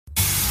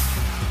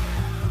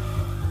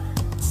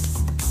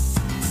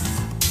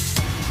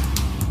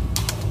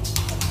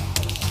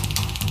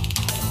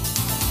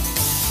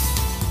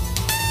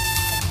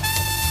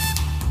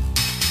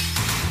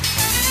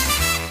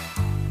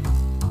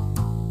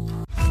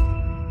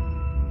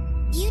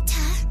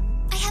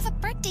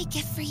birthday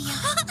gift for you.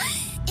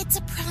 It's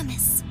a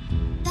promise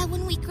that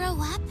when we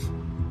grow up,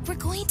 we're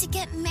going to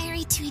get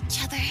married to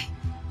each other.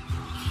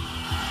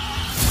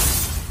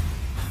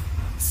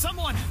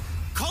 Someone!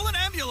 Call an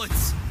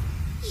ambulance!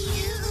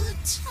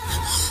 Yuta,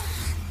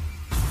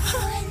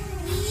 when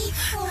we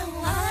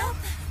grow up,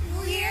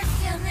 we're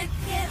gonna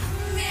get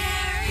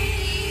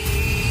married.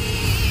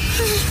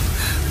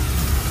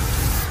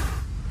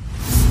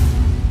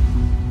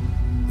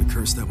 The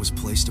curse that was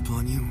placed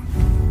upon you?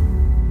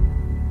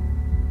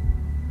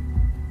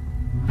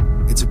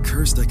 It's a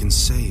curse that can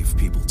save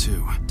people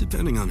too,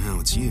 depending on how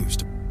it's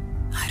used.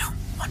 I don't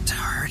want to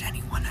hurt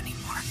anyone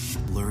anymore.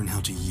 Learn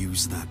how to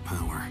use that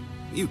power.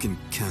 You can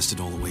cast it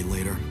all away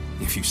later,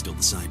 if you still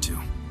decide to.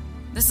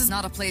 This is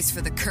not a place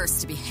for the curse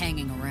to be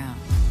hanging around.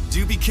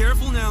 Do be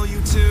careful now, you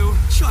two.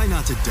 Try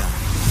not to die.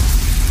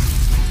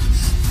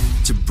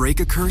 To break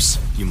a curse,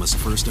 you must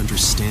first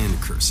understand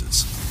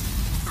curses.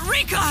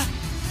 Rika!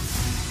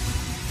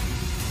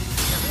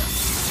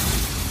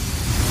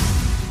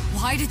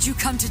 Why did you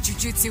come to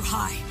Jujutsu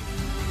High?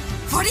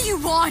 What do you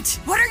want?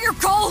 What are your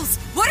goals?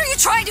 What are you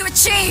trying to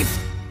achieve?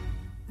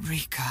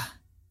 Rika,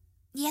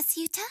 Yes,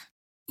 Yuta?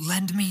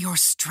 lend me your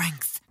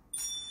strength.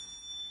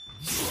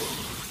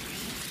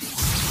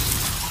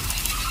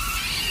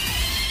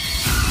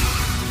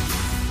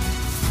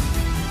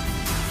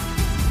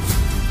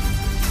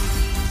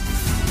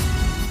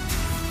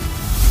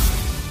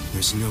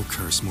 There's no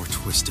curse more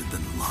twisted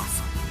than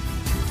love.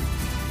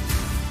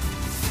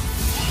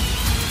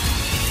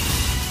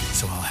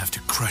 So I'll have to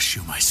crush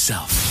you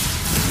myself.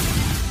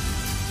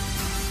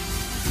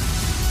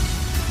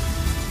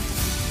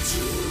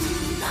 Do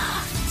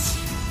not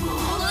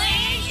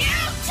bully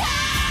Yuta!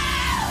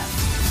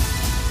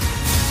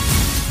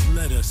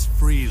 Let us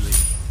freely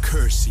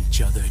curse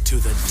each other to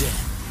the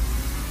death.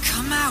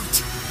 Come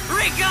out!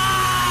 Rika!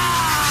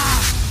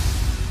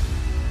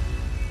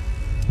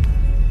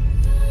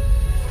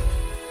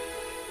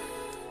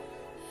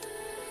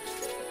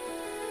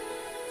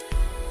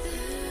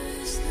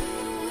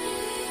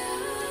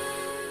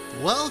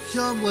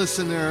 Welcome,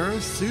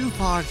 listeners, to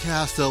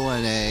Podcast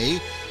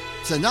ONA.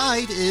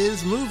 Tonight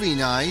is movie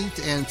night,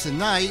 and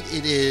tonight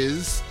it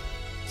is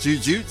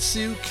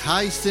Jujutsu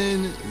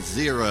Kaisen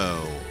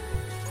 0.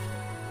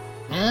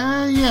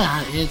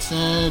 Yeah, it's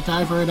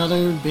time for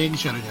another big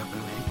Shonen Jump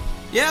movie.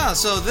 Yeah,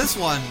 so this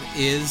one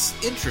is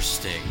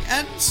interesting,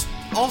 and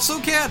also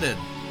canon,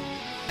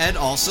 and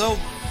also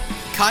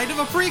kind of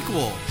a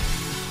prequel,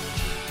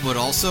 but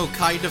also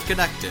kind of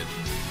connected.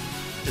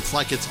 It's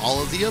like it's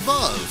all of the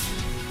above.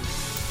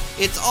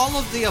 It's all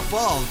of the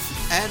above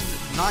and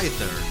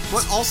neither,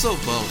 but also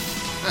both.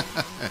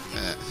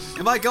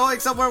 Am I going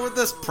somewhere with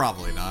this?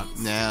 Probably not.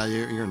 Nah,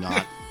 you're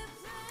not.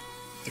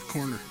 The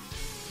corner.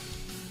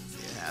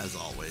 Yeah, as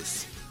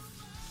always.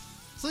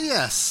 So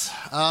yes,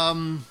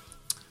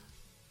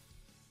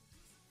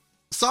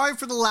 sorry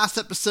for the last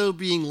episode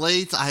being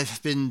late.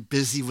 I've been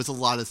busy with a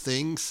lot of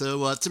things,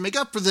 so to make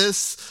up for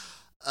this,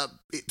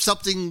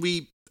 something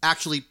we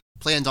actually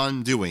planned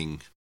on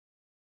doing.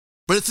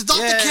 But it's the thought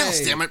that counts,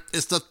 damn it.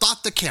 It's the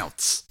thought that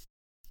counts.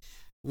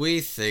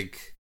 We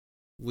think,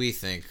 we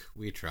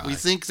try. We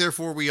think,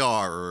 therefore we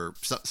are, or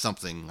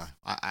something.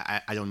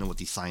 I don't know what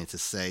these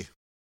scientists say.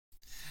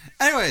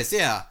 Anyways,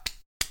 yeah.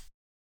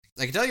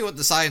 I can tell you what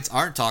the science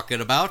aren't talking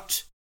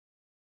about.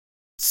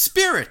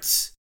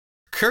 Spirits.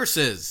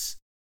 Curses.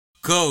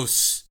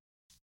 Ghosts.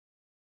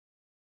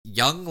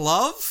 Young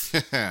love?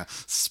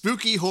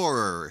 Spooky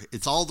horror.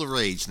 It's all the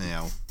rage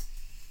now.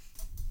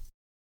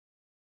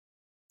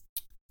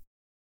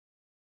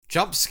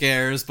 Jump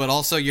scares, but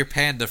also your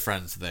panda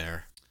friends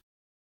there.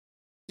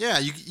 Yeah,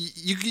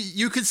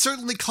 you could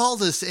certainly call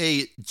this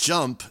a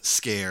jump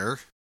scare.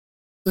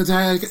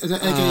 Okay,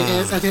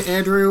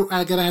 Andrew,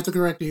 I'm gonna have to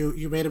correct you.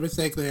 You made a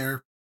mistake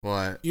there.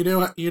 What? You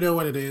know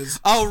what it is.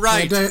 Oh,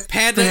 right.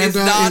 Panda is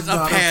not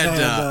a panda.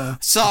 panda.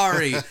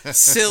 Sorry.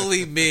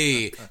 Silly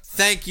me.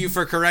 Thank you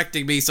for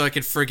correcting me so I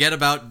can forget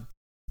about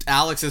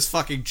Alex's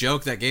fucking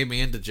joke that gave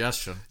me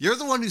indigestion. You're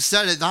the one who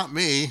said it, not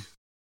me.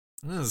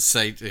 You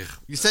said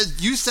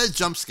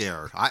jump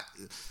scare.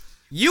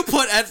 You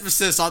put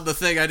emphasis on the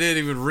thing I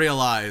didn't even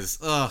realize.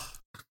 Ugh.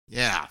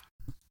 Yeah.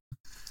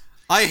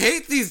 I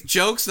hate these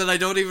jokes that I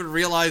don't even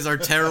realize are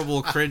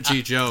terrible,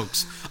 cringy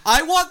jokes.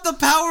 I want the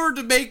power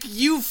to make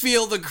you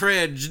feel the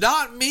cringe,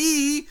 not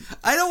me.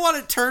 I don't want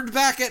it turned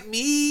back at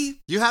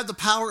me. You have the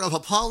power of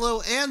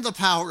Apollo and the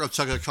power of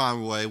Chugga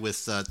Conroy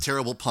with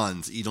terrible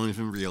puns you don't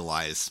even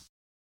realize.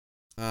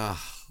 Ugh,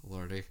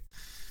 lordy.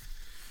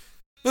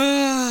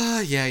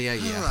 Yeah.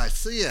 Alright,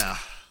 so yeah.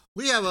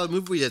 We have a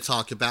movie to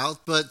talk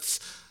about, but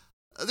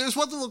there's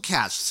one little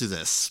catch to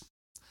this.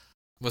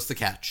 What's the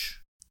catch?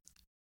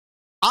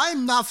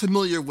 I'm not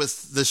familiar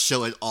with this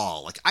show at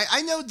all. Like,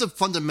 I know the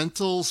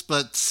fundamentals,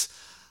 but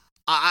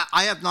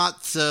I have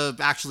not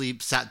actually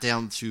sat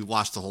down to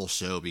watch the whole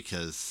show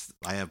because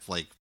I have,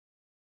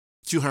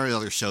 200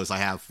 other shows I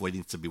have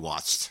waiting to be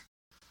watched.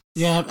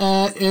 Yeah,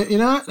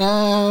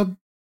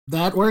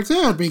 that works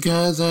out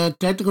because,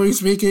 technically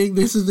speaking,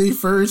 this is the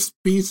first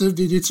piece of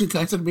Jujutsu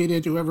Kaisen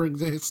media to ever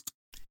exist.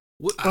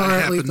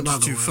 I at least happened the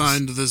manga to was.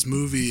 find this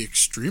movie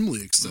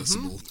extremely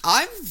accessible.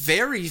 I'm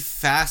very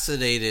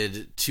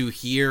fascinated to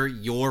hear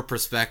your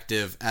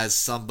perspective as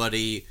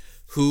somebody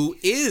who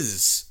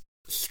is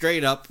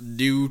straight up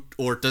new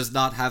or does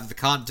not have the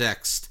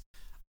context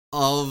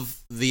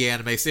of the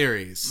anime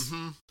series.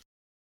 Mm-hmm.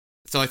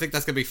 So I think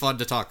that's going to be fun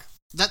to talk.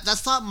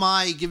 That's not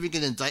my giving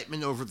an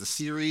indictment over the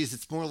series.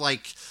 It's more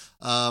like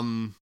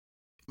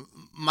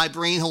my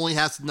brain only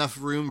has enough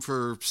room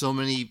for so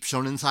many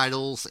shonen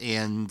titles,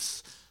 and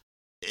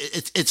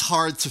it's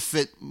hard to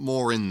fit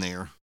more in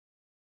there.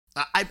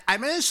 I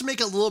managed to make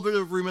a little bit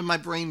of room in my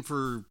brain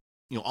for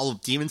all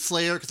of Demon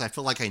Slayer because I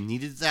feel like I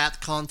needed that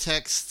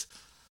context.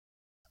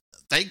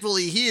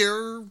 Thankfully,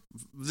 here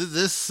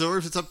this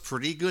serves as a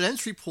pretty good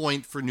entry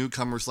point for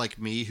newcomers like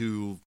me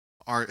who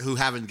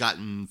haven't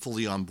gotten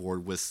fully on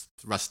board with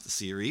the rest of the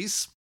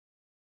series.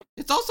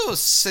 It's also a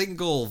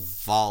single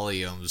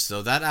volume,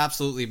 so that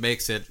absolutely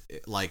makes it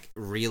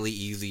really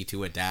easy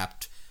to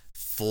adapt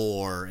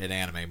for an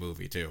anime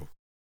movie too.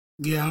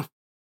 Yeah.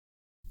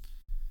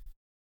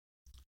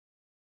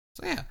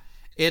 So yeah,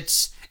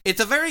 it's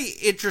a very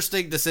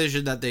interesting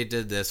decision that they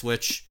did this,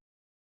 which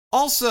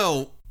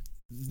also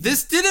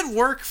this didn't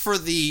work for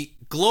the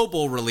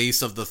global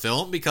release of the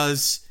film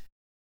because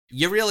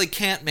you really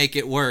can't make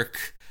it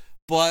work.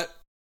 But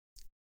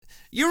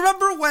you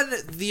remember when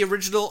the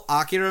original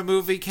Akira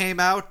movie came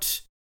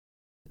out?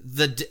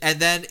 And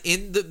then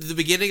in the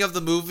beginning of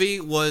the movie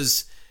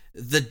was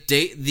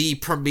the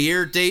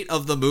premiere date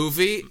of the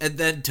movie, and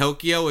then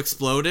Tokyo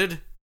exploded?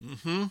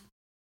 Mm-hmm.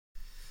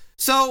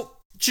 So,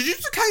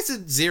 Jujutsu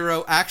Kaisen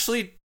 0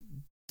 actually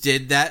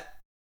did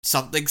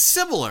something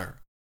similar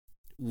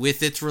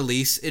with its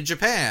release in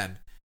Japan.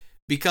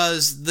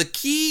 Because the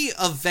key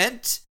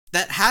event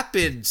that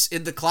happens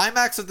in the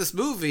climax of this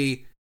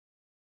movie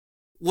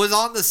was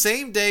on the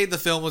same day the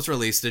film was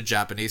released in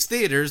Japanese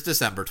theaters,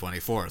 December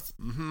 24th.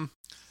 Mm-hmm.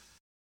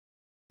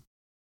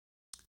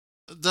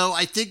 Though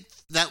I think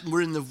that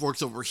wouldn't have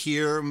worked over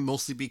here,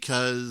 mostly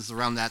because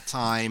around that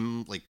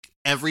time,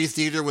 every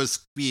theater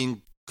was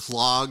being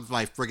clogged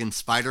by friggin'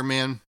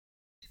 Spider-Man.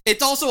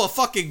 It's also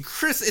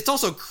it's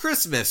also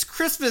Christmas.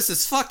 Christmas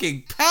is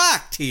fucking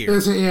packed here.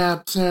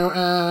 Yeah,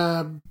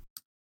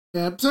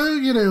 so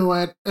you know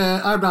what?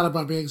 I'm not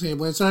about being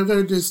shameless, so I'm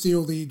going to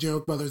steal the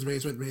joke Mother's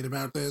Basement made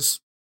about this.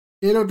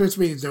 You know what this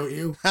means, don't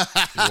you?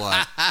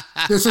 What?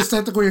 This is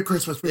technically a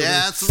Christmas movie.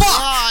 Yeah, that's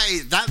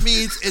right. That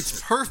means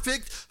it's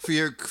perfect for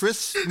your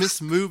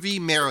Christmas movie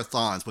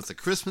marathons with the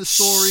Christmas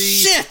Story,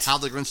 Shit! How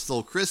the Grinch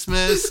Stole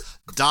Christmas,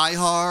 Die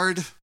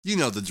Hard. You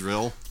know the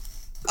drill.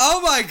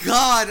 Oh my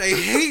god, I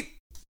hate...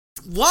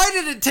 Why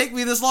did it take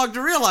me this long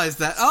to realize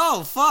that?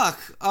 Oh, fuck.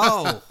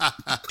 Oh.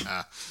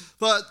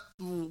 But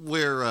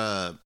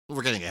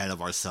we're getting ahead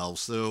of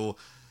ourselves, so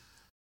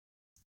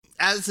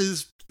as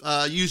is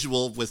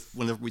usual with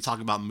whenever we talk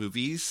about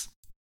movies,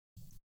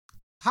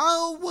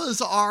 how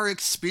was our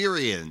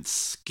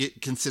experience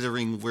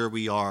considering where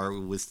we are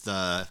with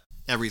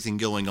everything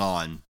going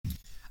on?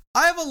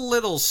 I have a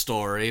little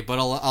story, but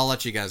I'll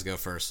let you guys go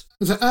first.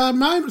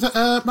 Mine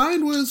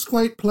was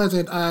quite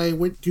pleasant. I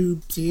went to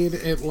see it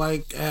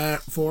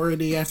at 4 in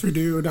the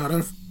afternoon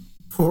on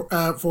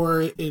a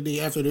 4 in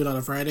the afternoon on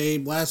a Friday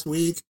last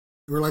week.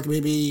 There were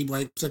maybe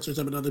 6 or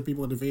 7 other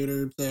people in the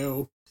theater,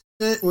 so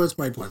it was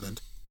quite pleasant.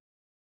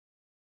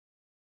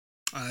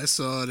 I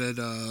saw it at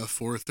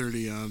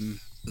 4:30 on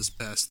this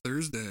past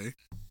Thursday,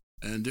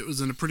 and it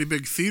was in a pretty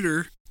big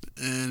theater,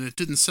 and it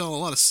didn't sell a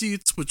lot of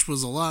seats, which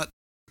was a lot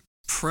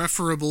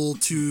preferable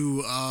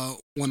to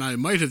when I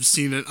might have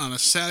seen it on a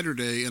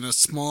Saturday in a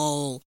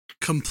small,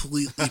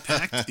 completely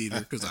packed theater.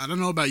 Because I don't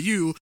know about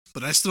you,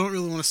 but I still don't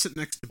really want to sit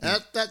next to people.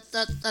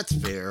 That's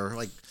fair.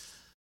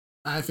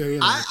 I feel you.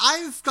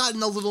 I've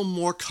gotten a little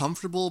more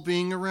comfortable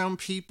being around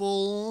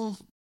people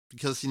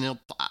because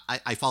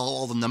I follow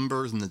all the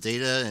numbers and the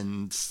data,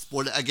 and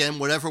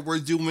whatever we're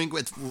doing,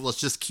 let's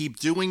just keep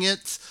doing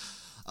it.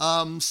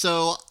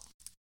 So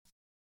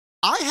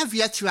I have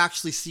yet to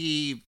actually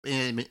see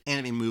an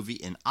anime movie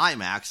in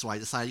IMAX, so I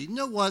decided, you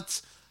know what?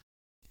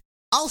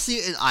 I'll see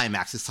it in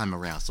IMAX this time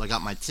around. So I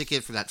got my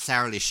ticket for that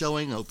Saturday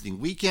showing, opening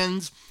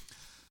weekend,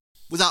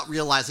 without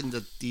realizing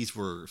that these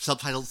were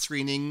subtitled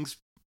screenings.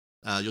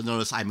 You'll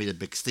notice I made a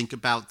big stink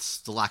about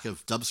the lack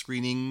of dub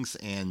screenings,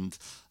 and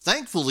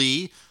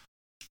thankfully,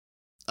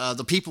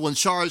 the people in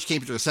charge came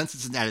to their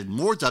senses and added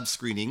more dub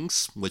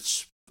screenings,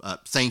 which,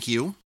 thank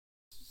you.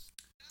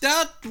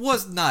 That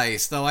was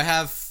nice, though.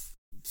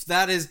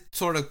 That is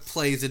sort of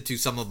plays into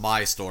some of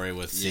my story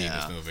with seeing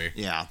this movie.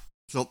 Yeah.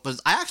 So,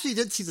 but I actually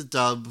did see the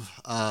dub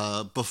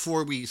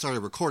before we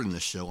started recording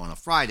this show on a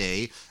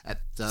Friday.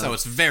 So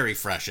it's very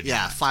fresh in your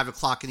mind. 5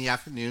 o'clock in the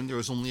afternoon. There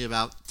was only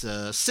about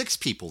 6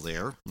 people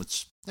there,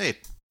 which, hey,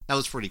 that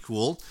was pretty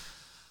cool.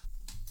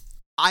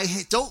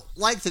 I don't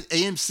like that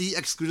AMC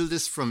excluded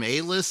this from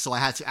A-List, so I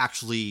had to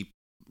actually,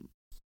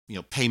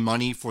 pay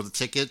money for the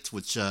ticket,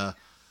 which...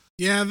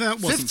 yeah, that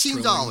wasn't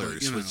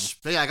 $15, which,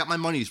 I got my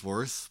money's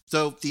worth.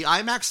 So the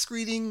IMAX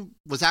screening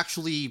was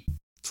actually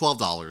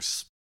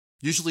 $12.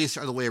 Usually it's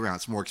the other way around.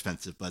 It's more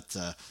expensive. But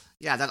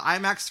yeah, that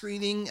IMAX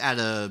screening at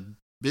a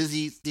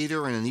busy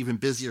theater and an even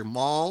busier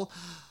mall,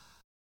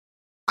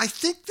 I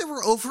think there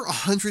were over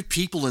 100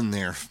 people in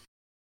there.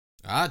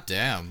 Ah,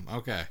 damn.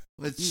 Okay.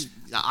 Which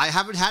I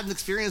haven't had an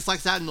experience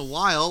like that in a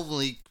while.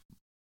 Like,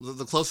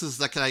 the closest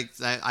that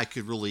I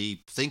could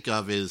really think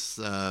of is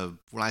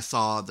when I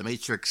saw The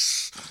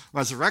Matrix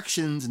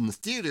Resurrections in the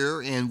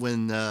theater, and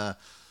when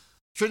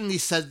Trinity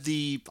said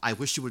 "I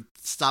wish you would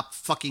stop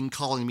fucking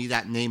calling me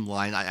that" name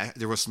line,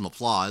 there was some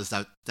applause.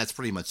 That's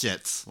pretty much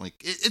it. Like,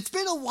 it's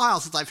been a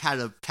while since I've had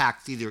a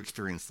packed theater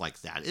experience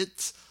like that.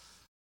 It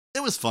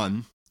was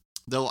fun,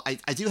 though.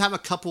 I do have a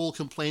couple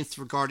complaints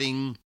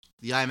regarding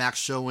the IMAX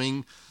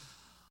showing.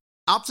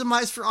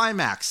 Optimized for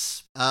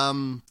IMAX.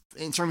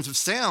 In terms of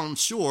sound,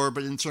 sure,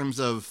 but in terms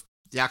of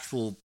the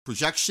actual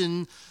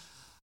projection,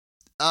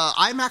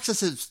 IMAX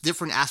has a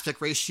different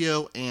aspect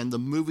ratio, and the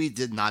movie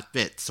did not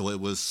fit, so it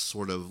was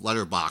sort of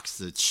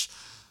letterboxed. It's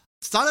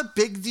not a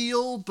big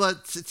deal,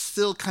 but it's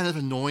still kind of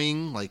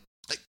annoying. Like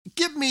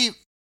give me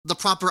the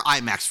proper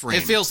IMAX frame.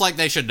 It feels like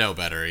they should know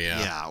better, yeah.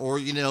 Yeah, or,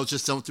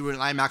 just don't do it in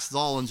IMAX at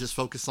all and just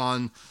focus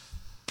on...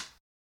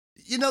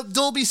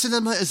 Dolby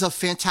Cinema is a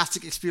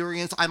fantastic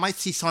experience. I might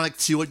see Sonic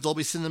 2 at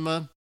Dolby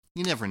Cinema.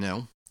 You never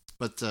know.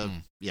 But,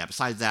 yeah,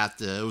 besides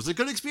that, it was a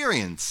good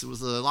experience. It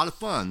was a lot of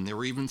fun. There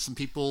were even some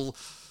people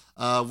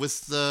with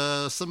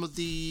some of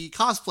the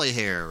cosplay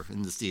hair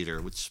in the theater,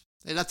 which,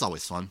 hey, that's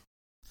always fun.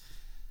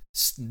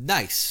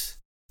 Nice.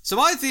 So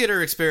my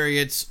theater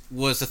experience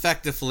was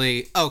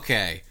effectively,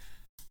 okay,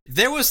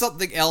 there was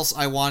something else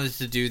I wanted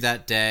to do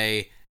that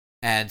day,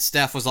 and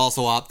Steph was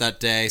also up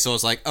that day, so I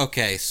was like,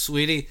 okay,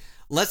 sweetie,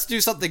 let's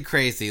do something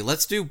crazy.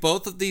 Let's do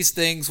both of these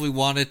things we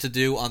wanted to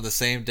do on the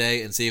same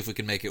day and see if we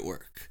can make it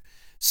work.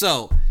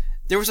 So,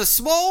 there was a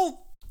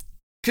small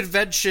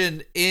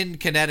convention in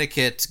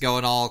Connecticut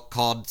going on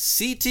called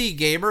CT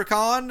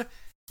GamerCon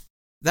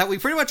that we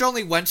pretty much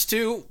only went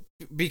to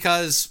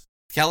because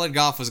Kellen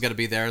Goff was going to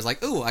be there. I was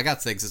like, ooh, I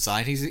got things to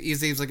sign. He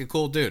seems like a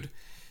cool dude.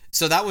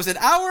 So that was an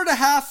hour and a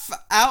half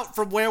out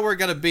from where we're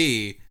going to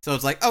be. So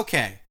it's like,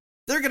 okay,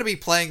 they're going to be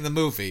playing the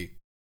movie.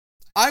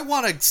 I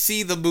want to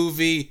see the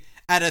movie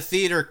at a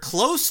theater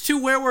close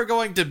to where we're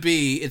going to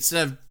be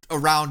instead of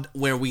around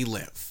where we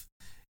live.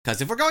 Because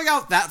if we're going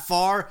out that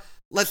far,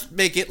 let's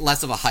make it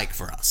less of a hike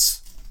for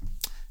us.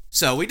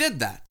 So we did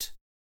that.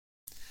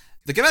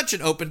 The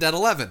convention opened at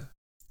 11.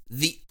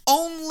 The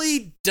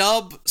only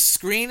dub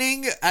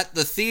screening at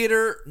the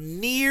theater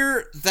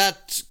near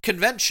that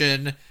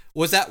convention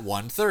was at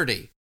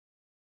 1:30.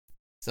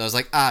 So I was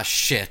like, ah,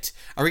 shit.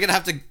 Are we going to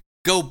have to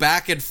go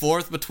back and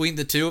forth between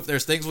the two if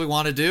there's things we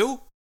want to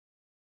do?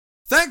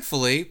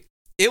 Thankfully,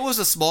 it was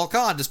a small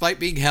con, despite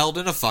being held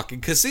in a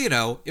fucking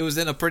casino. It was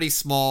in a pretty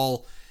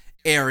small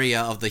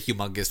area of the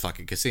humongous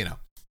fucking casino.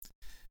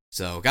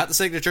 So, got the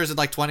signatures in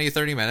like 20 or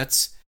 30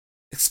 minutes,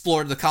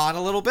 explored the con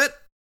a little bit,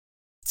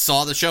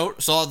 saw the show,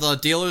 saw the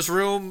dealer's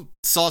room,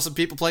 saw some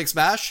people playing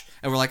Smash,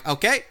 and we're like,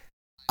 okay,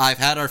 I've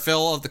had our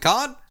fill of the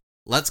con,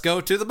 let's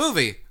go to the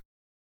movie.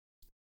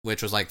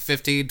 Which was like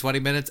 15, 20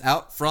 minutes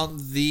out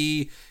from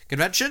the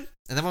convention,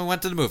 and then we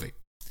went to the movie.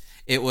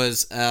 It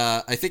was,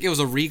 I think it was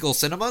a Regal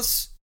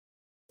Cinemas,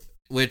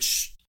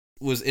 which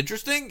was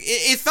interesting.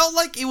 It felt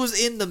like it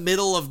was in the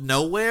middle of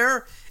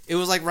nowhere. It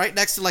was like right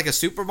next to like a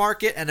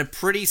supermarket and a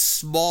pretty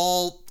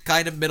small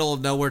kind of middle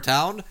of nowhere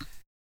town.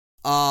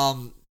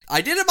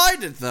 I didn't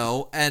mind it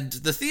though, and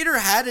the theater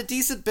had a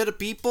decent bit of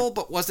people,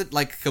 but wasn't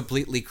like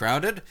completely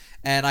crowded,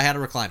 and I had a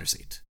recliner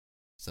seat.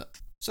 So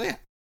yeah.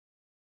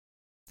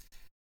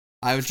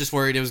 I was just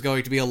worried it was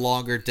going to be a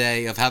longer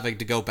day of having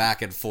to go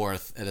back and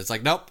forth, and it's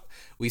like, nope.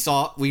 We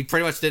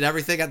pretty much did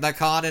everything at that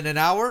con in an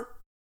hour,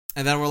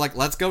 and then we're like,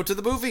 let's go to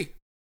the movie.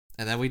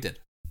 And then we did.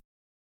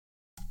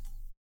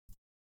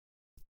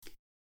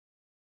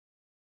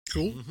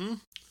 Cool. Mm-hmm.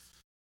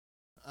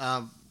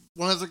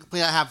 One other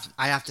complaint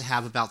I have to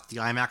have about the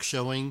IMAX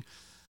showing,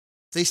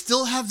 they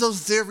still have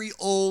those very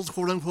old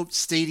quote-unquote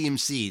stadium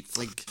seats.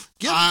 Like,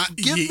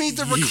 give me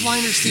the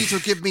recliner seats or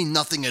give me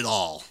nothing at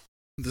all.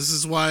 This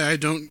is why I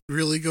don't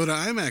really go to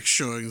IMAX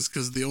showings,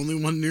 because the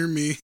only one near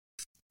me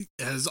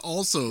has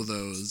also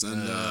those,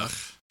 and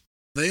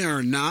they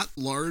are not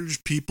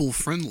large people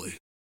friendly.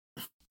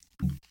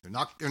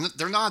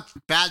 They're not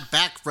bad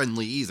back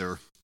friendly either.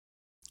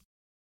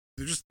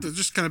 They're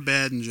just kind of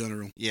bad in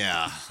general.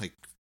 Yeah,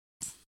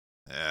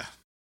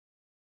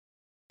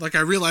 Like, I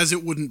realize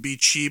it wouldn't be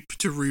cheap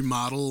to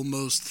remodel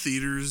most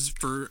theaters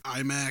for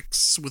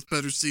IMAX with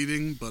better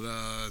seating, but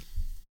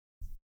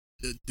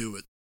do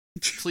it.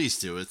 Please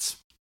do it.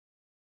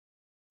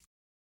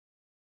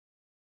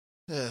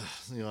 It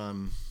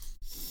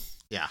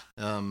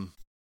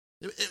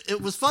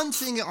was fun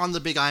seeing it on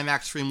the big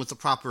IMAX screen with the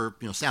proper,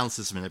 sound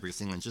system and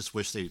everything. I just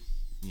wish they,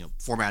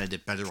 formatted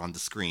it better on the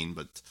screen,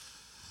 but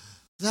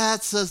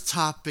that's a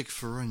topic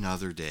for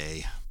another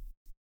day.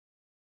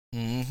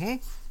 Mm-hmm.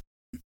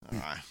 All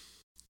right.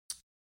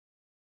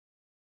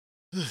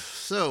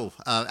 So,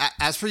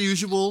 as per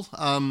usual,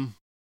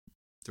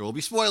 there will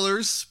be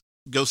spoilers.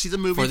 go see the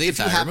movie For the if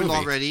you entire haven't movie.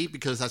 already,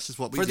 because that's just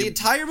what we do. For the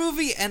entire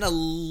movie and a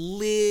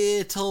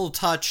little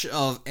touch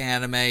of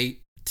anime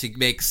to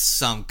make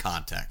some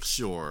context.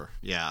 Sure,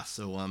 yeah.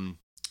 So,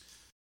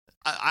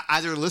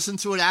 either listen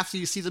to it after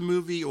you see the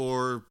movie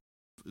or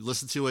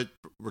listen to it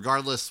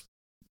regardless.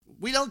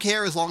 We don't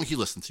care as long as you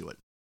listen to it.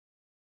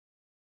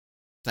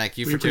 Thank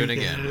you for tuning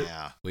appreciate in. it.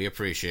 Yeah. We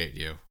appreciate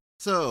you.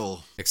 So,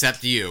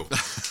 Except you.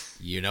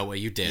 You know what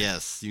you did.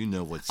 yes, you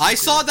know what I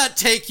saw that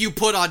take you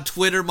put on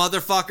Twitter,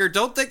 motherfucker.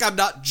 Don't think I'm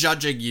not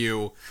judging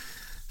you.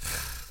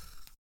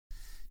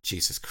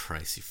 Jesus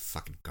Christ, you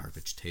fucking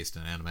garbage taste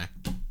in anime.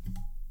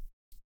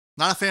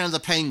 Not a fan of the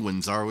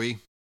penguins, are we?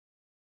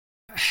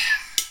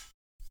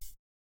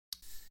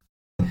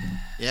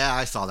 Yeah,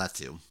 I saw that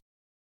too.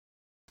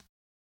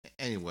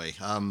 Anyway,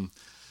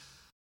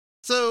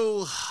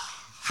 so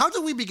how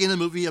do we begin a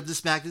movie of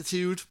this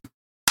magnitude?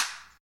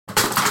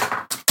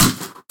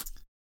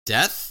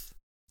 Death?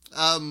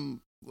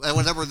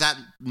 Whatever that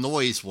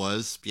noise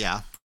was,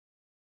 yeah.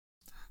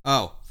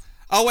 Oh,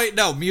 wait,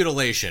 no,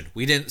 mutilation.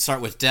 We didn't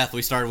start with death,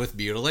 we started with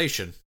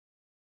mutilation.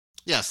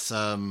 Yes,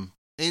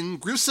 in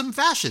gruesome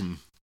fashion.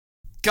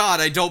 God,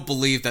 I don't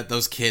believe that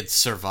those kids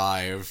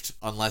survived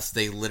unless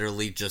they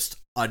literally just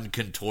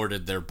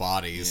uncontorted their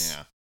bodies.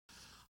 Yeah.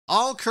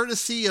 All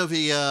courtesy of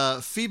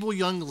a feeble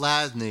young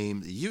lad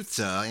named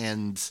Yuta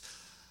and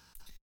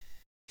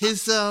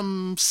his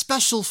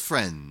special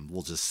friend,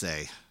 we'll just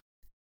say.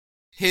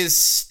 His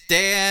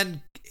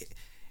stand...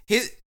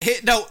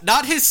 No,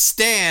 not his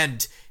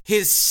stand.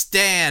 His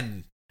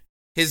stan.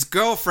 His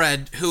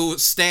girlfriend who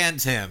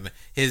stands him.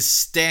 His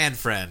stan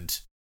friend.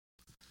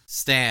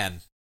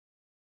 Stan.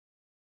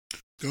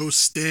 Go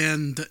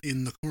stand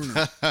in the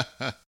corner.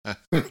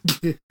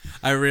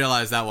 I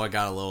realized that one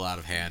got a little out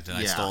of hand, and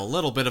I Yeah. stole a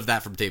little bit of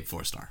that from Tape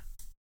 4-Star.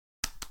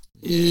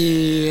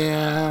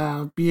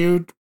 Yeah,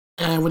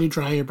 when you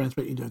try your best,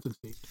 but you don't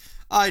succeed.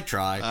 I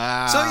try.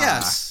 So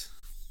yes.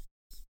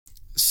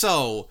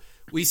 So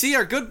we see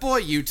our good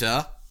boy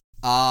Yuta,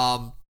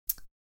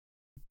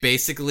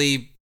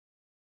 basically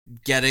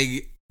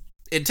getting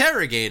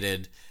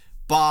interrogated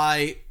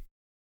by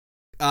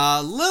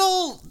a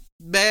little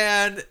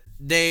man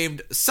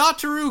named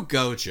Satoru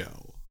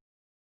Gojo.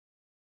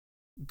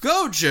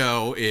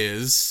 Gojo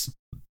is...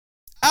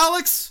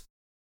 Alex,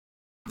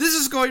 this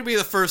is going to be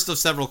the first of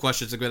several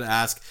questions I'm going to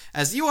ask,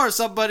 as you are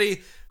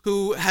somebody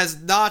who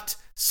has not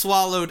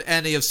swallowed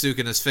any of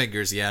Sukuna's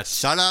fingers yet.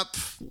 Shut up.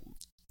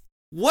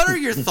 What are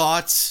your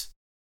thoughts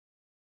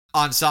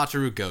on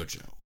Satoru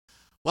Gojo?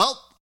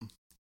 Well,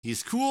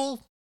 he's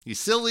cool, he's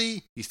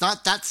silly, he's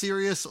not that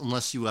serious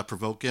unless you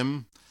provoke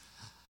him.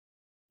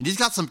 And he's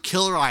got some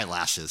killer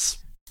eyelashes.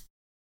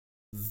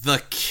 The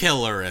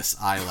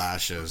killerest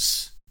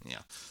eyelashes. Yeah.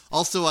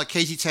 Also,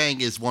 Keiji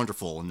Tang is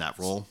wonderful in that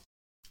role.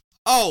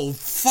 Oh,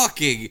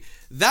 fucking...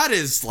 That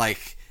is,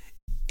 like...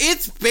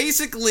 It's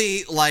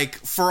basically, like,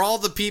 for all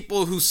the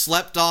people who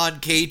slept on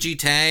Keiji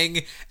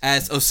Tang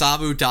as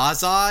Osamu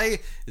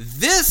Dazai,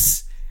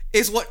 this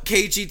is what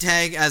Keiji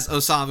Tang as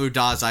Osamu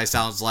Dazai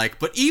sounds like,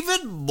 but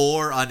even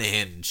more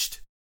unhinged.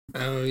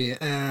 Oh, yeah.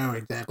 Oh,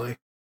 exactly.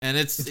 And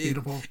it's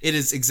beautiful. It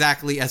is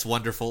exactly as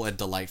wonderful and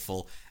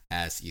delightful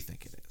as you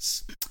think it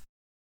is.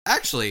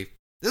 Actually,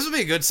 this would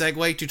be a good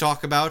segue to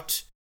talk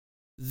about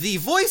the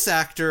voice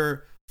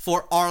actor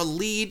for our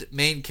lead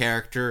main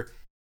character,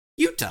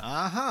 Yuta.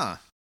 Uh-huh.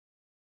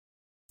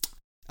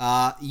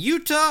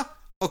 Yuta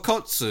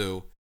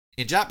Okotsu,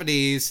 in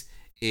Japanese,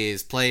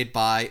 is played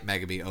by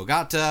Megami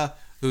Ogata,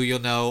 who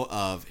you'll know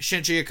of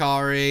Shinji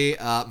Ikari,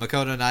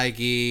 Makoto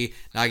Naegi,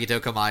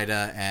 Nagito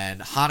Komaeda, and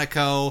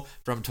Hanako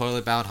from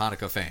Toilet Bound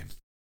Hanako fame.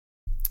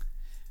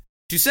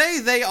 To say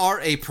they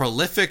are a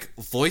prolific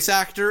voice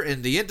actor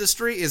in the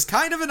industry is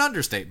kind of an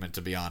understatement,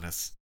 to be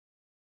honest.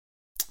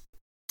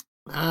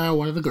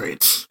 One of the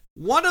greats.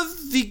 One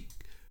of the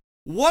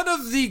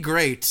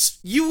greats.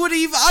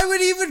 I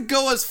would even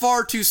go as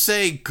far to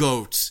say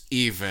goats,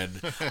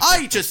 even.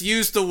 I just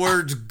used the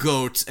word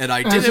goat, and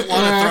I didn't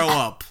want to throw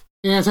up.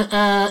 Yes,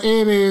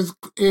 it is,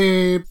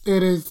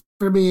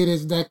 for me, it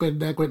is neck with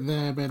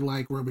them and,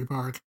 like, Ruby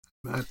Park.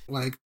 But,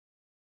 like,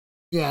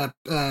 yeah,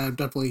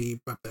 definitely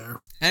up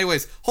there.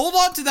 Anyways, hold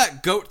on to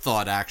that goat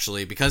thought,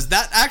 actually, because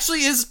that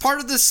actually is part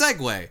of the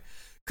segue.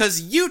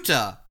 Because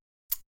Yuta,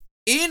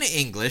 in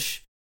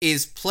English,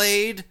 is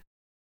played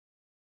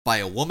by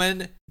a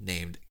woman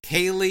named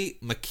Kaylee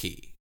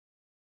McKee.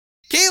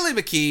 Kaylee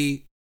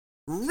McKee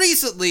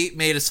recently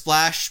made a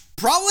splash,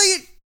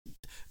 probably...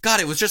 God,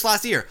 it was just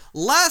last year.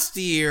 Last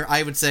year,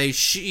 I would say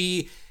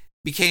she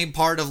became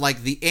part of,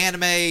 like, the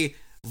anime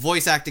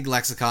voice acting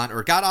lexicon,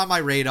 or got on my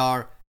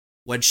radar,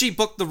 when she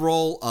booked the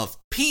role of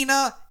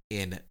Pina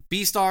in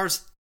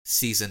Beastars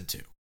Season 2.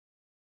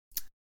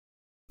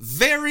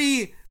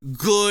 Very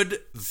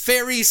good,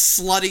 very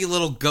slutty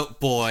little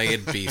goat boy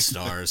in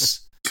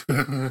Beastars.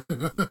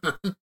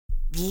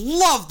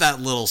 Love that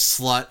little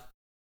slut.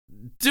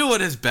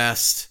 Doing his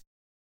best.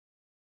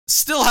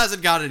 Still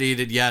hasn't got it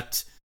eaten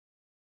yet.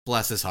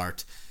 Bless his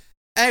heart.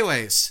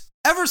 Anyways,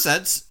 ever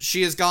since,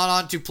 she has gone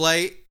on to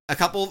play a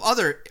couple of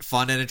other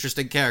fun and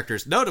interesting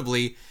characters,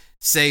 notably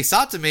Sei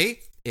Satami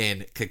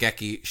in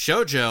Kageki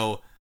Shoujo,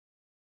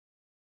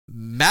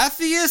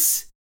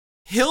 Matthias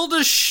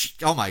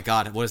oh my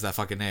god, what is that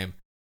fucking name?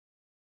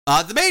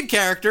 The main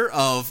character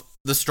of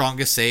The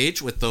Strongest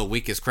Sage with the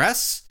Weakest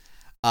Crest,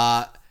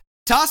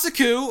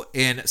 Tasaku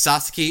in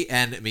Sasaki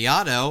and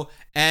Miyano,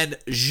 and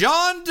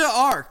Jeanne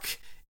d'Arc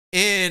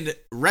in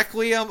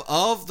Requiem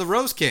of the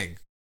Rose King.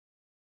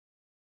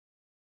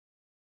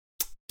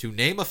 To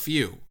name a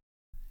few.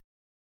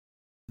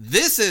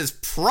 This is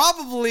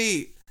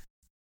probably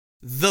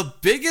the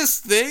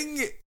biggest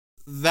thing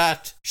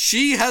that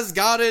she has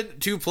gotten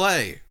to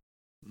play.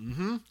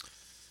 Mm-hmm.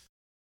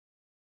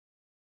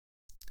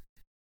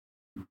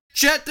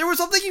 Chet, there was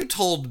something you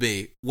told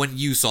me when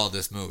you saw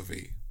this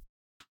movie.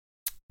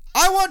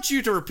 I want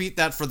you to repeat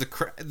that for the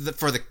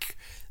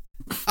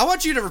I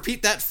want you to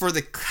repeat that for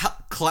the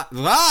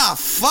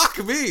fuck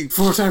me.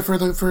 For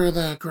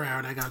the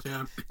crowd, I got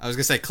you. I was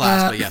gonna say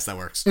class, but yes, that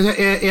works. So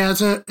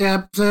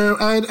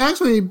I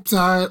actually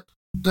saw it.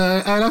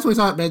 I actually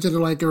saw it mentioned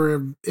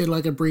in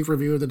a brief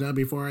review of the dub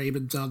before I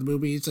even saw the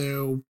movie.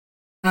 So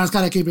I was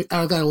kind of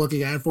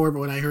looking out for it, but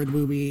when I heard the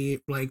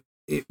movie,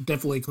 it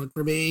definitely clicked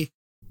for me.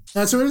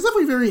 So it's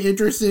definitely very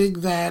interesting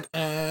that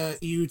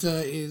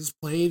Yuta is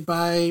played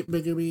by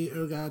Megumi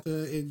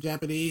Ogata in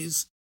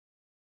Japanese,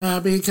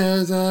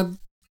 because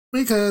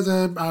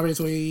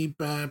obviously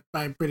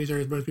I'm pretty sure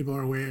as most people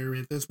are aware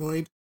at this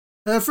point.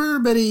 For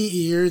many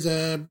years,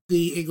 their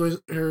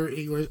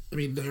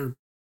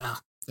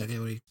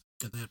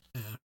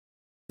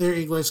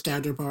English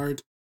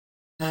counterpart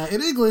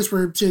in English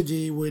for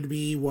Shinji would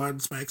be one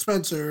Spike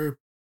Spencer,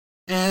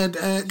 and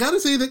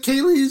gotta say that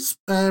Kaylee's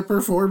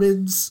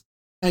performance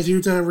as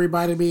Yuta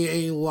reminded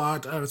me a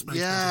lot of Spike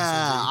Spencer.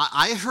 Yeah,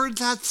 I heard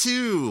that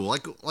too.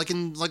 Like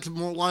in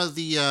more a lot of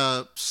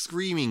the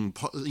screaming,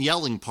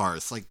 yelling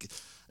parts.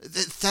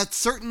 That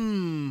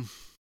certain.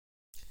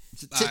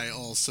 I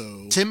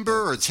also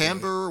timbre or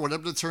timbre,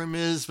 whatever the term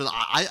is, but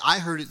I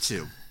heard it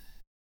too.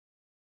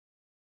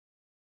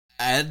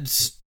 And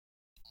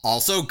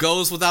also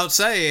goes without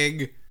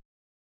saying,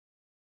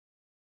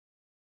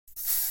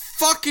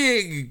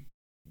 fucking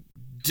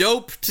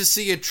dope to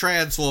see a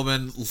trans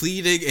woman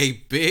leading a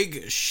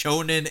big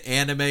shonen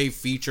anime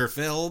feature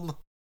film.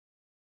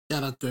 Yeah,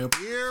 that's dope.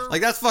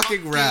 That's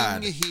fucking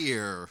rad.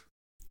 Here.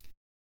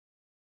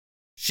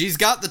 She's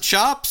got the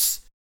chops.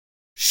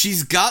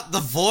 She's got the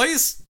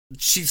voice.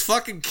 She's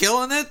fucking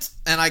killing it.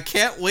 And I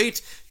can't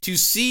wait to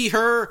see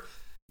her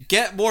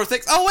get more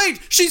things. Oh,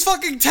 wait! She's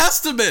fucking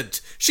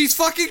Testament! She's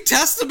fucking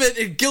Testament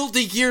in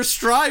Guilty Gear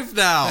Strive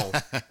now!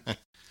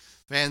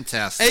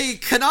 Fantastic. A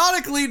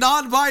canonically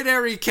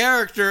non-binary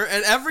character,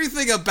 and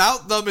everything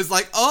about them is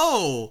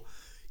oh,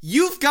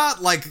 you've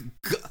got, I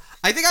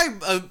think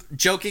I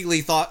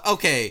jokingly thought,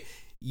 okay,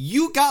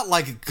 you got,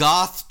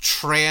 goth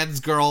trans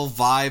girl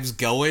vibes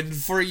going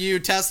for you,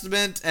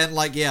 Testament, and,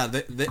 yeah,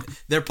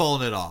 they're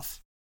pulling it off.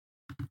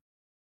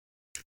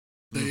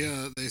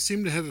 They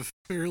seem to have a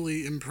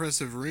fairly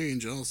impressive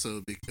range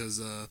also, because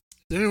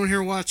did anyone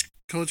here watch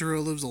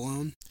Kotaro Lives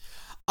Alone?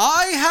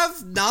 I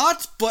have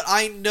not, but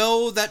I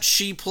know that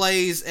she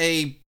plays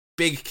a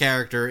big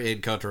character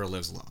in Kotaro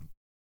Lives Alone.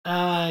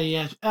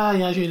 Yeah,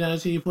 she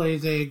does. She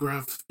plays a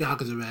gruff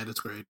Yakuza man. It's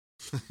great.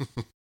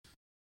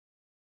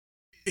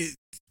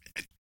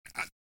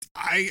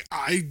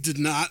 I did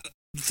not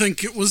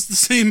think it was the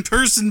same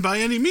person by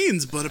any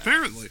means, but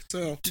apparently.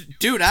 So,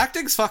 dude,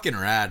 acting's fucking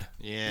rad.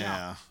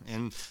 Yeah.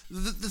 And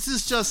this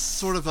is just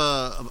sort of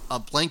a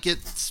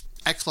blanket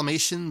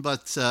exclamation,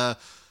 but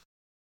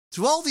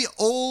to all the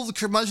old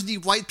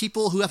curmudgeonly white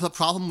people who have a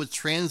problem with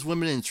trans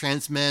women and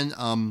trans men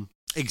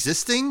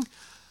existing,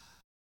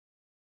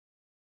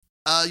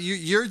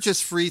 you're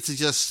just free to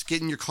just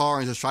get in your car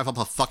and just drive up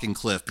a fucking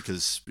cliff,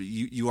 because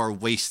you are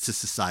waste to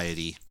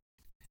society.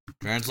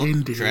 Trans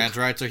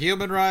rights are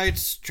human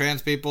rights.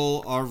 Trans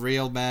people are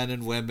real men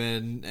and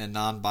women and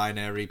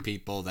non-binary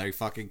people. They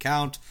fucking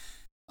count.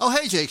 Oh,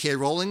 hey, J.K.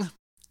 Rowling.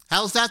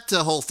 How's that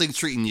whole thing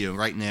treating you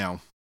right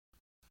now?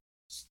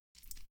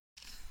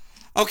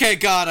 Okay,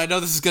 God, I know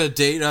this is gonna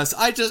date us.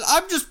 I'm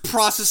just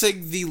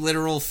processing the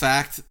literal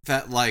fact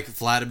that,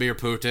 Vladimir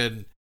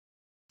Putin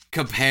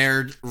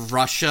compared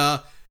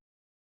Russia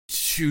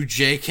to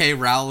J.K.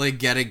 Rowling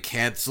getting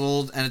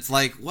canceled, and it's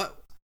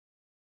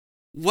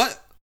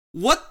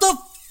what the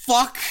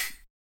fuck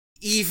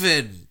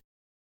even?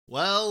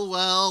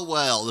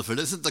 Well, if it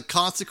isn't the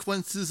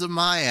consequences of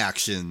my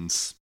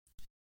actions.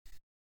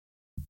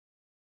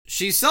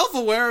 She's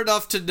self-aware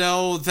enough to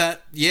know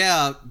that,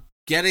 yeah,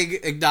 getting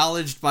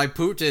acknowledged by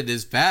Putin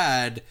is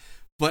bad,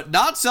 but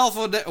not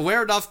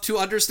self-aware enough to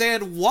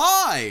understand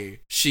why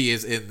she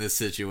is in this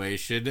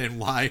situation and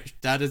why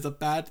that is a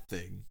bad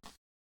thing.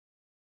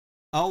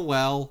 Oh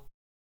well.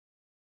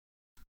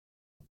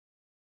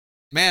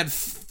 Man,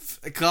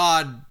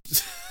 God.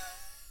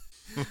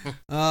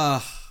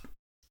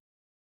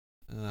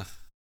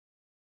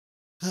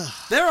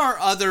 There are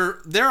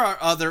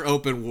other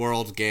open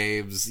world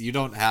games. You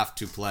don't have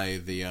to play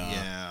the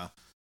Yeah.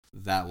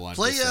 that one.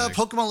 Play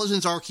Pokemon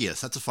Legends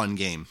Arceus. That's a fun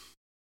game.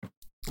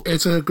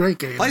 It's a great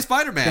game. Play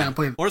Spider-Man.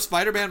 Yeah, or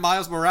Spider-Man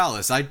Miles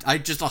Morales. I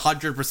just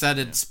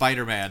 100%ed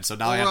Spider-Man, so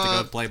now I have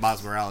to go play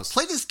Miles Morales.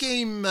 Play this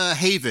game,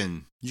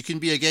 Haven. You can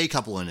be a gay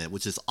couple in it,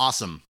 which is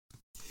awesome.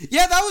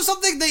 Yeah, that was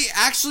something they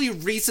actually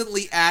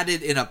recently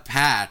added in a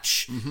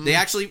patch. Mm-hmm. They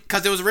actually,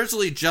 because it was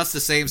originally just a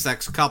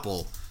same-sex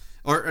couple,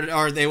 or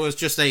it was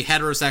just a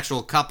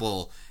heterosexual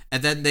couple,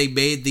 and then they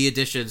made the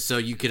addition so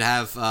you could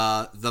have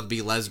them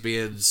be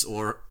lesbians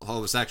or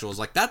homosexuals.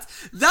 Like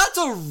that's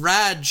a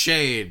rad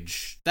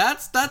change.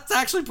 That's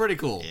actually pretty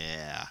cool.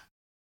 Yeah.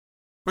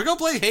 We're gonna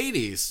play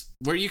Hades,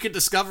 where you can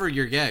discover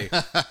you're gay.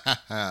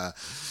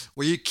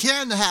 Where you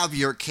can have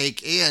your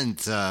cake and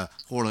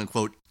quote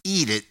unquote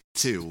eat it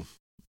too.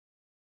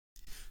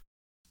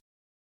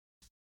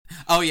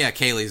 Oh yeah,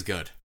 Kaylee's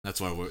good. That's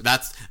what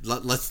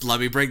let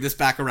me bring this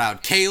back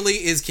around.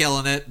 Kaylee is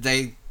killing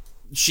it.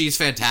 She's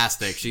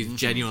fantastic. She's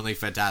genuinely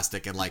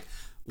fantastic and like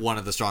one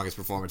of the strongest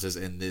performances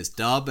in this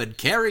dub and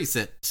carries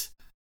it.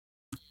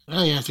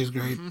 Oh yeah, she's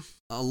great.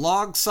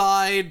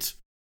 Alongside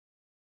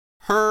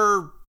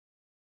her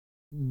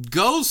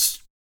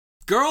ghost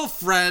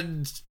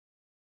girlfriend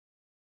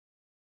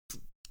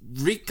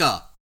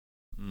Rika.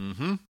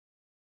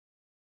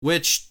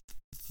 Which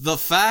the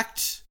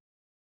fact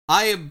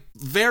I am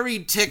very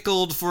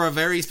tickled for a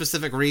very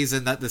specific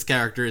reason that this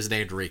character is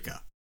named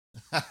Rika.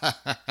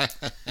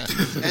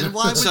 And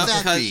why would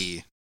that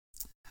be?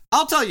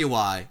 I'll tell you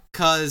why.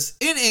 Because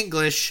in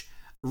English,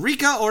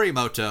 Rika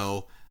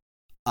Orimoto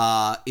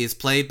is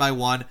played by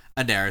one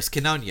Anaris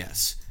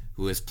Quinones,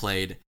 who has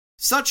played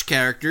such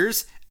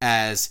characters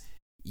as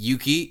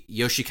Yuki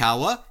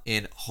Yoshikawa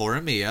in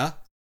Horimiya,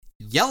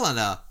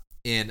 Yelena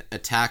in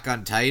Attack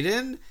on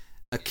Titan,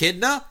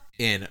 Echidna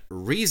in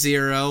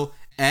ReZero,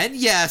 and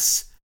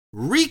yes,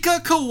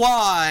 Rika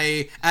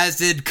Kawaii, as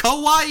in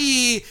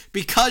kawaii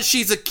because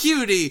she's a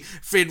cutie,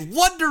 in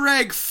Wonder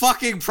Egg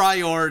fucking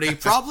Priority.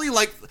 Probably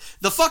like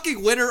the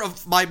fucking winner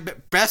of my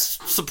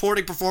best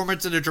supporting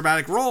performance in a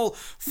dramatic role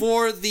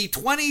for the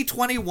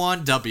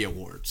 2021 W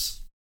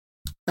Awards.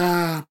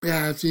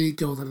 Yeah, she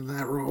killed it in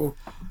that role.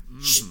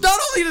 Not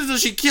only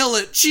does she kill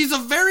it, she's a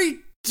very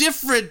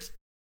different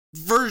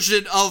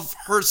version of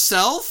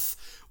herself,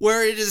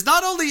 where it is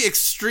not only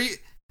extreme.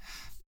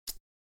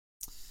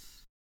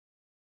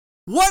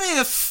 What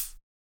if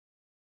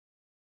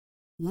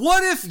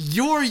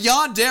your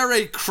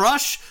yandere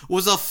crush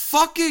was a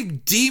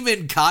fucking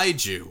demon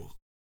kaiju?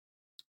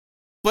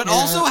 But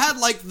also had,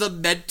 like, the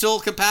mental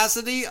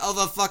capacity of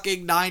a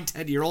fucking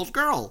 9-10-year-old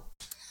girl.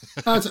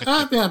 So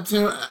I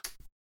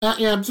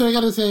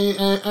gotta say,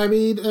 I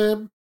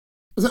knew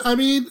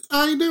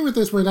at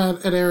this point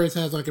that Anaris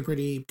has, like, a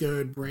pretty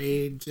good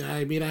range.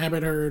 I mean, I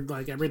haven't heard,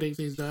 like, everything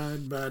she's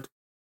done, but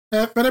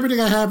everything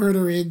I have heard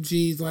her in,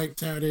 she's, like,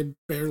 sounded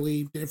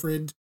fairly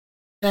different.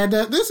 And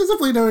this is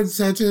simply no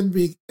exception,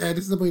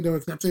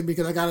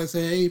 because I gotta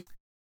say,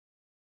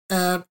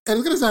 and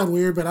it's gonna sound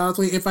weird, but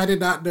honestly, if I did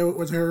not know it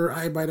was her,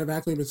 I might have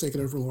actually mistaken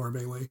her for Laura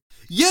Bailey.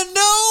 You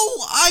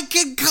know, I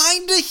can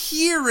kinda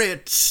hear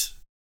it.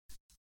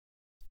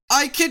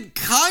 I can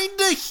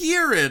kinda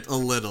hear it a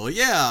little,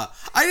 yeah.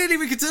 I didn't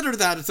even consider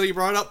that until you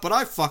brought it up, but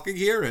I fucking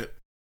hear it.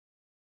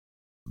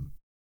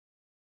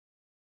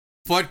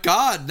 But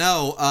God,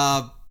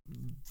 no,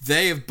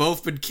 they have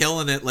both been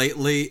killing it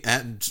lately,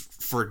 and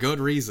for good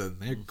reason.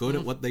 They're good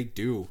at what they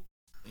do.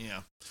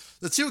 Yeah.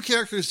 The two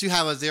characters do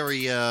have a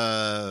very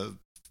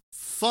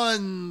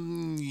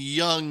fun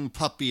young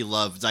puppy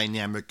love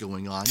dynamic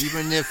going on,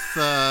 even if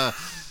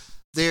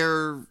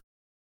their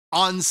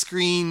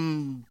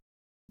on-screen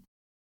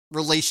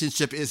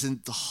relationship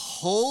isn't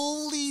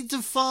wholly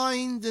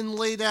defined and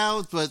laid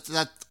out, but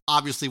that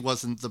obviously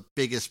wasn't the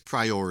biggest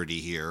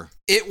priority here.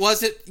 It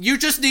wasn't. You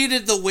just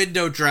needed the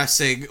window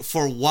dressing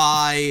for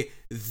why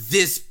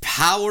this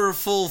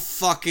powerful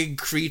fucking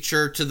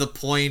creature, to the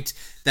point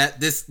that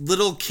this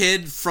little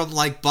kid from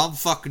like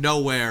bumfuck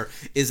nowhere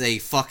is a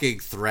fucking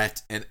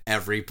threat and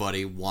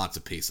everybody wants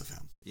a piece of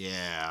him.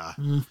 Yeah.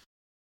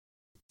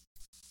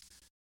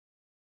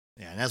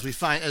 Yeah, and as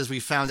we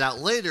found out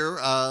later,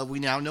 we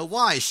now know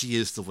why she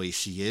is the way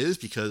she is,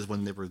 because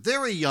when they were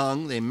very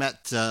young, they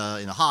met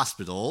in a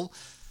hospital,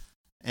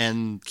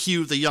 and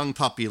cue the young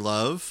puppy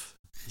love.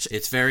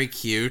 It's very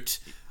cute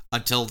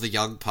until the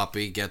young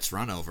puppy gets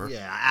run over.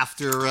 Yeah,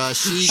 after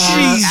she...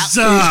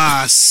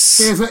 Jesus!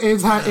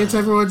 It's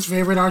everyone's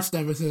favorite arch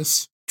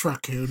nemesis,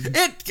 Truckcoon.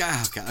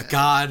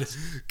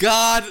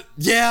 God,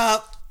 yeah.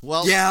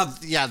 Well,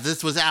 yeah,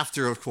 this was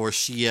after, of course,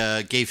 she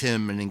gave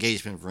him an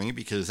engagement ring,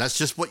 because that's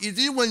just what you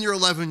do when you're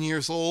 11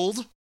 years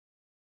old.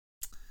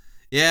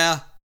 Yeah.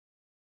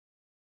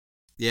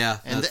 Yeah.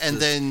 And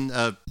then,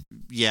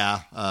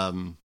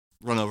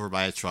 run over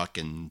by a truck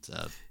and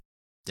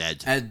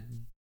dead. And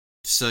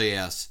so,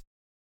 yes.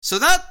 So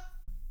that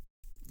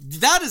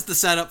is the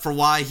setup for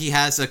why he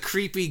has a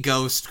creepy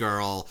ghost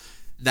girl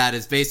that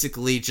is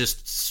basically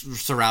just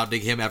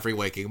surrounding him every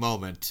waking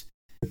moment.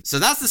 So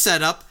that's the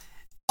setup.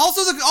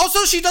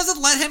 Also, she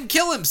doesn't let him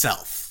kill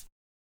himself.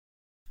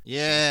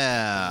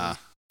 Yeah.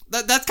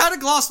 that's kind of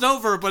glossed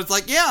over, but it's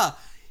like, yeah,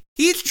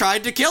 he's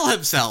tried to kill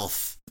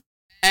himself,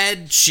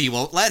 and she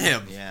won't let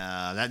him.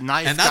 Yeah, that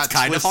knife and that's got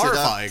kind of twisted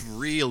horrifying. Up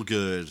real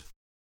good.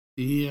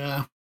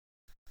 Yeah.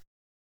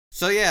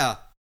 So yeah,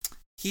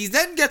 he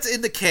then gets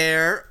in the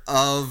care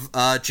of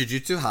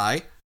Jujutsu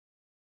High,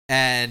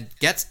 and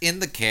gets in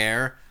the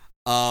care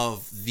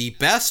of the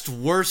best,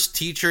 worst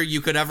teacher you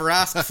could ever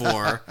ask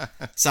for,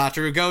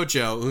 Satoru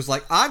Gojo, who's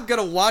like, I'm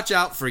gonna watch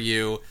out for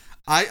you.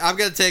 I'm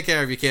gonna take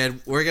care of you,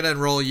 kid. We're gonna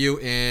enroll you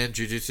in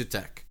Jujutsu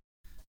Tech.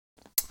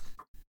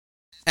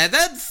 And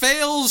then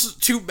fails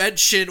to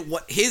mention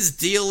what his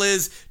deal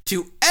is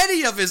to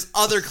any of his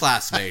other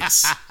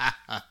classmates.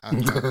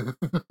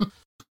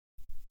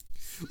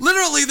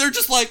 Literally, they're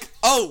just like,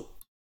 oh,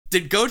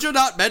 did Gojo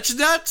not mention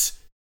that?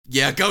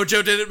 Yeah,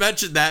 Gojo didn't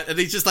mention that. And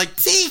he's just like,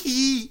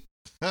 tee.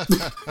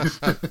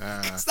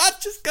 It's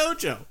not just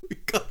Gojo.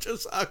 Gojo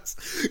sucks.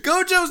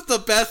 Gojo's the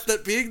best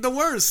at being the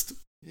worst.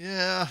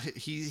 Yeah,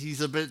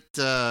 he's a bit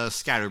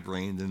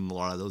scatterbrained in a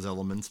lot of those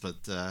elements, but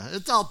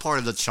it's all part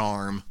of the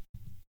charm.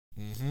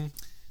 Mm-hmm.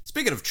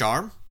 Speaking of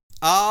charm,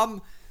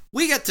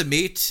 we get to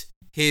meet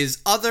his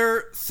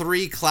other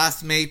 3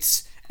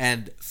 classmates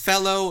and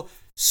fellow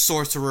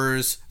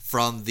sorcerers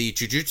from the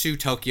Jujutsu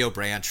Tokyo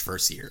branch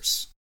first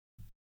years.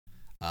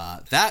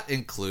 That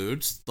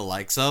includes the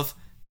likes of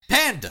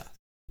Panda.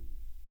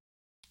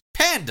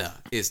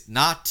 Panda is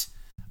not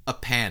a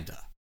panda.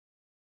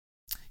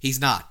 He's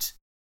not.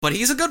 But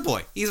he's a good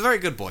boy. He's a very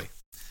good boy.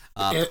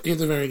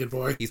 He's a very good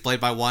boy. He's played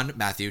by one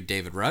Matthew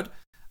David Rudd.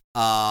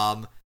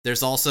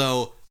 There's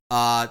also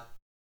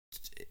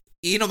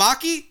Inumaki.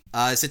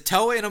 Is it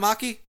Toei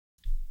Inumaki?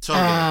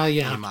 Toge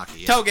yeah. Inumaki,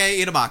 yeah.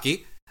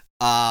 Toge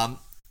Inumaki.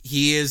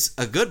 He is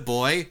a good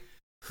boy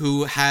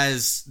who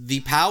has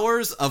the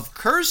powers of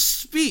cursed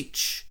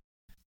speech.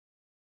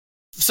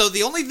 So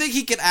the only thing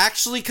he can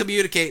actually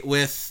communicate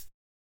with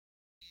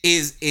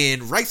is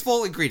in rice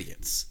bowl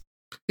ingredients.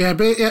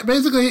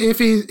 Basically, if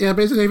he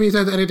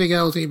says anything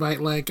else, he might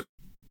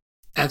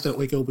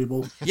accidentally kill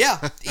people. Yeah,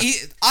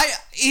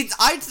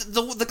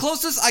 the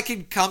closest I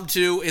can come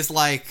to is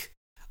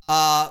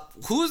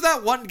who's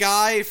that one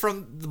guy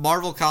from the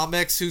Marvel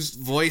Comics whose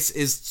voice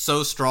is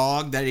so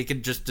strong that he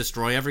can just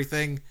destroy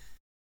everything?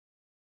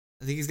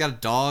 I think he's got a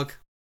dog.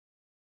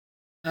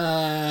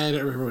 I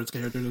don't remember what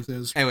character this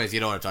is. Anyways, you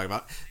know what I'm talking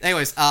about.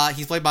 Anyways,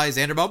 he's played by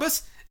Xander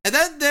Bobus. And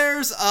then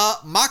there's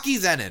Maki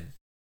Zenin.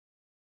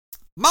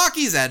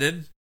 Maki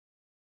Zenin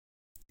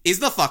is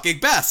the fucking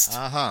best.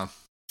 Uh-huh.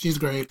 She's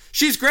great.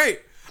 She's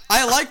great.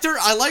 I liked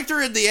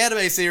her in the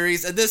anime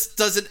series, and this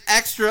does an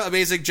extra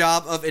amazing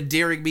job of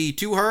endearing me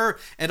to her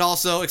and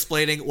also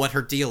explaining what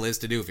her deal is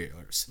to new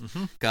viewers.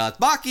 Because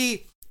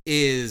Maki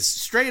is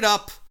straight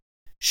up,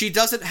 she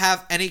doesn't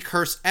have any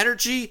cursed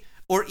energy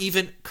or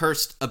even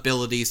cursed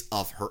abilities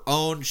of her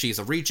own. She's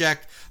a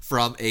reject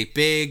from a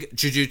big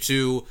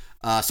Jujutsu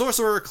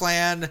sorcerer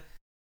clan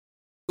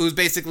who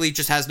basically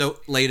just has no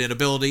latent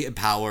ability and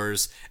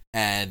powers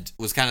and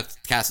was kind of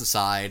cast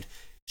aside.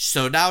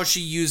 So now she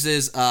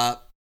uses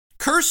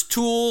cursed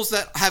tools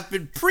that have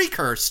been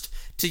pre-cursed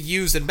to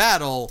use in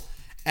battle,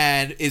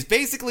 and is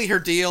basically her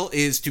deal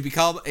is to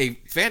become a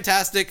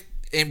fantastic,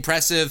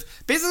 impressive,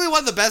 basically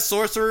one of the best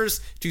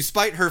sorcerers to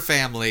spite her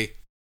family.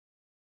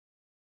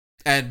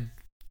 And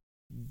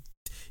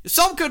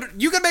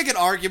you could make an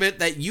argument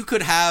that you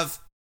could have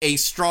a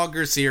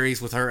stronger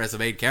series with her as a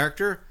main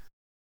character.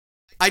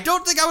 I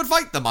don't think I would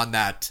fight them on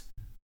that.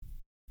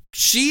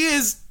 She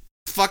is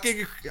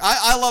fucking...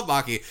 I love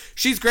Maki.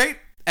 She's great,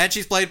 and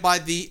she's played by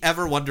the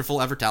ever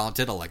wonderful, ever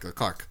talented Allegra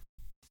Clark.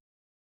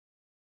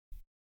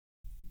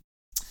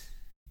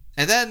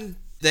 And then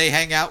they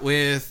hang out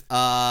with...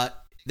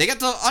 they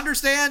get to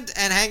understand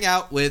and hang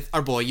out with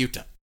our boy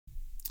Yuta.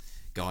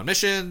 Go on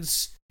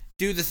missions,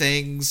 do the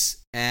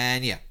things,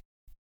 and yeah.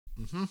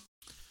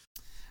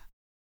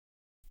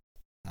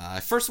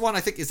 First one,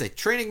 I think, is a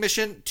training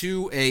mission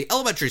to a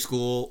elementary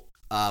school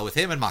with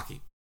him and Maki.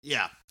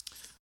 Yeah.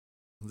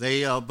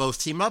 They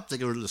both team up. They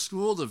go to the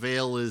school. The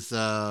veil is...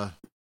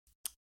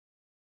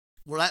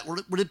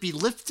 would it be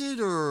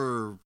lifted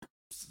or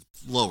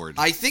lowered?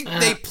 I think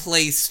they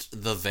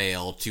placed the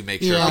veil to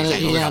make sure Yeah,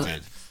 people yeah. come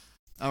in.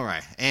 All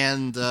right.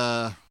 And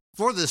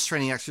for this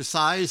training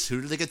exercise,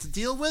 who do they get to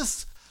deal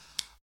with?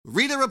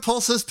 Rita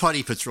Repulsa's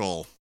Putty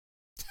Patrol.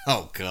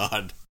 Oh,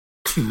 God.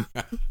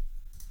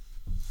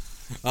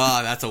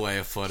 Oh, that's a way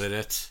of putting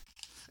it.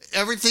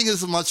 Everything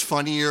is much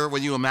funnier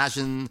when you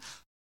imagine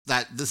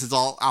that this is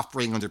all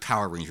operating under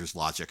Power Rangers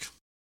logic.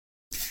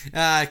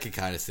 I can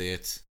kind of see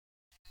it.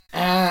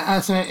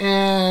 At some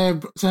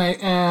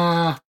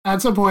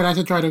point, I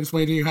should try to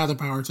explain to you how the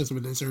power system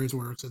in this series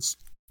works. It's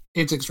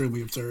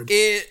extremely absurd.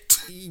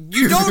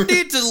 You don't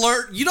need to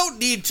learn. You don't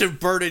need to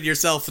burden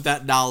yourself with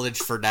that knowledge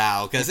for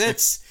now, because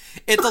it's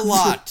a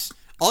lot.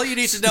 All you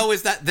need to know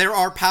is that there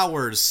are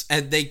powers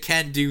and they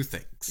can do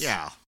things.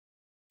 Yeah.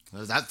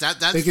 They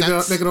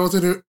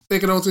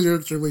can also do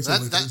extremely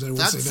silly things.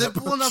 That's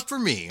simple enough for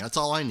me. That's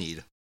all I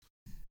need.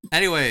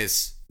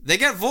 Anyways, they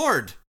get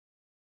Vord.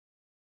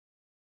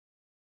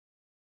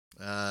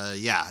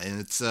 Yeah, and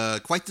it's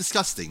quite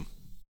disgusting.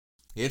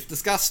 It's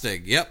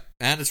disgusting, yep,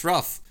 and it's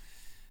rough.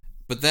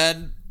 But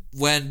then,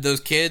 when those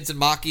kids and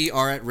Maki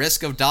are at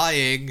risk of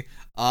dying,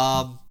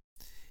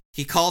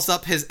 he calls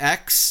up his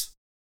ex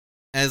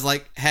as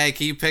like, hey,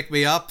 can you pick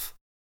me up?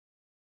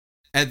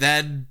 And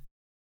then,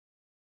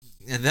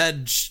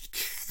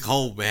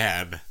 oh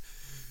man,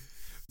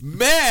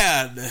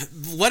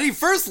 when he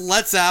first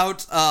lets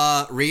out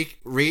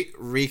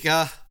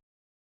Rika,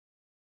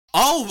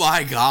 oh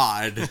my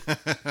god,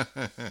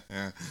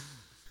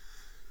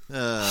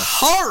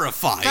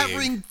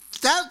 horrifying.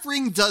 That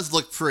ring does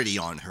look pretty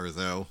on her,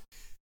 though.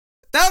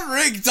 That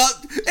ring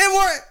does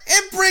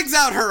it brings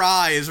out her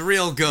eyes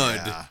real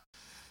good, yeah.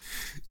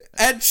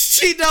 And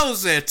she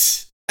knows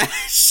it.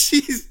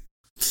 She's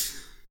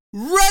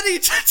ready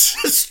to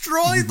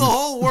destroy the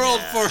whole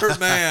world for her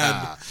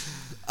man.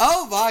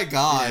 Oh my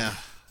god. Yeah.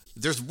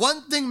 There's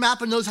one thing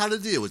Mappa knows how to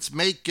do. It's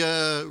make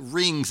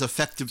rings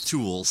effective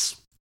tools.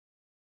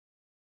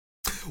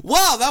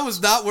 Wow, that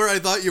was not where I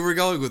thought you were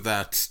going with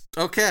that.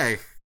 Okay.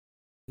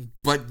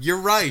 But you're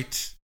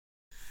right.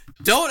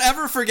 Don't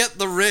ever forget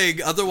the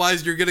ring,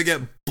 otherwise you're gonna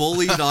get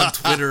bullied on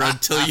Twitter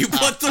until you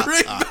put the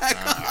ring back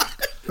on.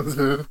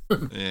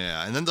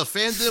 Yeah, and then the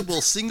fandom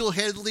will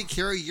single-handedly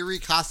carry Yuri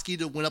Koski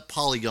to win a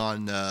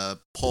Polygon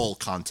poll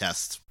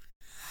contest.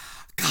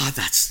 God,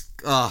 that's...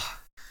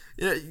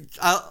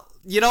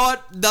 you know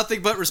what?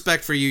 Nothing but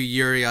respect for you,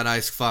 Yuri on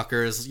Ice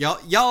fuckers.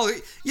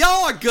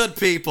 Y'all are good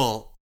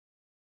people.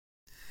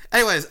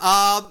 Anyways,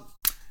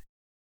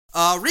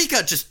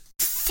 Rika just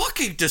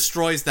fucking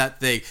destroys that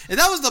thing. And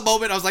that was the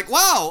moment I was like,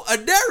 wow,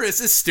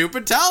 Aneris is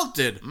stupid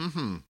talented.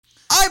 Mm-hmm.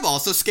 I'm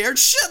also scared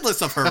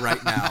shitless of her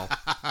right now.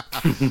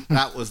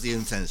 That was the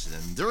intention.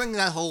 And during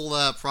that whole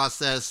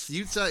process,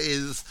 Yuta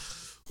is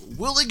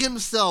willing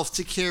himself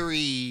to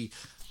carry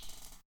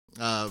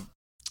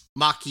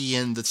Maki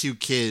and the two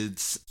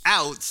kids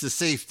out to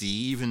safety,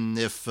 even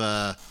if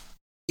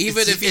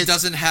he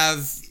doesn't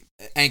have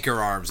anchor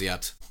arms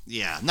yet.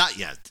 Yeah, not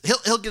yet.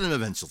 He'll get them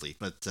eventually,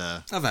 but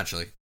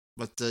eventually.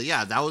 But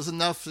yeah, that was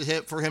enough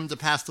for him to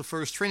pass the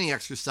first training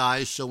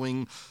exercise,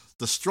 showing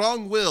the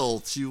strong will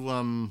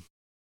to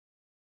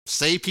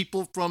save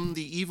people from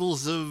the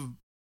evils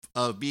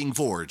of being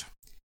Vord.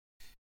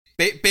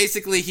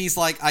 Basically, he's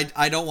like,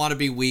 I don't want to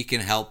be weak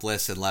and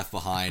helpless and left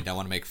behind. I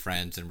want to make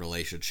friends and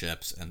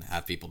relationships and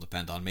have people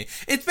depend on me.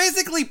 It's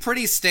basically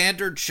pretty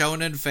standard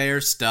shonen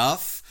fare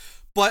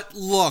stuff. But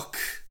look,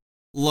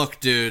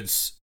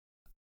 dudes.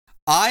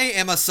 I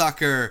am a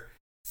sucker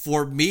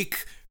for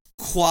meek,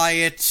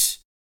 quiet,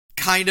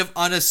 kind of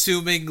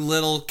unassuming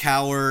little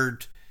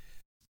coward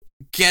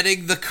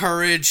getting the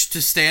courage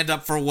to stand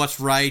up for what's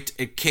right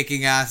and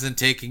kicking ass and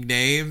taking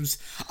names.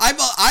 I'm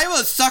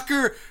a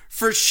sucker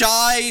for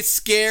shy,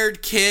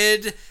 scared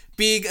kid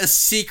being a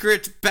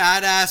secret,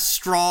 badass,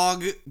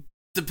 strong,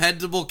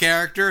 dependable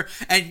character,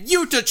 and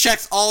Yuta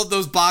checks all of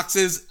those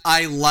boxes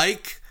I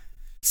like.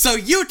 So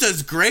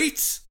Yuta's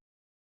great.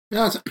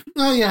 Yes.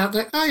 Oh yeah,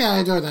 I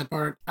enjoyed that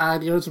part.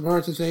 And you know, some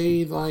parts to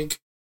say, like,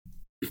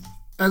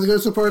 as it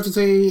goes so far to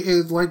say,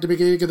 is like the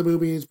beginning of the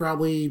movie is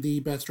probably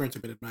the best stretch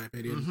of it, in my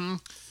opinion. Mm-hmm.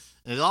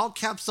 And it all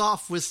caps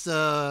off with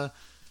Yuta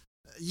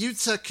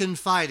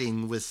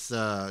confiding with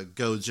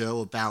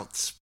Gojo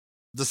about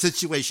the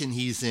situation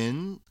he's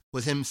in,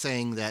 with him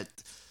saying that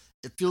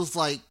it feels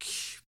like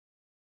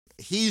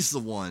he's the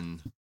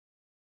one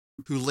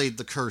who laid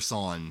the curse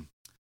on.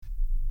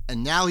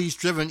 And now he's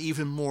driven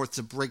even more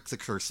to break the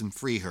curse and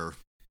free her.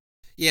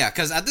 Yeah,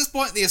 because at this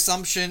point, the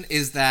assumption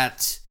is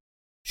that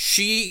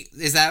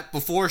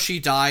before she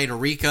died,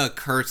 Rika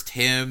cursed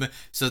him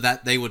so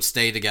that they would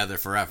stay together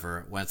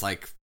forever. When it's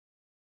like,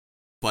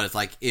 but it's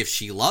like, if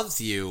she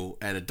loves you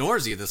and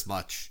adores you this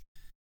much,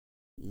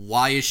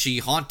 why is she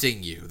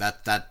haunting you?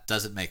 That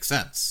doesn't make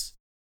sense.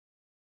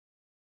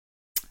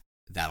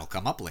 That'll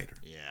come up later.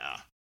 Yeah.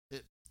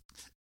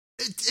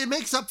 It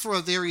makes up for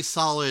a very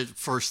solid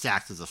first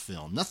act of the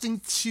film.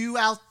 Nothing too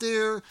out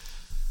there,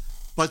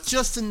 but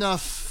just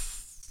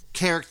enough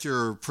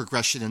character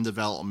progression and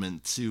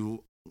development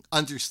to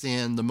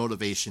understand the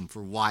motivation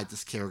for why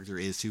this character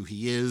is who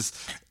he is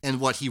and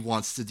what he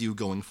wants to do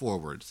going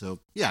forward. So,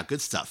 yeah,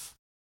 good stuff.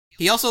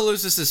 He also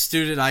loses his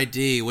student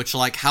ID, which,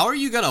 like, how are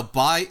you gonna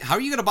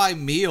buy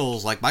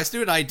meals? Like, my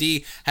student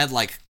ID had,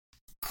 like,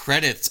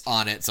 credits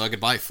on it so I could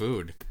buy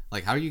food.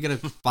 Like, how are you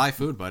gonna buy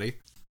food, buddy?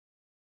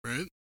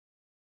 Right?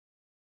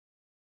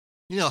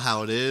 You know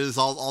how it is.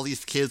 All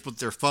these kids with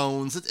their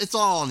phones. It's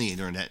all on the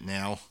internet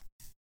now.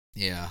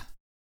 Yeah.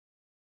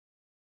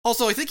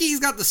 Also, I think he's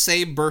got the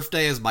same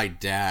birthday as my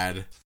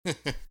dad.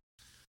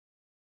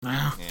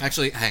 Wow.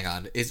 Actually, hang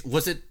on.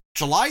 Was it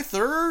July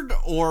 3rd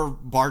or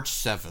March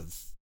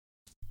 7th?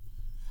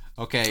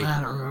 Okay.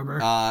 I don't remember.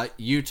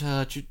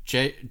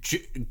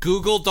 Yuta,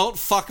 Google, don't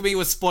fuck me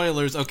with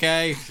spoilers,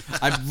 okay?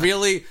 I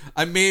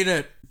mean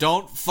it.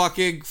 Don't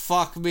fucking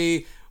fuck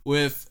me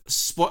with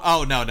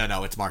oh,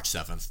 no, it's March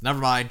 7th. Never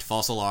mind,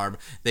 false alarm.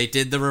 They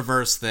did the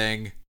reverse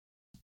thing.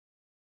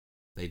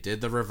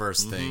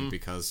 Thing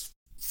because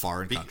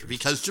foreign countries.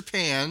 Because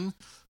Japan,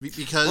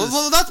 Because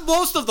well, that's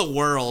most of the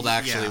world,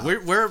 actually.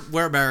 Yeah.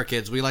 We're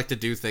Americans. We like to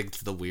do things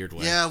the weird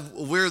way. Yeah,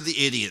 we're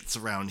the idiots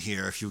around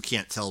here, if you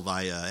can't tell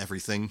by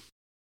everything.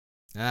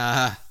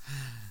 Anyways.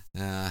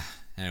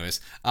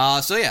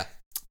 So yeah,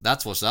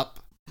 that's what's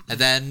up. And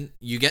then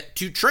you get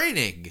to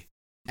training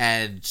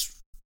and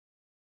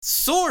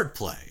sword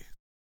play.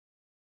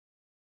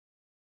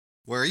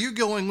 Where are you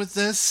going with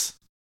this?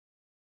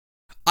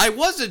 I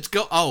wasn't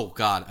oh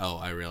god,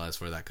 I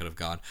realized where that could have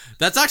gone.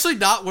 That's actually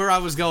not where I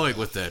was going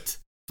with it.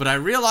 But I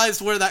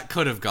realized where that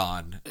could have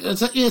gone. Yeah,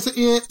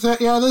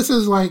 this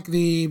is like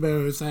the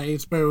most, I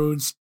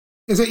suppose.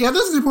 This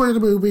is the point of the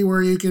movie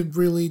where you can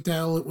really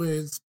tell it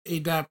was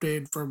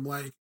adapted from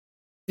like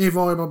a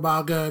volume of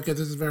manga, because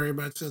this is very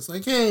much just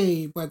like,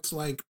 hey, let's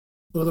like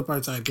pull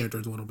apart side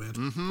characters a little bit.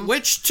 Mm-hmm.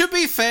 Which, to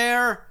be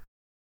fair,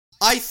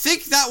 I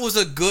think that was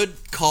a good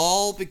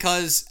call,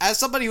 because as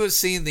somebody who has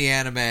seen the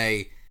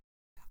anime,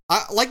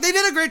 they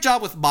did a great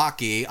job with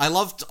Maki. I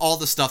loved all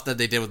the stuff that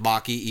they did with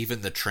Maki,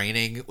 even the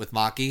training with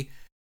Maki.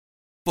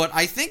 But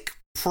I think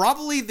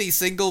probably the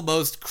single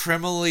most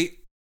criminally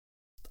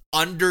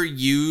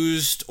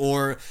underused,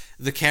 or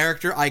the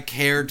character I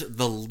cared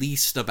the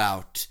least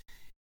about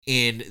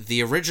in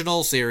the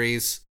original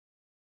series,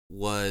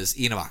 was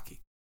Inamaki.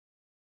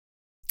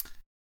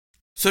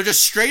 So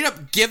just straight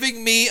up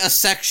giving me a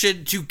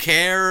section to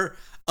care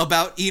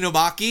about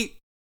Inamaki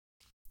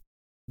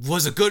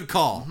was a good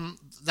call. Mm-hmm.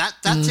 That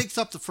takes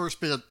up the first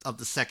bit of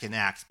the second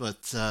act,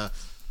 but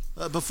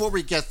before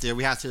we get there,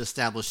 we have to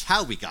establish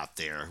how we got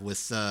there,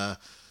 with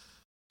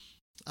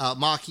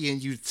Maki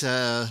and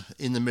Yuta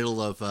in the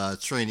middle of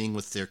training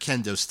with their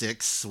kendo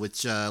sticks,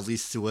 which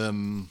leads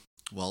to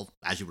well,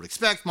 as you would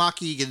expect,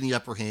 Maki getting the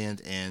upper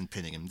hand and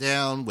pinning him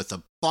down with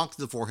a bonk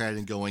to the forehead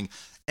and going,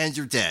 "And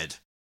you're dead."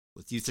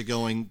 With Yuta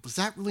going, "Was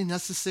that really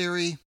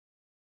necessary?"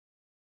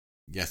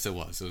 Yes, it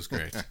was. It was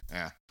great.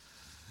 Yeah.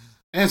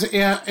 To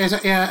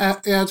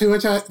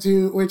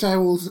which I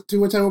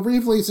will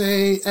briefly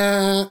say,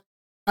 I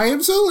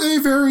am still a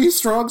very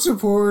strong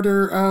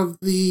supporter of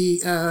the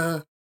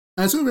Maki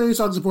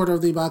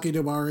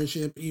Nomura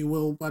ship. You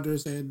will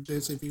understand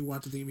this if you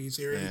watch the TV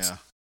series. Yeah.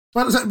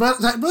 But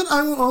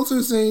I will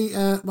also say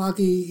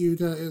Maki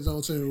Yuta is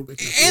also.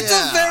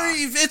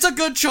 It's a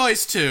good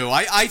choice too.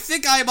 I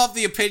think I'm of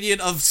the opinion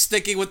of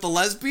sticking with the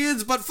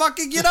lesbians, but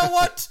fucking, you know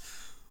what?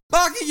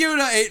 Maki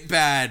Yuta ain't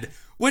bad.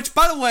 Which,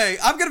 by the way,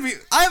 I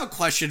have a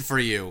question for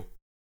you.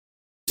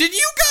 Did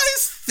you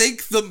guys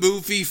think the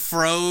movie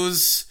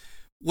froze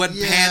when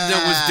Panda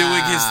was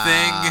doing his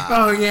thing?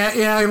 Oh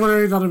yeah, I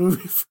literally thought the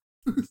movie froze.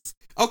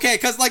 Okay,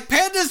 because like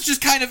Panda's just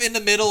kind of in the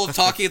middle of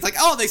talking. It's like,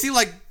 oh, they seem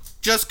like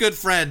just good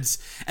friends.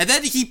 And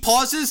then he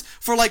pauses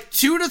for like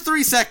 2 to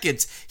 3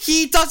 seconds.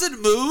 He doesn't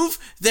move.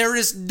 There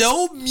is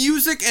no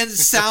music and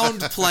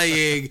sound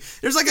playing.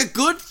 There's like a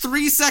good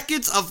 3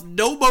 seconds of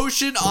no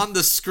motion on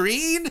the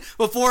screen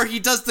before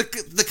he does the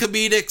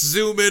comedic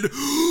zoom in.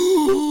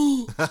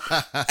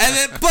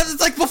 But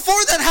it's like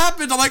before that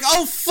happened, I'm like,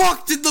 oh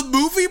fuck, did the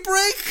movie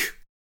break?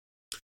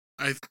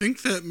 I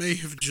think that may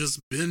have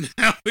just been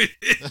how it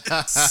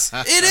is.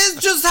 It is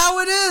just how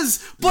it is.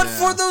 But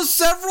for those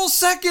several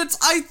seconds,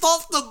 I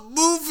thought the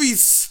movie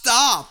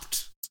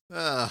stopped.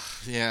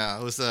 Yeah,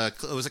 it was a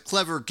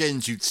clever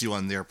genjutsu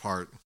on their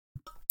part.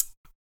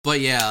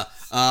 But yeah,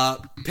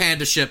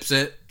 Panda ships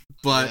it.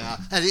 But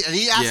and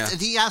he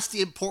asked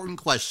the important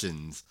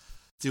questions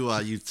to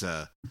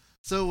Yuta.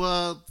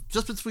 So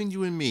just between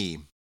you and me,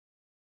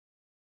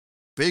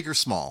 big or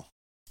small?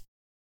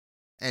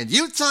 And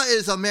Yuta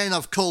is a man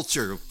of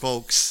culture,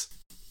 folks.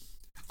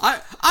 I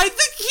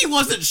think he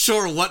wasn't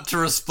sure what to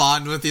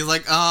respond with. He's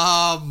like,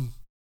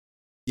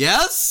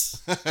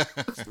 yes?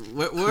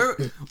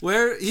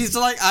 where he's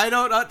like, I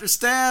don't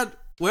understand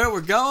where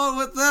we're going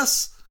with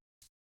this.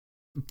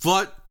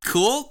 But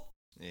cool.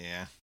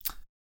 Yeah.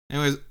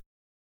 Anyways,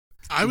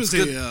 I was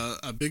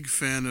a big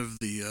fan of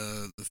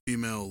the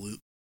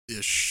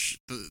female-ish,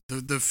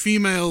 the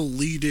female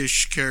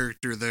lead-ish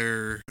character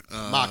there.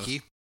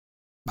 Maki.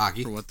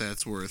 For what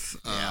that's worth.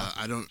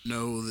 I don't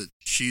know that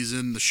she's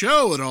in the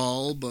show at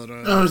all, but...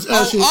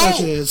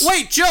 she is.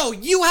 Wait, Joe,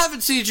 you haven't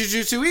seen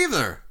Jujutsu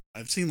either.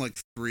 I've seen like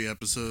 3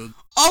 episodes.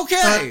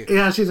 Okay.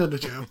 Yeah, she's in the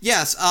show.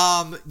 Yes,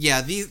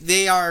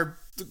 they are...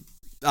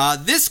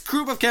 this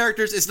group of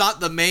characters is not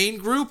the main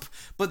group,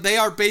 but they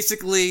are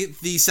basically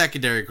the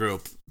secondary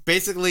group.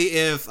 Basically,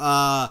 if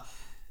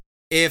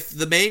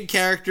the main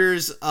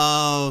characters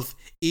of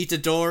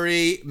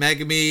Itadori,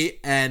 Megami,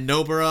 and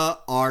Nobara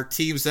are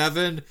Team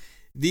 7...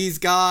 these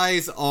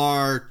guys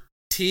are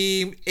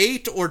Team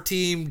 8 or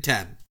Team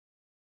 10.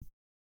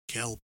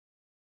 Kelp.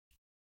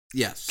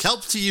 Yes.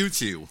 Kelp to you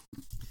two.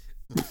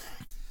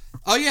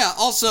 Oh yeah,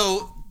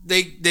 also,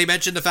 they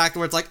mentioned the fact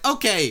where it's like,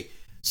 okay,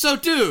 so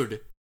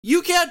dude,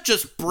 you can't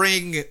just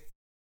bring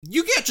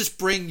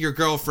your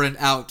girlfriend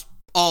out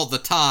all the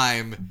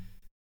time,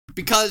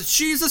 because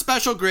she's a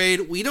special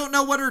grade, we don't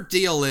know what her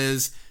deal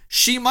is,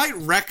 she might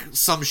wreck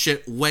some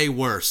shit way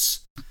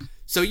worse.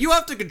 So you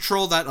have to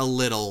control that a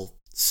little.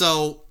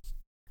 So,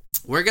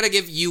 we're going to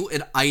give you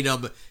an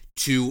item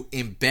to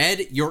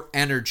embed your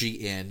energy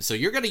in. So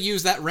you're going to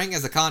use that ring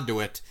as a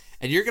conduit,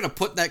 and you're going to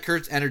put that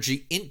cursed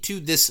energy into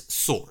this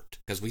sword,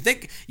 because we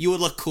think you would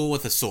look cool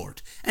with a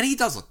sword. And he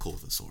does look cool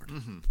with a sword.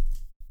 Mm-hmm.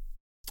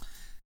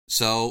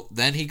 So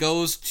then he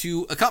goes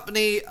to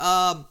accompany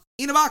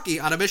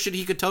Inumaki on a mission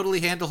he could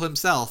totally handle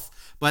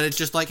himself, but it's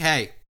just like,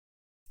 hey,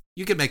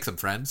 you can make some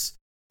friends.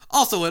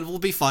 Also, it will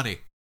be funny.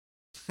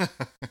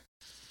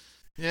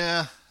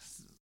 Yeah.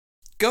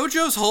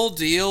 Gojo's whole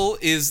deal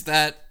is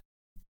that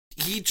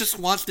he just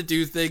wants to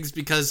do things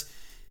because,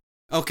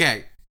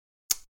 okay,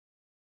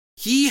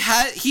 he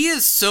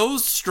is so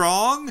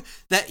strong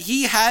that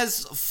he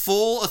has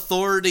full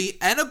authority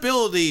and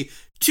ability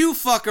to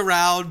fuck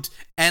around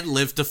and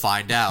live to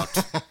find out.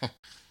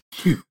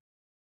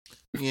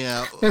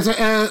 Yeah.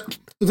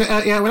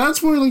 Without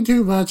spoiling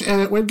too much,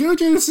 when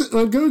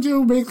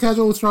Gojo makes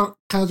casual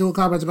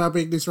comments about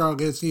being the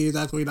strongest, he is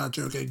actually not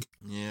joking.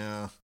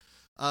 Yeah.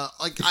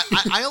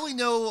 I only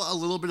know a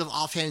little bit of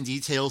offhand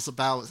details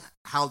about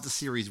how the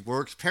series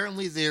works.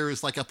 Apparently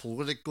there's like a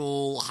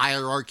political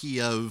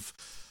hierarchy of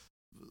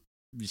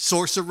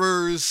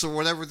sorcerers or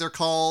whatever they're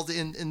called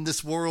in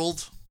this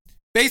world.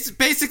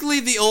 Basically,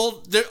 the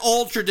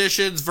old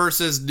traditions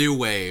versus new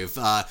wave.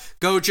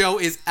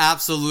 Gojo is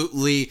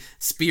absolutely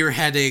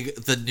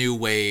spearheading the new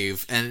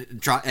wave, and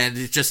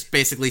it just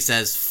basically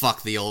says,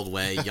 "Fuck the old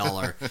way, y'all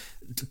are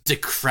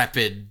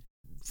decrepit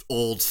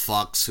old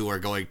fucks who are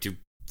going to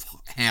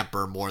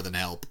hamper more than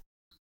help."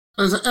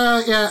 He is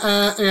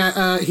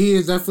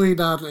definitely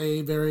not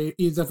a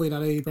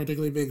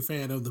particularly big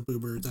fan of the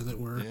boomers, as it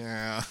were.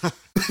 Yeah.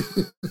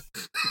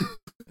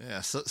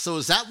 Yeah, so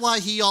is that why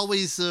he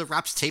always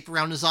wraps tape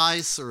around his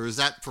eyes, or is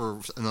that for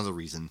another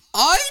reason?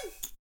 I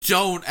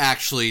don't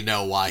actually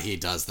know why he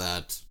does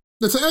that.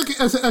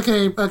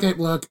 Okay,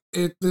 look,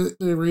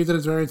 the reason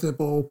is very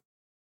simple.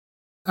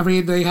 I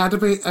mean, they had to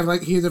be,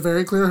 he's a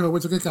very clear homo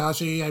to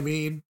Kakashi. I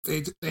mean,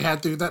 they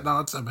had to do that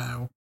nod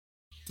somehow.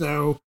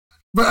 So,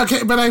 but I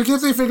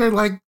guess they figured,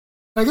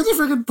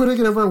 putting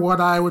it over one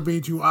eye would be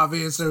too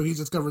obvious, so he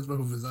just covers both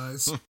of his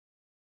eyes.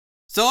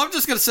 So I'm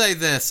just gonna say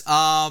this,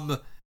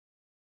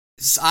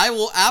 I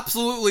will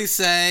absolutely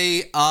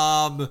say,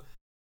 the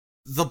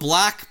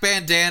black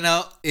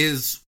bandana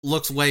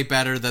looks way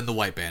better than the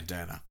white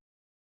bandana.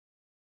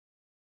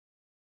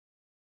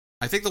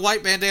 I think the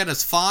white bandana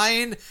is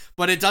fine,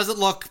 but it doesn't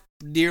look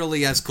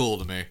nearly as cool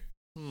to me.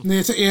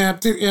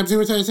 To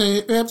which I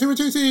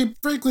say,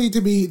 frankly, to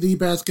me, the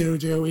best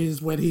Gojo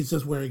is when he's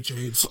just wearing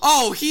shades.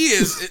 Oh, he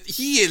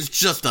is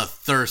just a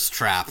thirst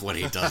trap when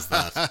he does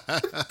that.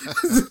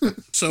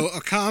 So,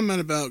 a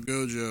comment about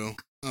Gojo,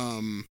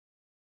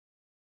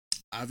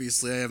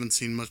 obviously, I haven't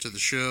seen much of the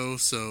show,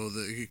 so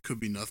it could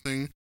be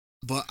nothing.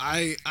 But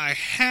I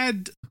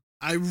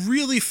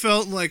really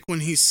felt like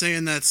when he's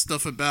saying that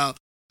stuff about,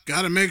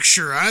 gotta make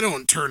sure I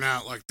don't turn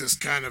out like this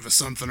kind of a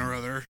something or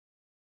other,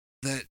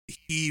 that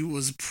he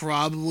was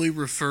probably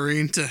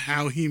referring to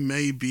how he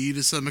may be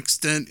to some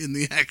extent in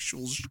the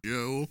actual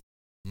show.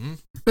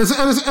 It's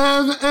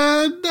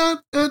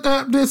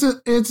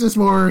just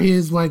more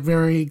his,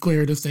 very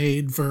clear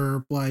disdain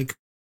for,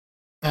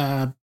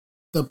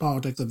 the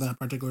politics of that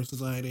particular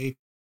society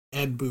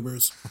and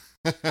boomers.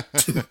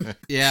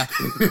 Yeah.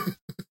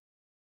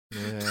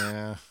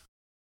 Yeah.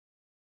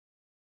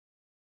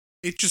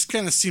 It just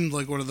kind of seemed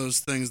like one of those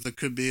things that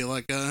could be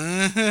like, look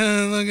at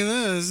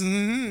this.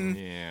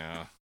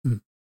 Yeah.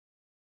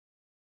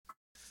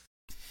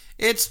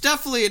 It's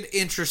definitely an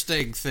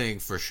interesting thing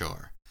for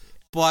sure.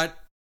 But,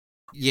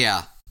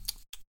 yeah.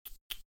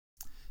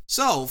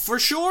 So, for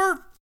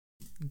sure,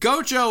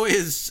 Gojo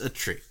is a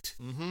treat.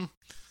 Mm-hmm.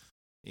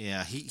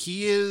 Yeah,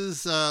 he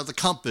is the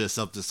compass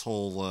of this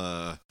whole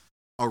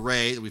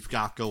array that we've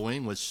got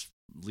going, which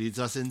leads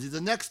us into the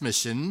next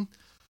mission.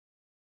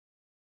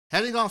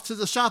 Heading off to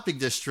the shopping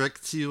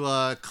district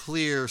to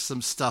clear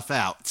some stuff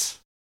out.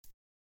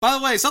 By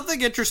the way,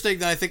 something interesting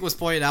that I think was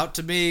pointed out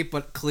to me,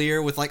 but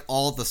clear with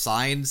all the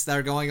signs that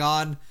are going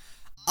on,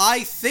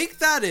 I think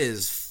that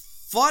is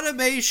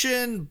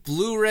Funimation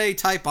Blu-ray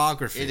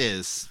typography. It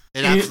is.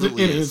 It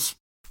absolutely is.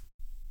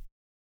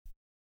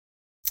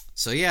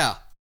 So yeah.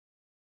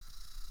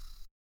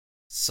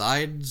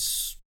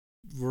 Signs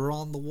were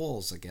on the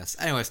walls, I guess.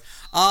 Anyways,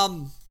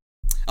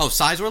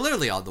 signs were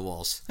literally on the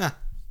walls. Huh.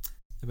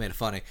 They made it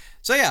funny.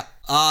 So yeah,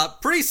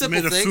 pretty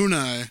simple thing. Made a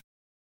funai.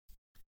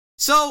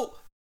 So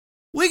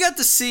we got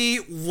to see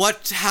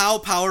how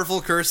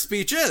powerful cursed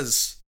speech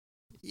is.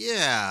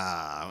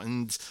 Yeah,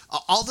 and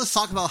all this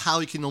talk about how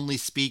he can only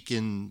speak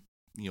in,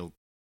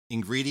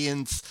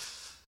 ingredients,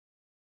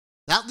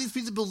 that leads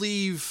me to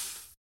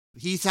believe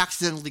he's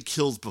accidentally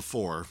killed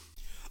before.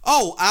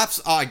 Oh,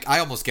 I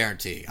almost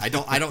guarantee. I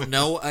don't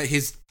know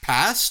his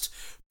past,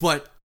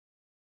 but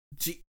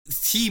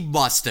he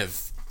must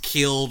have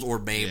killed or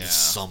maimed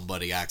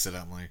somebody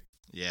accidentally.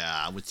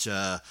 Yeah, which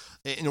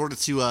in order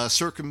to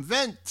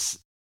circumvent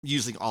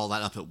using all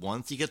that up at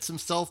once, he gets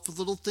himself a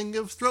little thing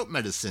of throat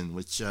medicine,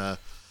 which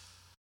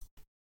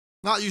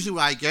not usually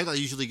what I get. I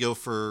usually go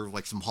for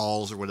some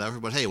halls or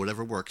whatever, but hey,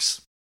 whatever works.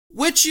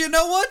 Which, you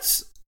know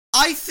what?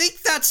 I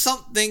think that's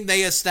something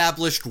they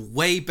established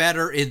way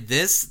better in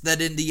this than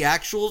in the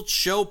actual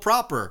show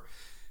proper.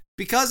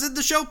 Because in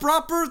the show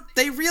proper,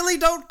 they really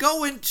don't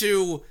go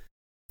into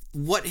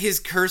what his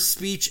curse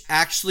speech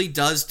actually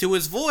does to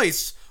his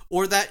voice,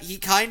 or that he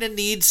kind of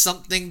needs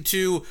something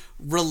to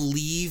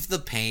relieve the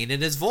pain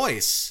in his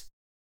voice.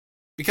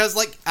 Because,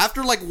 like,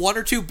 after, like, one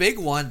or two big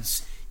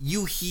ones,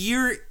 you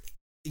hear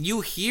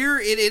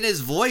it in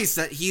his voice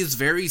that he's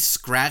very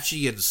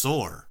scratchy and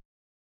sore.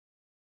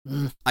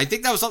 I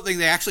think that was something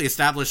they actually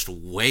established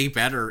way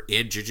better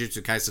in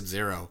Jujutsu Kaisen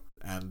 0,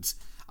 and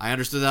I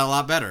understood that a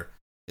lot better.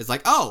 It's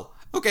like, oh,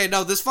 okay,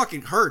 no, this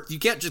fucking hurts. You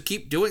can't just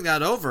keep doing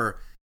that over.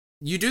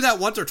 You do that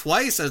once or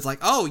twice, and it's like,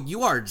 oh,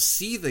 you are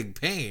seething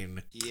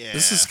pain. Yeah.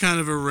 This is kind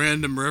of a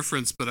random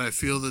reference, but I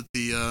feel that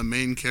the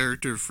main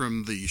character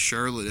from the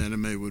Charlotte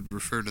anime would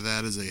refer to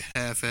that as a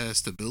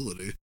half-assed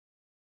ability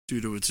due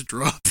to its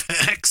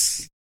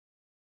drawbacks.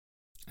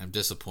 I'm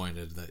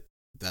disappointed that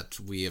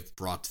we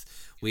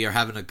are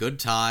having a good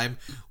time.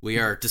 We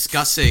are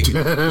discussing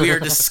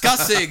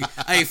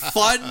a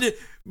fun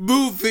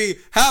movie,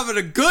 having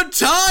a good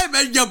time,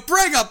 and you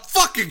bring up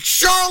fucking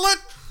Charlotte?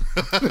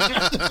 Get out of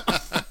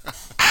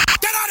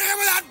here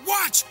with that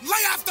watch!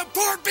 Lay off the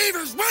poor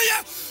beavers, will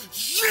you?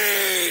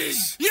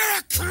 Jeez! You're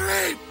a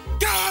creep!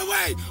 Go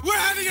away! We're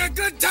having a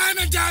good time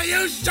until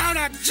you showed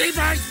up,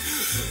 jeepers!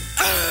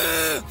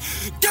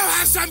 Go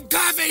have some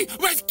coffee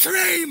with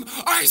cream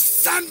or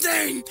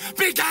something!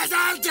 Because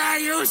I'll tell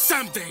you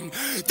something!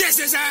 This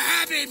is a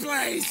happy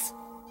place!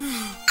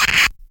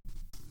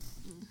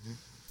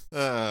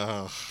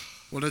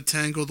 What a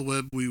tangled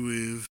web we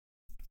weave.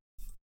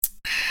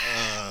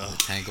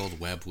 Tangled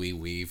web we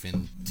weave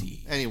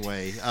indeed.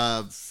 Anyway,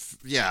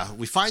 yeah,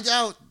 we find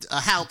out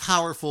how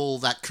powerful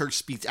that curse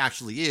speech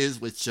actually is,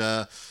 which,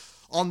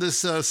 on this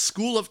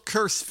school of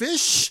curse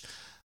fish,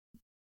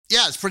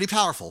 yeah, it's pretty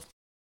powerful.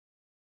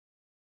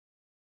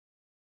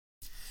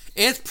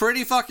 It's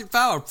pretty fucking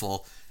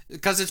powerful,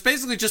 because it's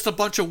basically just a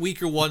bunch of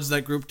weaker ones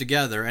that group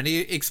together, and he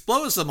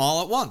explodes them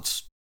all at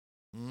once.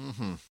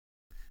 Mm-hmm.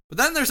 But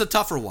then there's a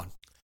tougher one.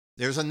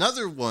 There's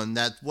another one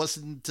that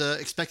wasn't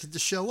expected to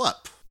show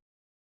up.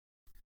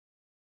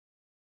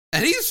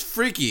 And he's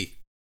freaky.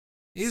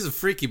 He's a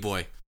freaky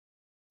boy.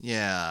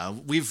 Yeah,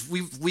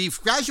 we've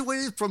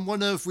graduated from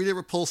one of Rita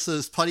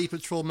Repulsa's Putty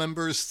Patrol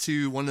members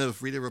to one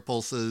of Rita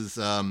Repulsa's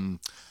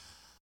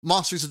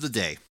Monsters of the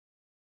Day.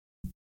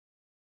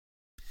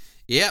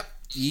 Yep,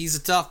 he's a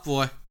tough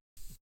boy.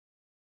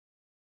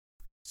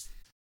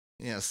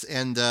 Yes,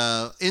 and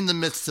in the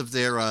midst of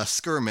their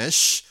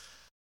skirmish,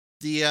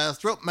 the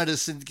throat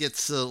medicine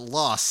gets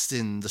lost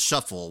in the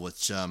shuffle,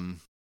 which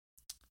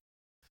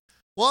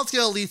well, it's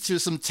going to lead to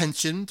some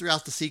tension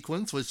throughout the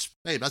sequence, which,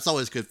 hey, that's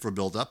always good for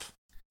build-up.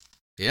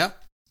 Yep.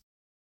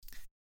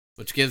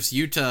 Which gives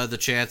Yuta the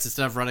chance,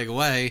 instead of running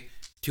away,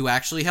 to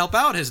actually help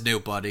out his new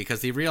buddy,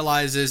 because he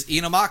realizes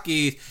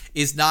Inumaki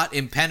is not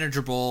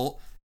impenetrable.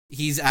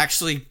 He's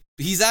actually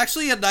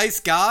a nice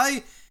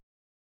guy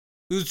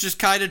who's just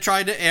kind of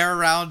trying to air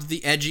around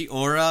the edgy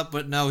aura,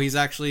 but no, he's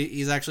actually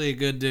a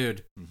good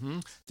dude. Mm-hmm.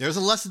 There's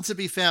a lesson to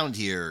be found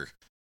here.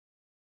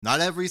 Not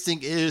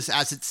everything is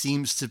as it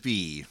seems to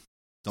be.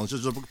 Don't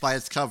judge a book by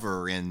its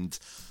cover, and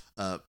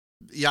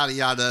yada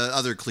yada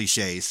other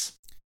cliches.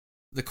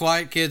 The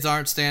quiet kids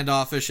aren't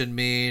standoffish and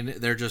mean,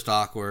 they're just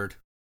awkward.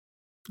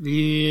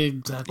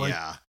 Exactly.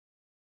 Yeah.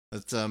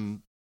 But,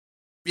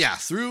 yeah,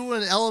 through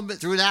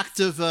an act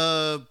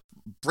of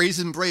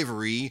brazen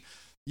bravery,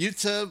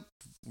 Yuta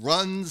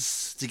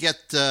runs to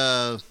get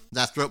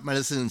that throat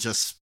medicine and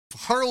just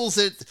hurls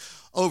it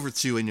over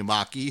to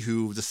Inumaki,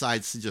 who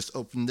decides to just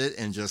open it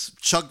and just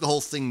chug the whole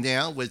thing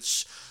down,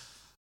 which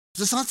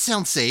does not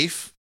sound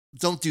safe.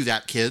 Don't do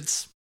that,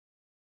 kids.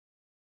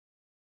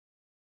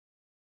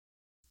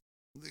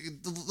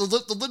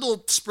 The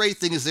little spray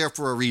thing is there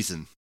for a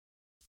reason.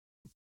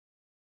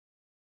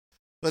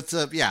 But,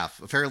 yeah,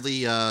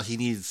 apparently he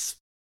needs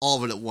all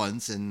of it at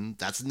once, and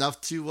that's enough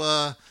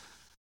to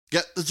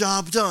get the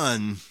job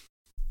done.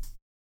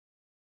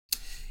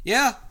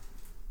 Yeah,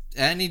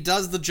 and he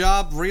does the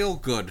job real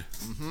good.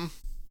 Mm-hmm.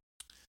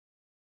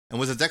 And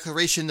with a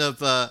declaration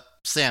of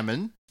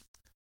salmon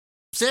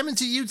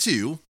to you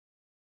too,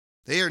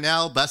 they are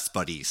now best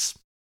buddies.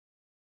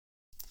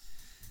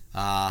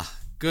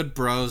 Good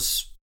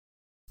bros.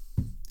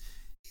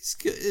 He's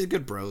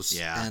good bros.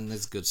 Yeah. And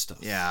it's good stuff.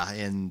 Yeah,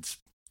 and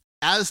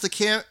as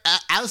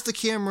the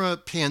camera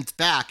pans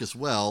back as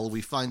well,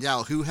 we find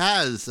out who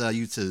has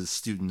Yuta's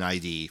student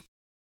ID.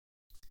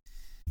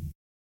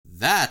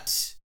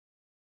 That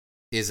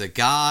is a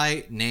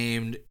guy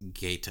named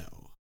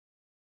Gato.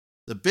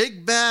 The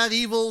big bad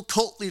evil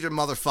cult leader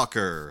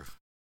motherfucker.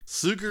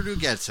 Suguru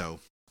Geto.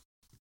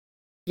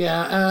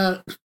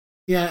 Yeah,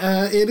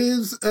 it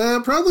is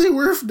probably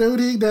worth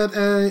noting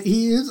that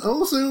he is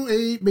also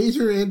a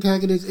major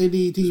antagonist in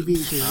the TV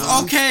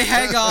series. Okay,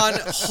 hang on.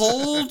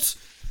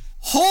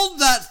 hold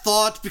that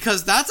thought,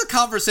 because that's a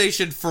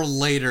conversation for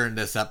later in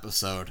this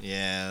episode.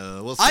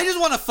 Yeah. I just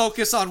want to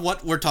focus on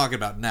what we're talking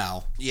about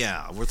now.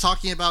 Yeah, we're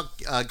talking about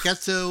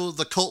Geto,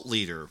 the cult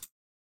leader.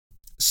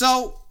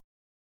 So,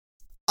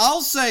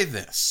 I'll say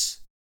this.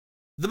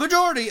 The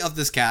majority of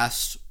this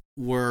cast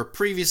were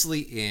previously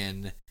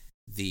in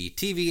the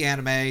TV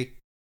anime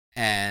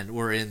and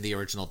were in the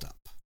original dub.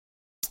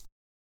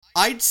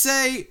 I'd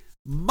say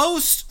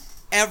most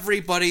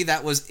everybody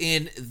that was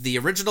in the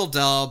original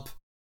dub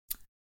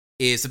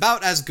is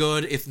about as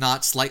good, if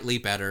not slightly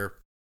better,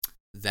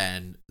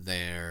 than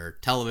their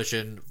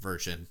television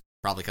version.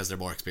 Probably because they're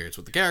more experienced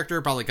with the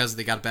character, probably because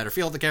they got a better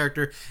feel of the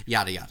character,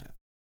 yada yada.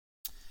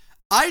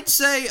 I'd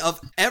say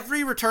of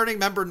every returning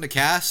member in the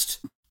cast,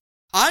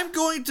 I'm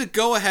going to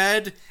go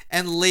ahead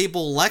and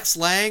label Lex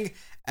Lang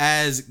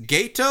as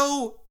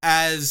Geto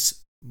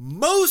as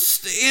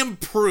most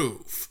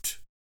improved.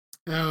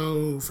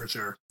 Oh, for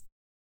sure.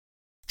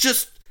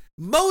 Just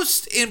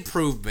most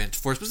improvement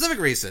for a specific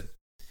reason.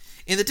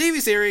 In the TV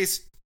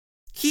series,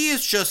 he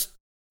is just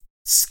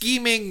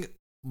scheming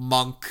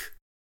monk,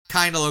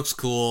 kind of looks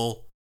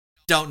cool,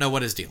 don't know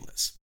what his deal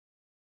is.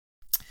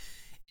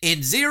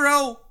 In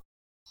Zero,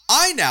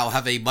 I now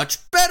have a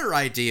much better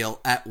idea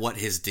at what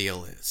his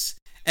deal is.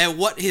 And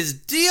what his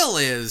deal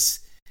is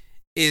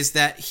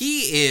that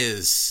he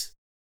is,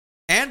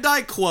 and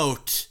I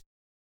quote,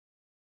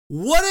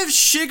 "What if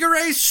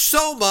Shigure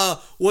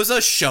Soma was a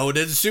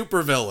shonen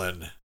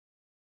supervillain?"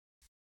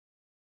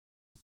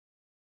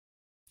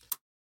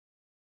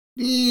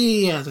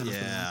 Yeah.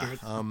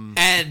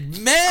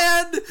 And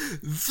man,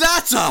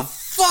 that's a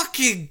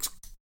fucking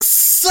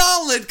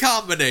solid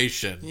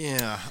combination.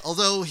 Yeah,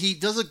 although he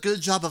does a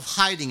good job of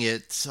hiding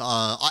it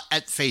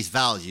at face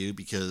value,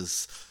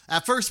 because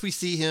at first we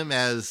see him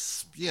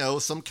as,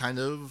 some kind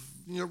of,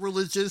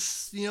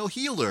 religious,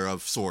 healer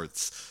of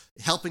sorts,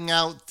 helping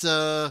out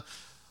a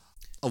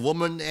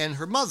woman and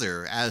her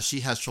mother as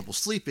she has trouble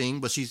sleeping,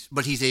 but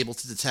he's able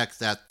to detect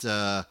that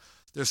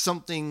there's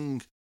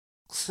something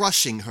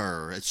crushing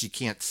her that she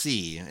can't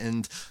see.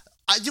 And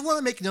I do want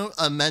to make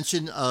a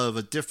mention of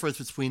a difference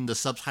between the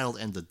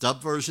subtitled and the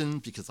dub version,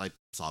 because I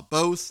saw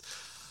both.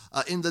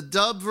 In the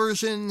dub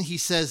version, he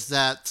says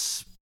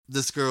that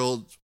this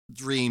girl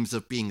dreams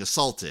of being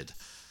assaulted.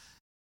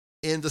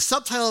 In the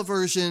subtitle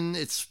version,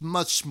 it's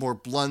much more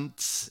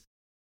blunt,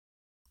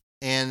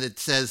 and it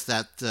says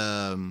that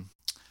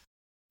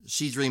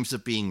she dreams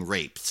of being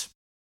raped.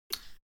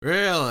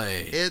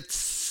 Really?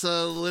 It's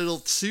a little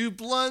too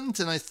blunt,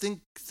 and I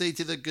think they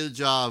did a good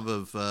job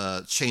of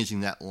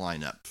changing that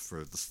lineup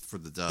for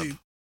the dub. Dude,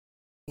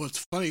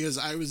 what's funny is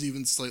I was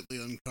even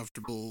slightly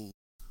uncomfortable.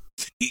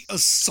 The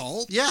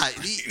assault? Yeah,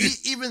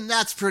 even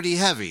that's pretty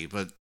heavy,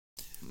 but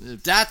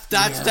that's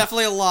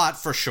definitely a lot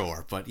for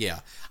sure. But yeah,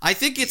 I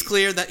think it's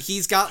clear that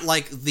he's got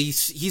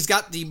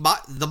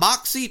the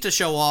moxie to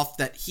show off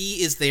that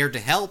he is there to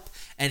help,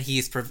 and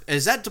he's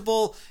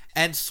presentable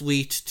and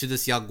sweet to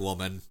this young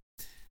woman.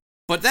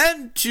 But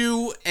then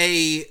to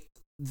a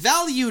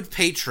valued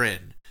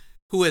patron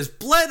who has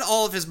bled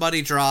all of his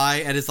money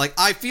dry and is like,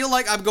 I feel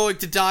like I'm going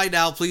to die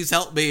now, please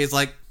help me. It's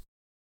like,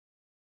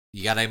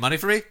 you got any money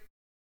for me?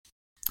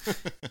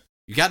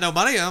 You got no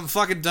money? I'm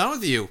fucking done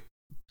with you.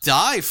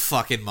 Die,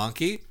 fucking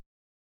monkey.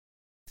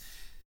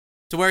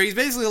 To where he's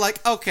basically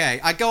like,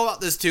 okay, I go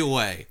about this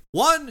two-way.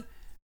 One,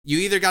 you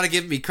either got to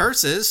give me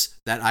curses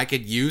that I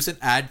could use and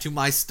add to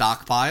my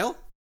stockpile,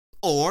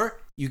 or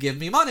you give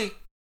me money.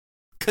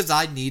 Because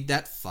I need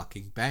that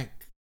fucking bank.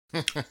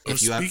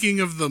 Speaking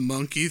of the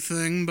monkey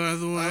thing, by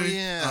the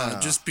way,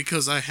 just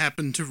because I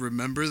happen to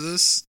remember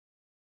this,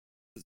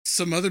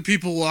 some other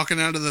people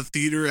walking out of the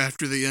theater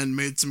after the end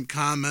made some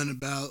comment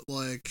about,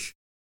 like,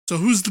 so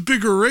who's the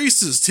bigger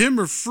racist, him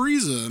or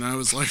Frieza? And I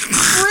was like,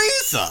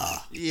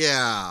 Frieza?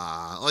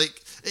 Yeah,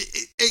 like,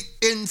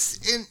 in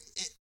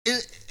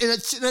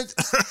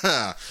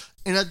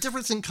a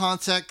difference in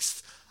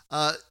context,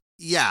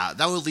 yeah,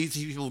 that would lead to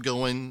people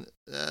going,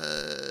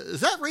 is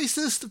that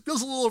racist? It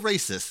feels a little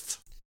racist.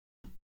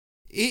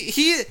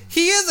 He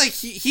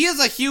is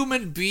a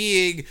human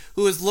being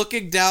who is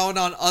looking down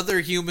on other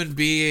human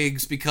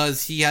beings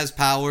because he has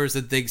powers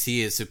and thinks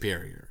he is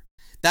superior.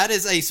 That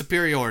is a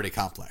superiority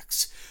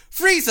complex.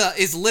 Frieza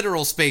is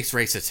literal space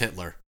racist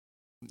Hitler.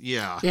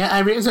 Yeah. Yeah,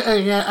 I mean,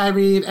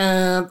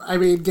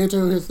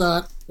 Geto has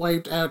not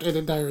wiped out an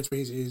entire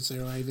species,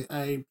 so I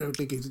don't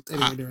think he's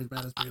anywhere near as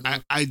bad as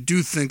Frieza. I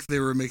do think they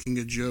were making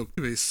a joke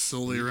based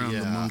solely around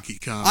the monkey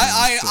comment.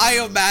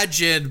 I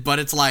imagine, but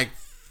it's like,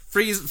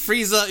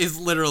 Frieza is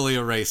literally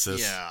a racist.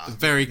 Yeah.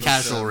 Very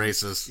casual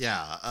racist.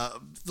 Yeah.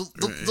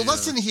 The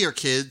lesson here,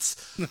 kids,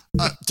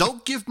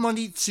 don't give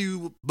money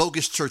to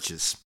bogus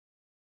churches.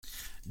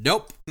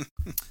 Nope.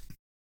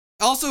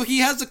 Also, he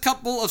has a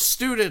couple of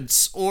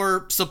students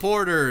or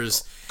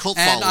supporters. Cult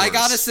and followers. I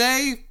gotta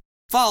say,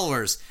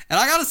 followers. And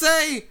I gotta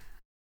say,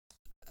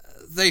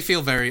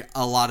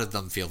 a lot of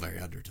them feel very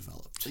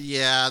underdeveloped.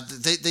 Yeah,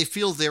 they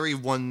feel very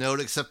one note,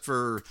 except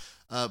for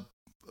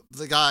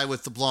the guy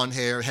with the blonde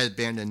hair,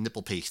 headband, and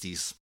nipple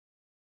pasties.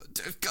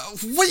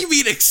 What do you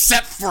mean,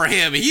 except for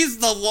him? He's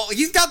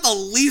got the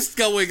least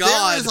going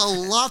on. There is a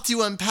lot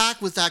to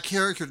unpack with that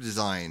character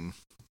design.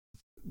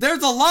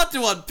 There's a lot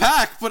to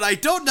unpack, but I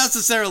don't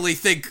necessarily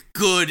think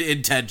good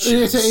intentions. To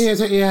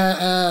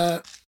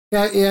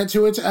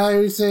which I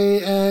would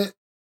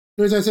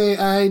say,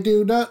 I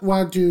do not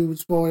want to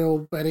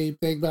spoil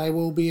anything, but I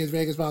will be as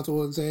vague as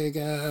possible in saying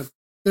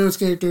those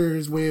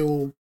characters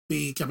will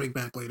be coming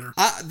back later.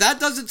 That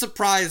doesn't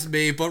surprise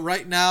me, but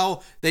right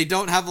now they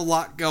don't have a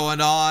lot going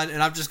on,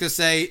 and I'm just gonna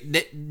say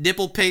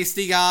nipple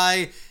pasty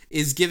guy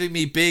is giving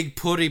me big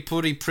putty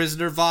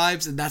prisoner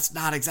vibes, and that's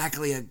not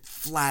exactly a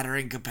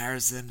flattering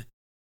comparison.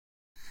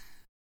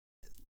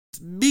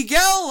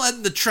 Miguel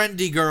and the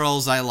trendy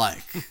girls I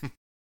like.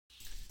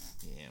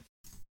 Yeah.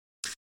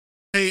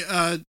 Hey,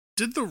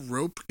 did the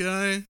rope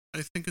guy,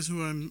 I think is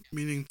who I'm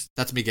meaning.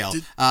 That's Miguel.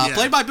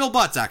 Played by Bill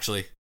Butts,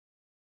 actually.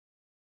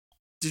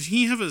 Did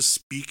he have a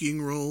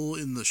speaking role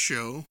in the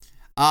show?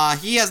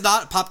 He has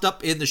not popped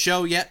up in the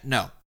show yet,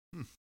 no.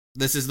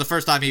 This is the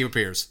first time he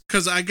appears.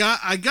 Because I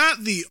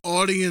got the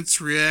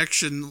audience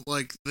reaction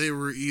like they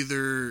were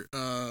either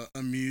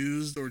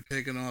amused or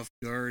taken off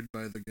guard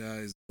by the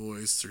guy's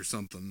voice or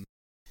something.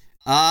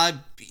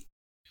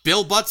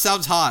 Bill Butts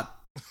sounds hot.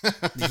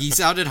 He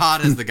sounded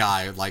hot as the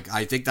guy. Like,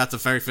 I think that's a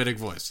very fitting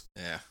voice.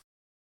 Yeah.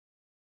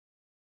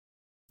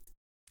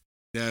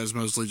 Yeah, I was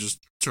mostly just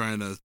trying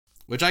to...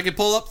 Which I can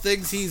pull up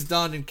things he's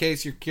done in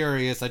case you're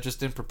curious. I just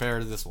didn't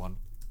prepare this one.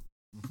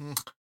 Mm-hmm.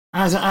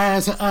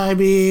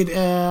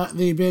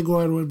 The big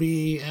one would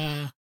be,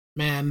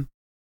 man,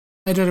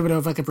 I don't even know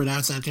if I can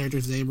pronounce that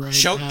character's name right.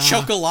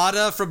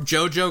 Chocolata from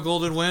JoJo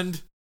Golden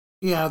Wind?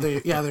 Yeah,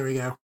 there we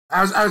go.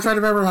 I was trying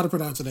to remember how to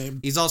pronounce the name.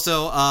 He's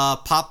also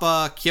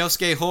Papa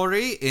Kyosuke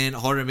Hori in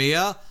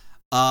Horimiya,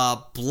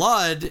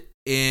 Blood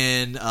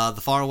in The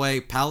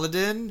Faraway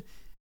Paladin,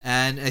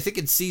 and I think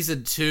in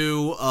season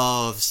 2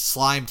 of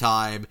Slime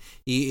Time,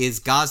 he is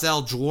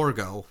Gazelle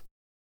Dwargo.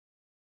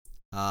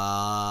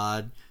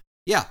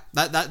 Yeah,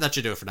 that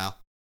should do it for now.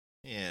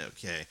 Yeah,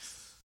 okay.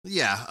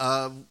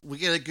 Yeah, we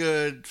get a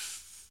good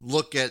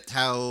look at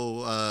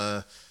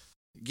how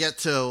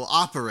Geto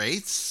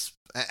operates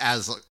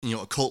as,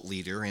 a cult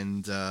leader,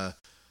 and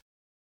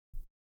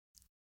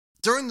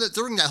during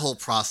that whole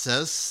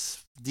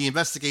process, the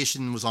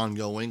investigation was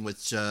ongoing,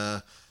 which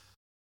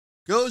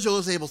Gojo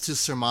was able to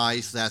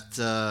surmise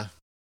that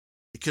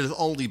it could have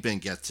only been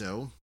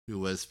Geto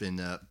who has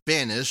been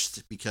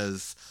banished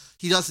because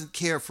he doesn't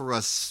care for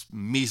us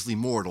measly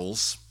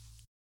mortals.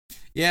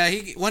 Yeah,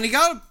 when he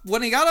got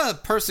a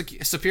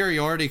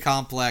superiority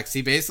complex,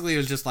 he basically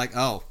was just like,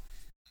 "Oh,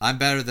 I'm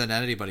better than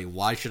anybody.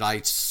 Why should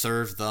I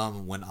serve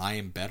them when I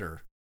am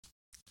better?"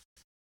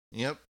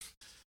 Yep.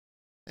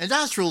 And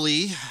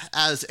naturally,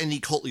 as any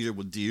cult leader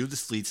would do,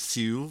 this leads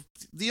to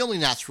the only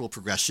natural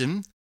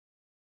progression: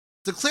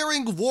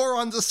 declaring war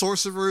on the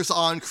sorcerers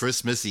on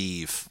Christmas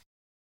Eve.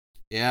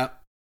 Yep.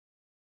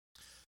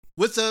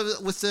 With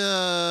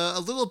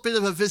a little bit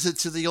of a visit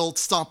to the old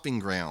stomping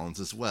grounds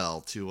as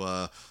well,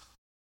 to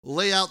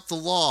lay out the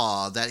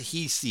law that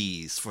he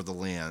sees for the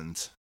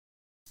land.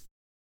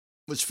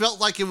 Which felt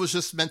like it was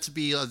just meant to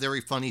be a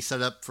very funny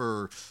setup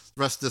for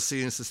the rest of the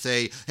students to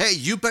say, "Hey,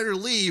 you better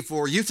leave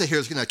or Yuta here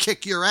is going to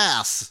kick your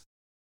ass."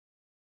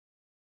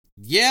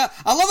 Yeah,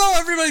 I love how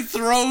everybody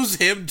throws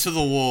him to the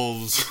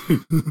wolves.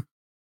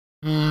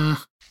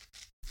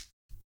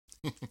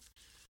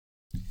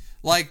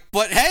 Like,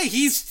 but hey,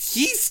 he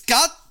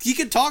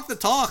can talk the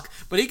talk,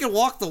 but he can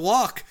walk the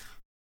walk.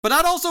 But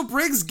that also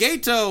brings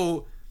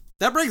Gato's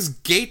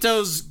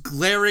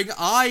glaring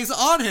eyes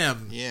on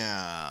him.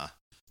 Yeah.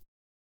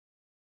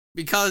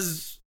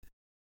 Because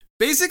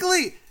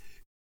basically,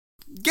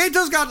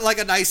 Gato's got like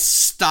a nice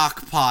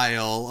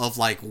stockpile of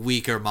like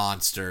weaker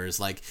monsters.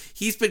 Like,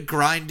 he's been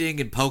grinding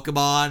in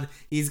Pokemon.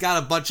 He's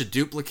got a bunch of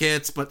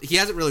duplicates, but he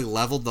hasn't really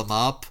leveled them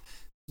up.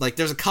 Like,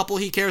 there's a couple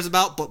he cares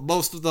about, but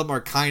most of them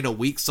are kind of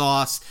weak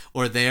sauce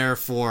or there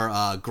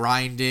for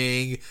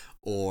grinding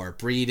or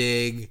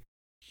breeding.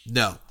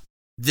 No.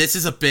 This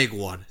is a big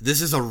one. This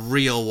is a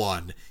real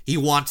one. He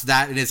wants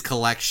that in his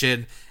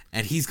collection,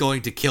 and he's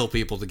going to kill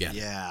people to get it.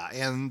 Yeah,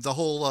 and the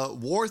whole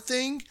war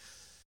thing,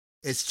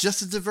 it's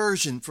just a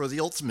diversion for the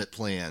ultimate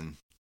plan.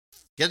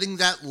 Getting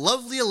that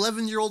lovely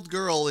 11-year-old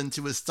girl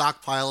into his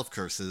stockpile of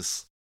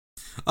curses.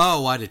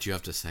 Oh, why did you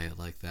have to say it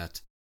like that?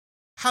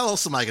 How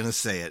else am I going to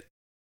say it?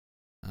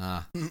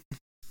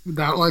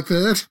 Not like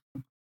that.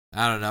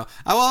 I don't know.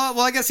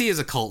 Well, I guess he is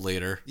a cult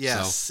leader.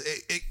 Yes, so.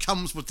 it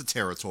comes with the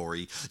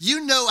territory.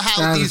 You know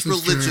how these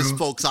religious true.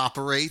 folks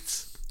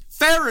operate.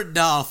 Fair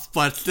enough,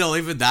 but still,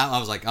 even that, I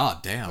was like, oh,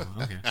 damn,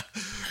 okay.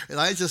 And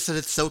I just said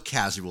it so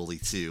casually,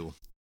 too.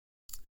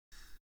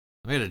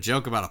 I made a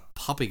joke about a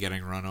puppy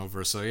getting run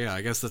over, so yeah,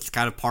 I guess that's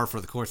kind of par for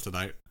the course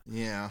tonight.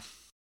 Yeah.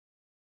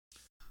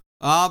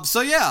 So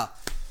yeah.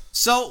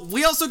 So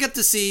we also get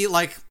to see,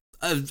 like,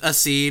 a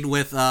scene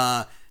with,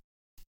 Yuta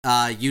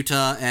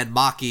and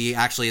Maki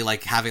actually,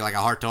 like, having, like,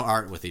 a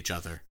heart-to-heart with each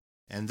other.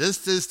 And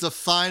this is the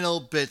final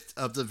bit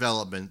of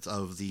development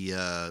of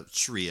the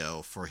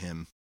trio for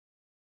him.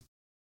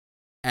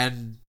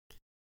 And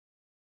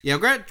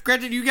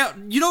granted, you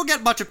don't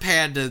get much of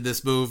Panda in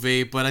this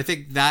movie, but I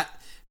think that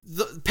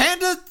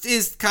Panda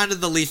is kind of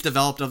the least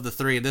developed of the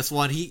three in this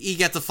one. He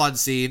gets a fun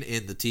scene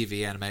in the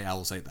TV anime, I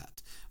will say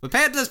that. But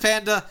Panda's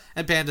Panda,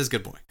 and Panda's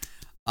good boy.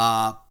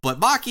 But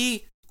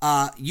Maki,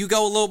 you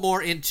go a little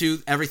more into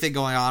everything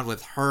going on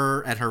with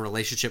her and her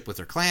relationship with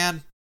her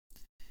clan.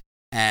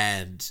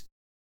 And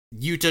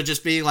Yuta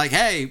just being like,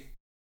 hey,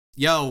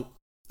 yo,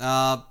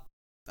 I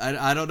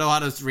don't know how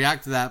to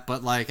react to that,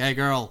 but like, hey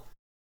girl,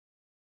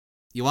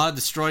 you want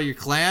to destroy your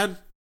clan?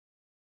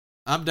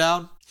 I'm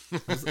down.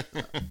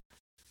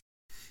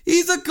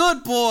 He's a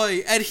good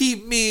boy, and he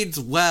means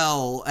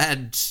well,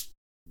 and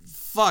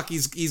fuck,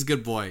 he's a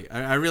good boy.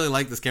 I really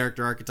like this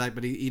character archetype,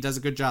 but he does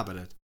a good job at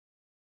it.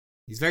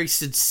 He's very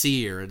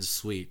sincere and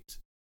sweet.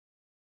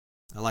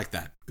 I like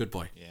that. Good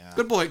boy. Yeah.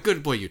 Good boy,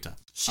 Yuta.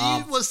 She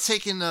was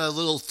taken a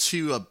little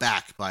too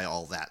aback by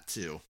all that,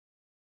 too.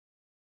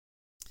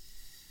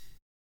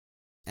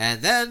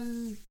 And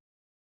then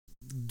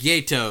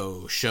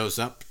Gato shows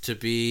up to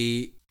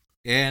be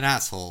an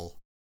asshole.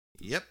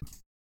 Yep.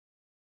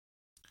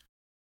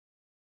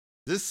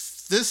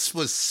 This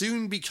was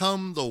soon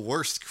become the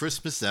worst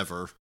Christmas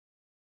ever.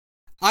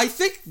 I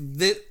think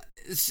that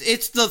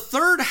it's the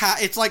third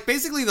it's like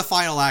basically the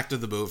final act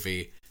of the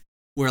movie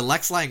where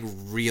Lex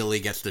Lang really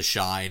gets to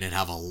shine and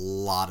have a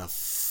lot of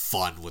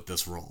fun with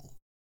this role.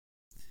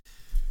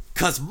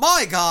 'Cause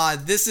my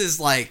god, this is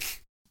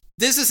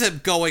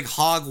him going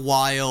hog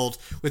wild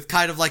with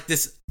kind of like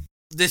this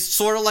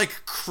sort of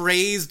like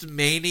crazed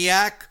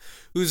maniac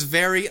who's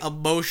very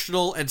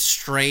emotional and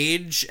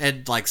strange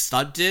and like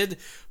stunted,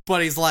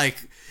 but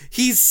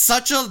he's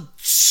such a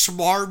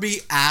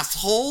smarmy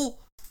asshole,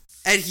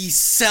 and he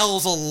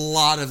sells a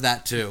lot of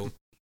that too.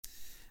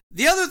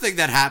 The other thing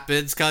that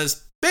happens,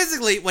 because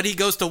basically when he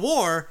goes to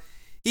war,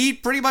 he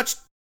pretty much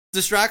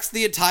distracts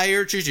the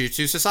entire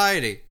Jujutsu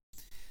society.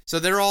 So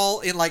they're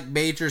all in like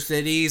major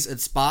cities and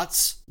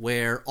spots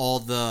where all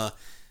the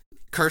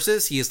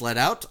curses he has let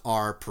out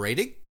are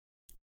parading.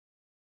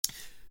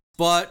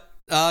 But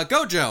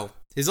Gojo,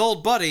 his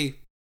old buddy,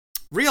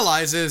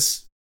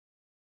 realizes,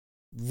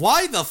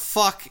 why the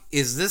fuck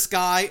is this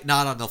guy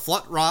not on the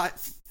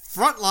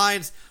front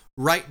lines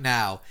right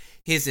now?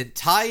 His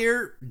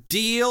entire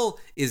deal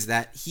is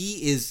that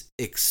he is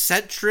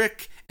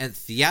eccentric and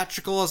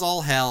theatrical as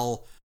all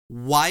hell.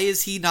 Why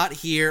is he not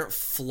here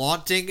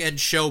flaunting and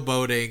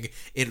showboating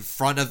in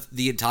front of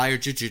the entire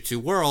Jujutsu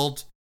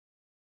world?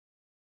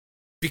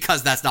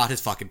 Because that's not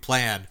his fucking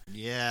plan.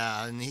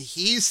 Yeah, and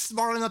he's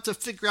smart enough to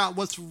figure out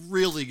what's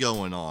really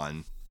going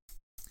on.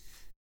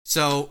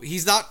 So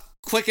he's not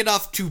quick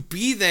enough to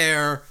be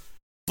there,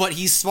 but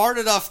he's smart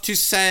enough to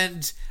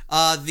send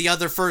the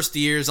other first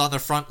years on the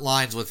front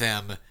lines with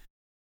him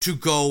to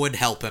go and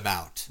help him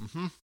out.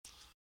 Mm-hmm.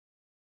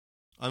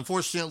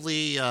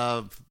 Unfortunately,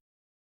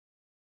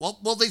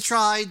 well, they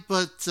tried,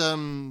 but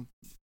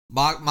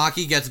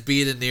Maki gets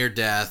beaten near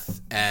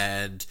death,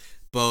 and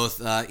both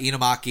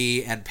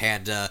Inumaki and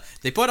Panda,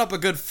 they put up a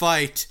good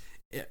fight.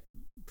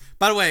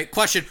 By the way,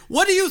 question: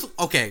 what do you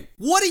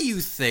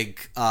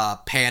think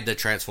Panda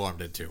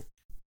transformed into?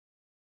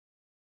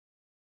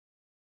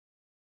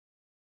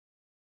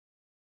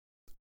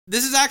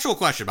 This is an actual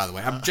question, by the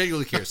way. I'm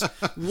genuinely curious.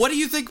 What do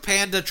you think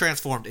Panda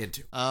transformed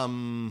into?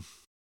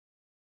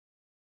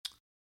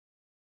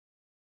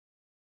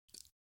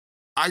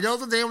 I know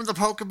the name of the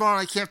Pokemon.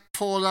 I can't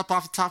pull it up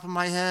off the top of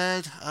my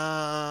head.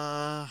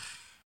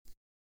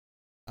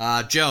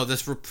 Joe,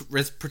 this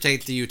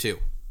pertains to you too.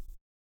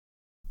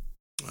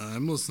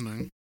 I'm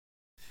listening.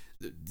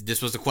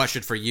 This was a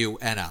question for you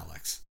and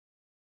Alex.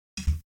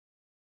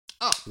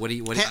 Oh,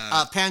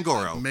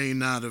 Pangoro. I may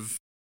not have.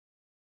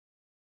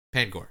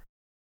 Pangor.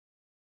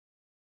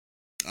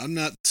 I'm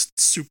not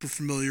super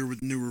familiar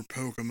with newer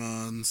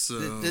Pokemon,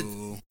 so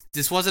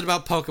this wasn't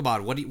about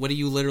Pokemon. What do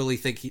you literally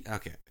think he?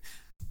 Okay.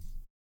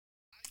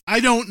 I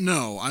don't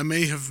know. I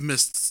may have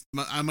missed.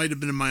 I might have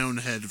been in my own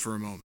head for a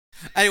moment.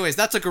 Anyways,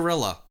 that's a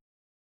gorilla.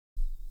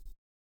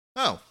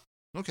 Oh,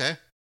 okay.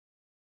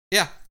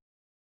 Yeah.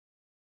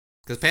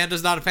 Because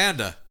Panda's not a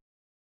panda.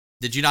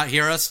 Did you not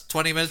hear us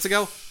 20 minutes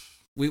ago?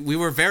 We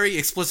were very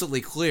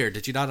explicitly clear.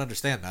 Did you not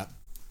understand that?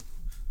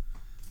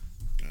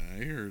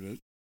 I heard it.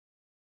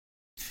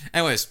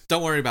 Anyways,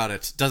 don't worry about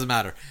it. Doesn't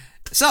matter.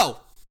 So,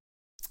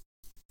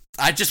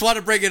 I just want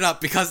to bring it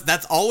up because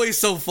that's always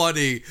so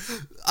funny.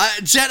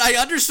 Jet, I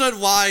understood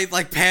why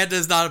Panda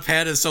is not a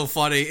panda is so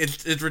funny.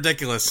 It's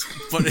ridiculous,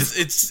 but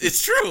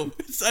it's true.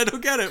 I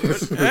don't get it.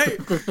 But hey,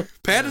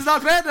 Panda's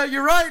not panda.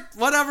 You're right.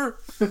 Whatever.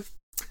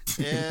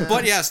 Yeah.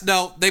 But yes,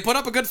 no, they put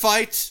up a good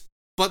fight,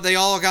 but they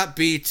all got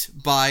beat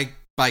by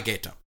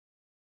Gato.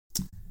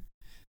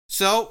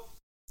 So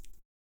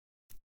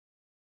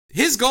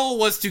his goal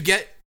was to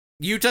get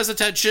Yuta's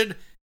attention,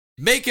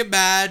 make him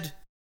mad,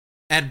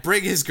 and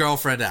bring his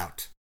girlfriend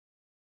out.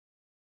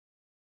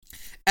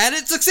 And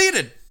it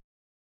succeeded.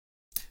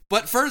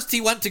 But first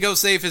he went to go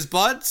save his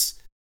buds,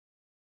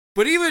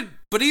 But even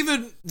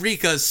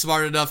Rika's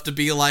smart enough to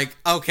be like,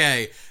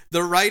 okay,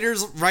 the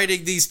writer's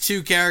writing these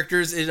two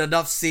characters in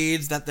enough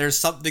scenes that there's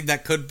something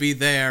that could be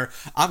there.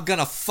 I'm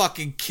gonna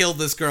fucking kill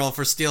this girl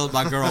for stealing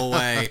my girl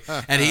away.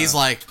 And he's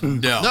like,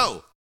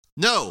 no.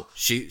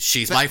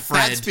 She's my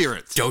friend. Bad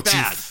spirits. Don't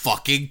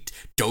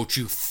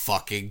you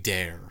fucking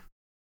dare.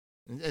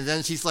 And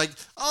then she's like,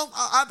 oh,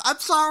 I'm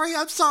sorry.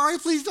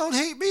 Please don't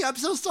hate me. I'm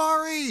so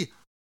sorry.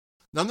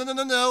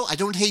 No. I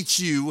don't hate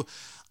you.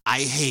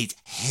 I hate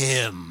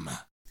him.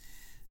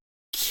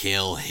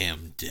 Kill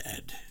him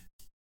dead.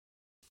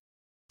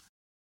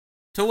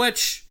 To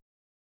which,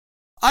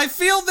 I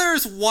feel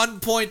there's one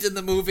point in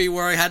the movie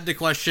where I had to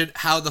question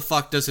how the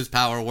fuck does his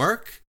power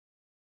work?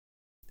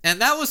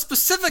 And that was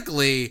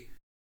specifically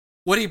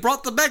when he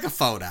brought the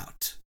megaphone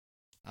out.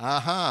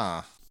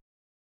 Uh-huh.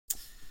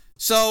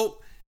 So,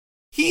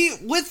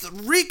 with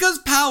Rika's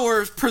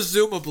powers,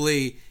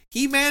 presumably,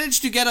 he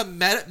managed to get a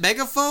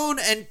megaphone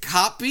and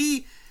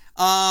copy,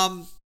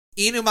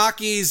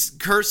 Inumaki's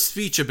cursed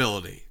speech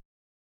ability.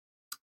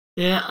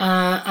 Yeah,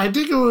 I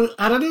think it was,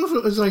 I don't know if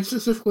it was like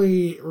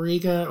specifically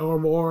Rika or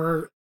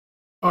more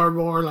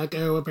like,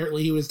 oh,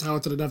 apparently he was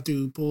talented enough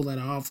to pull that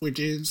off, which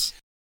is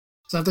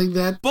something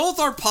that... Both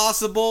are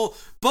possible.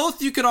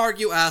 Both you could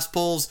argue ass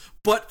pulls,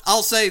 but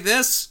I'll say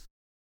this.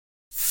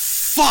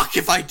 Fuck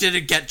if I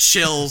didn't get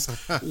chills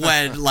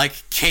when, like,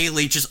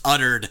 Kaylee just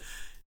uttered,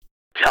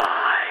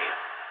 die.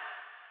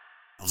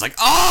 I was like,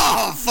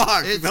 oh,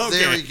 fuck. It's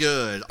okay. very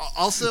good.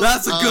 Also,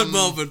 that's a good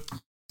moment.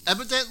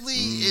 Evidently,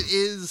 it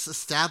is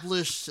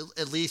established,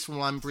 at least from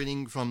what I'm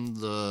reading from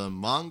the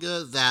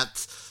manga,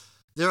 that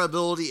their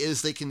ability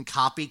is they can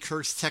copy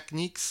curse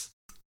techniques.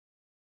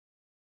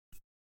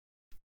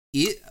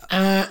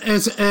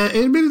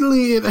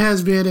 Admittedly, it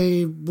has been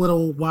a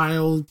little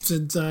while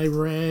since I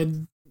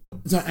read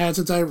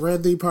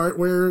the part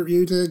where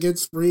Yuta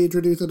gets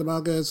reintroduced in the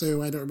manga,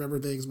 so I don't remember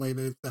to explain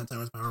if that's how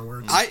his power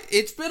works.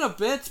 It's been a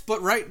bit,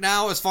 but right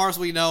now, as far as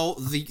we know,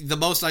 the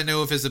most I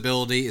know of his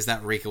ability is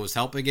that Rika was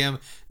helping him,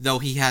 though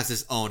he has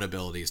his own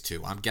abilities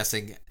too. I'm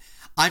guessing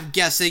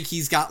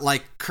he's got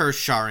like Curse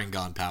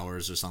Sharingan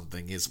powers or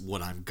something is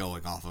what I'm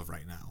going off of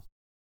right now.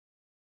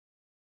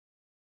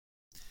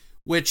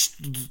 Which,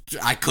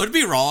 I could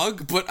be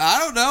wrong, but I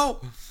don't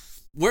know.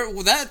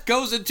 That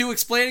goes into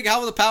explaining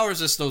how the power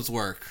systems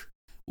work.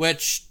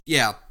 Which,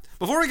 yeah.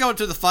 Before we go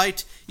into the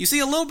fight, you see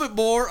a little bit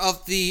more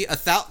of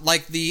what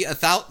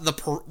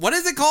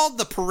is it called?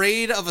 The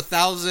Parade of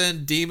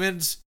 1,000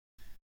 Demons?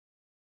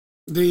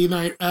 The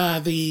night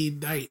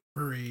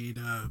parade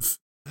of,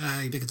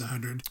 I think it's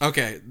 100.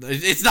 Okay,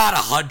 it's not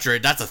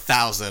 100, that's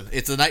 1,000.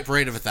 It's a night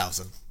parade of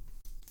 1,000.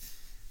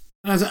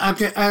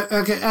 Okay.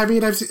 I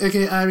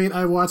mean,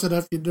 I watched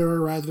enough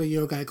Enduro Rise of the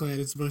Yokai Clan.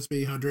 It's supposed to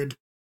be 100.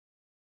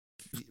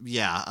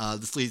 Yeah,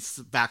 this leads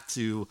back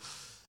to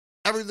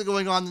everything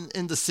going on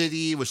in the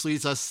city, which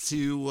leads us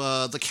to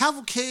the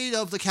Cavalcade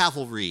of the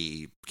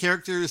Cavalry.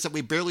 Characters that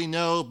we barely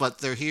know, but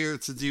they're here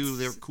to do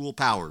their cool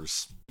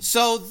powers.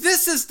 So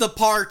this is the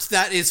part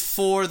that is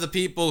for the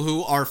people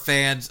who are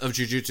fans of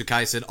Jujutsu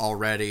Kaisen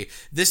already.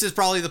 This is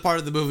probably the part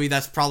of the movie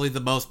that's probably the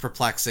most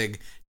perplexing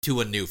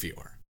to a new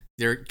viewer.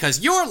 Because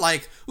you're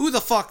like, who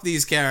the fuck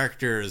these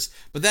characters?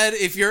 But then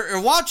if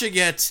you're watching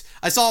it,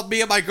 I saw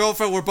me and my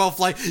girlfriend were both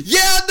like,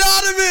 yeah,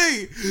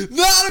 Nanami!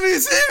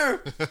 Nanami's here!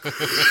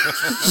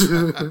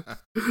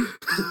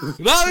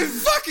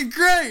 Nanami's fucking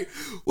great!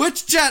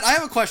 Which, Jet, I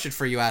have a question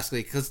for you,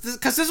 Ashley, because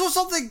this was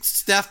something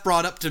Steph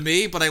brought up to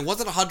me, but I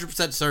wasn't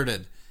 100%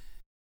 certain.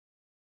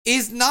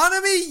 Is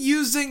Nanami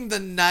using the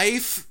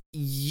knife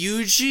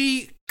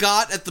Yuji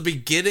got at the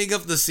beginning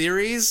of the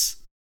series?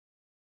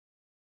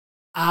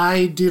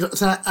 I don't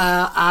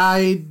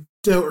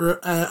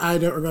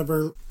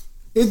remember.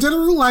 In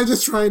general, I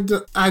just try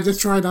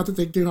not to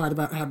think too hard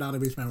about how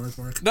Nanami's powers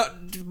work. No,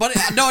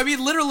 I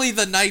mean literally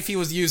the knife he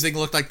was using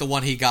looked like the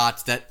one he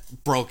got that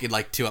broke in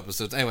like 2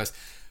 episodes. Anyways,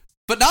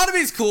 but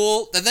Nanami's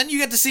cool, and then you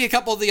get to see a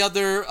couple of the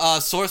other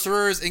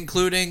sorcerers,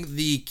 including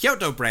the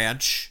Kyoto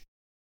branch.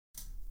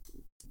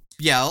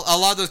 Yeah, a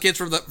lot of those kids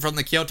from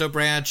the Kyoto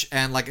branch,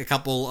 and like a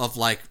couple of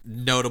like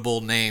notable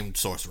named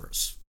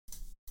sorcerers.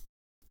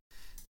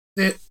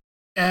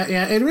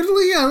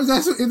 Admittedly, I was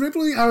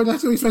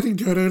actually expecting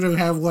Toto to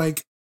have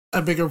like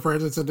a bigger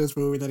presence in this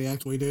movie than he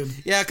actually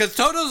did. Yeah,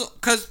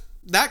 because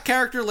that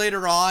character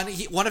later on,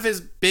 one of his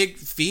big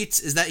feats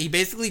is that he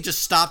basically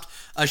just stopped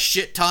a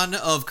shit ton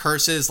of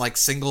curses like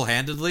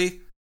single-handedly.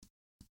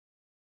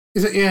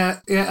 Yeah.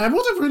 I'm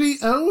also pretty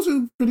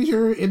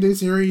sure in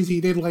this series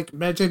he did like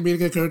mention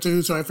meeting a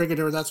Kotu, so I figured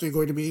there was actually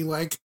going to be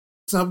like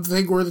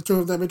something where the two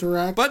of them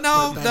interact. But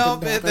no,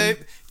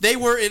 they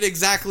were in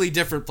exactly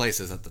different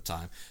places at the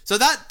time. So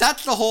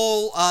that's the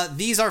whole,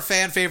 these are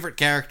fan favorite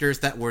characters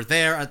that were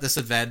there at this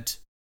event.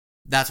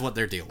 That's what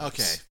their deal was.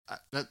 Okay.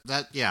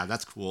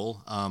 That's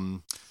cool.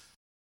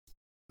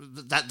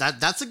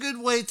 That's a good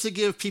way to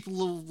give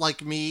people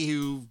like me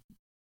who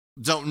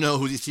don't know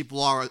who these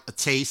people are a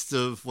taste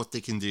of what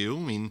they can do. I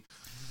mean,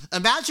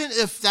 imagine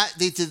if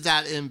they did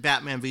that in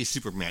Batman v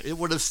Superman. It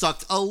would have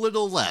sucked a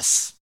little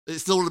less. It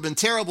still would have been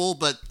terrible,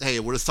 but hey,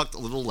 it would have sucked a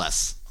little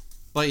less.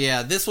 But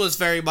yeah, this was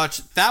very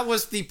much, that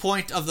was the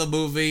point of the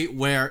movie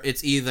where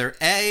it's either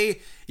A,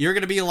 you're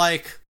going to be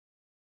like,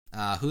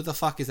 who the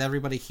fuck is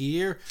everybody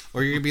here?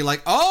 Or you're going to be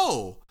like,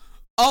 oh,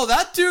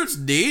 that dude's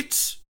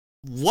neat.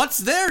 What's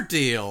their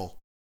deal?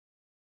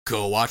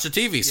 Go watch a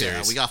TV series.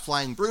 Yeah, we got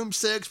Flying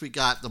Broomsticks, we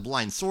got The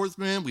Blind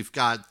Swordsman, we've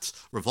got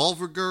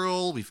Revolver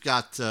Girl, we've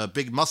got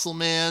Big Muscle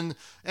Man,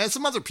 and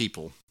some other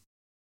people.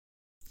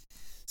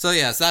 So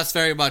yes, that's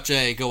very much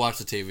a go watch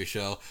the TV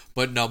show.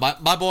 But no,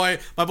 my boy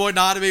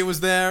Nanami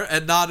was there,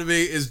 and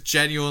Nanami is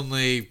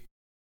genuinely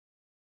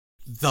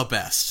the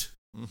best.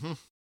 Mm-hmm.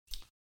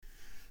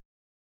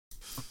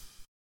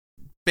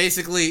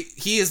 Basically,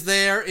 he is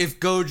there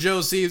if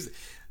Gojo's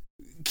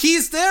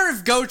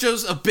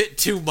a bit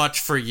too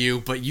much for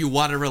you, but you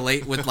want to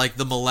relate with like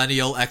the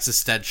millennial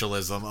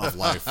existentialism of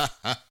life.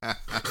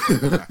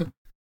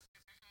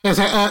 He is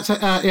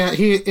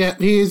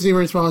the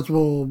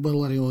irresponsible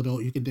millennial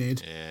adult you can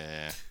date.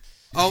 Yeah.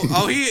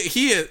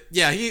 He is.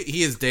 Yeah,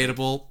 he is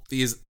dateable.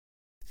 He is.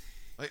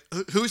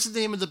 Who's the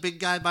name of the big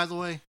guy, by the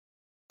way?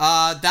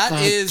 That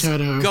is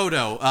Todo.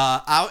 Godo.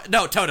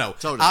 Todo.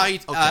 Todo.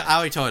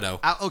 Aoi Todo.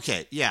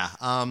 Okay, yeah.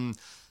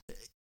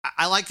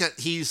 I like that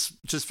he's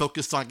just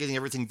focused on getting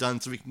everything done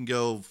so we can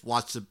go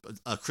watch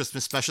a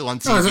Christmas special on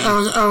TV.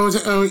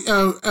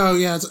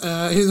 Yes.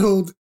 His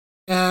whole.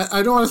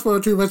 I don't want to spoil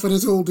too much, but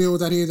his whole deal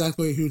with that, he is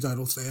actually a huge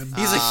Idol stan.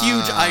 He's a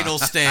huge Idol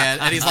stan,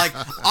 and he's like,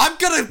 I'm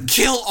gonna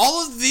kill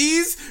all of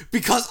these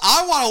because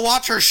I want to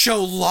watch her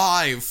show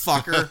live,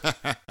 fucker.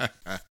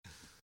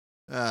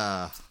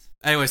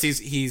 Anyways,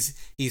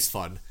 he's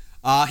fun.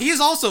 He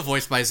is also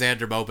voiced by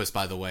Xander Mobus,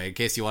 by the way, in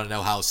case you want to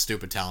know how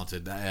stupid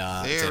talented very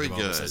Xander good,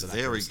 Mobus is.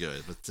 very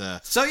good.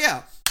 But so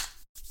yeah,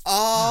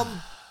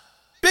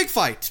 big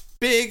fight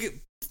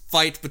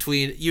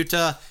between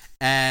Yuta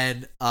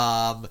and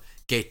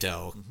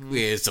Geto.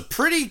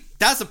 Mm-hmm.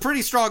 That's a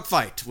pretty strong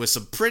fight with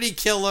some pretty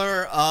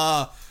killer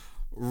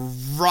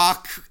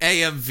rock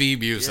AMV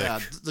music. Yeah,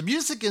 the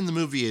music in the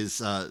movie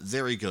is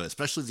very good,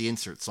 especially the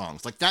insert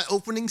songs. Like that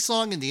opening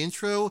song in the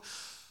intro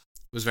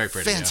was very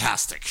pretty.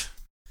 Fantastic. Yeah.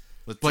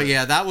 But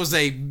yeah, that was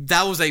a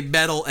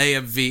metal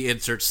AMV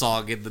insert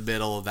song in the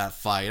middle of that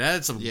fight. That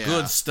had some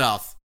good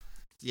stuff.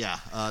 Yeah,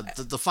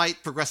 the fight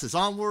progresses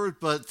onward,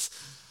 but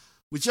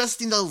we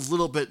just need a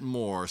little bit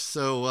more.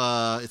 So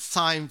it's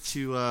time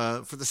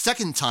to, for the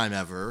second time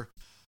ever,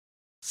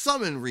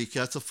 summon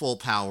Rika to full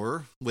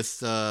power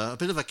with a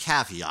bit of a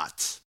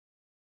caveat.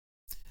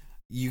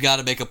 You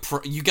gotta make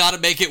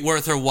it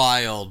worth her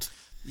while.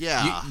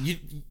 Yeah.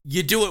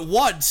 You do it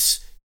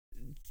once.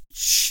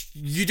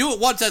 You do it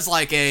once as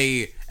like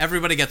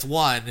everybody gets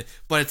one,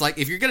 but it's like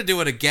if you're gonna do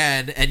it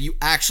again and you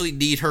actually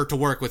need her to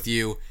work with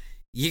you,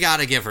 you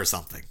gotta give her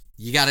something.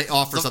 You gotta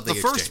offer something.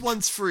 The first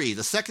one's free.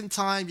 The second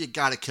time you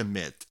gotta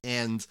commit,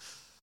 and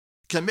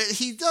commit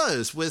he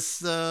does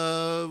with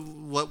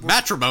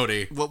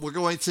matrimony. What we're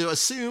going to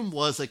assume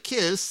was a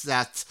kiss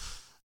that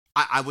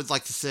I would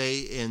like to say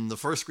in the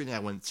first screening I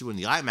went to in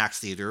the IMAX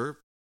theater,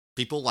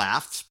 people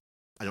laughed.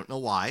 I don't know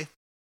why.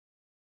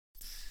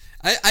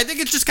 I think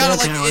it's just kind of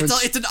like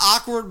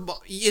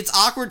it's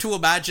awkward to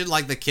imagine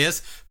like the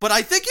kiss, but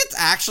I think it's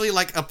actually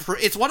like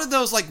it's one of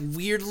those like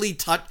weirdly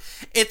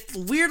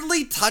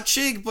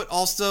touching but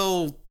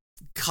also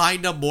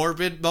kind of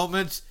morbid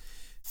moments.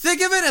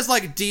 Think of it as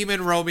like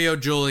Demon Romeo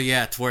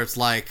Juliet, where it's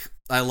like,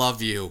 I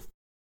love you,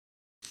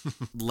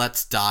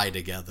 let's die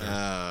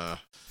together.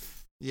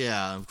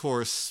 Yeah, of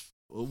course,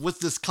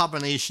 with this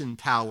combination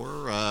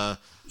power,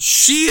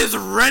 she is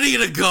ready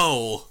to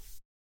go.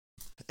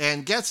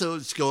 And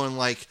Geto's going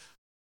like,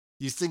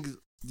 you think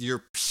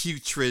your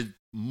putrid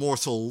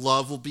mortal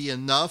love will be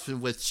enough?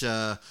 In which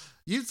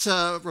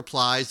Yuta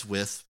replies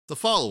with the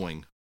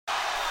following.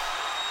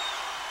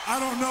 I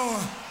don't know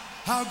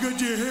how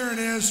good your hearing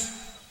is,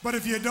 but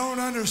if you don't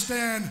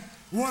understand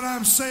what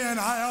I'm saying,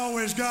 I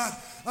always got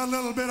a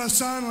little bit of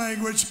sign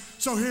language,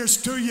 so here's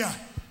to ya.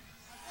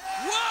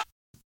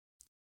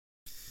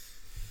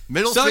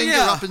 Middle finger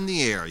up in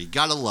the air. You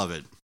gotta love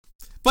it.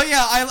 But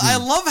yeah, I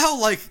love how,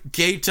 like,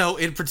 Geto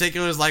in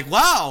particular is like,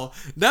 wow,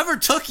 never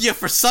took you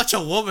for such a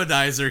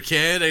womanizer,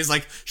 kid. And he's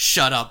like,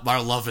 shut up,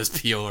 our love is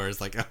pure.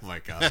 It's like, oh my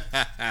god.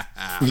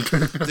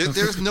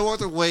 There's no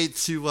other way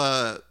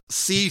to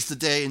seize the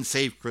day and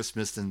save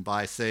Christmas than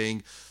by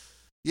saying,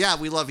 yeah,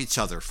 we love each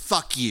other.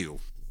 Fuck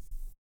you.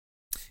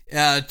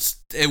 Yeah,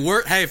 it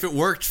worked. Hey, if it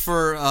worked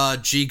for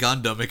G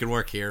Gundam, it can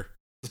work here.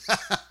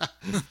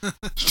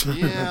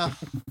 Yeah.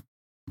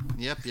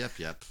 Yep.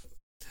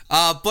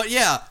 But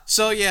yeah,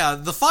 so yeah,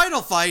 the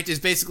final fight is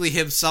basically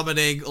him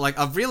summoning like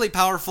a really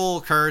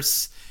powerful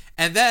curse,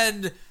 and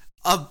then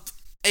a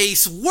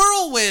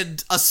spiral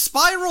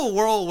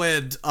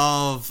whirlwind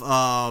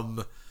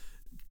of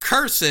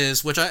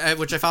curses, which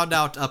I found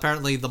out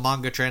apparently the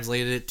manga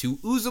translated it to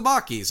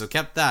Uzumaki, so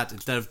kept that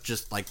instead of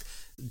just like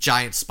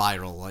giant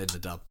spiral in the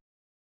dub.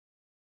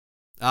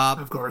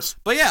 Of course.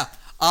 But yeah,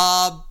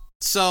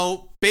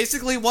 so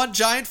basically one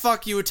giant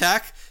fuck you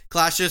attack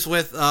clashes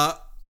with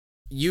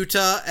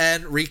Yuta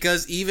and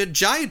Rika's even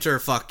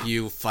gianter fuck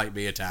you, fight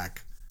me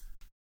attack.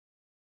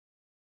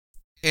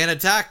 An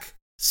attack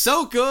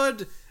so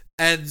good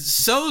and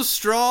so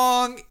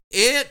strong,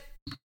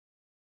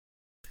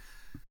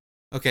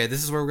 Okay,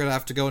 this is where we're gonna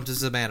have to go into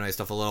some anime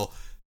stuff a little.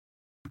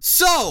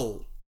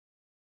 So,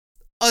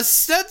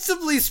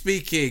 ostensibly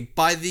speaking,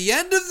 by the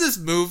end of this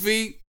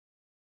movie,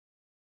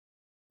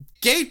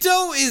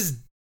 Geto is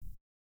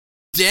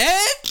dead?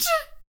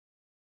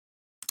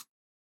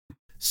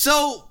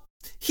 So,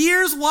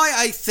 here's why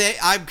I say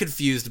I'm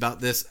confused about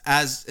this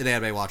as an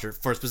anime watcher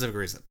for a specific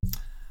reason.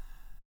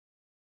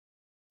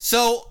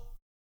 So,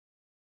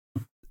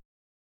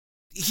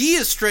 he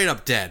is straight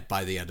up dead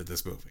by the end of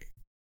this movie.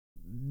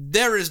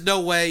 There is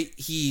no way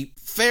he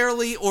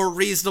fairly or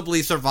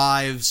reasonably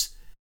survives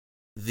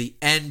the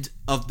end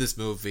of this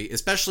movie,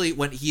 especially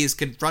when he is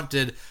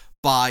confronted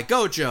by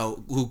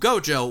Gojo, who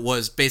Gojo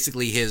was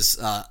basically his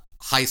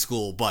high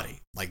school buddy.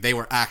 Like,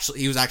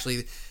 he was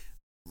actually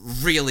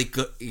really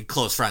good,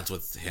 close friends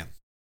with him.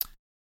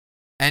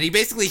 And he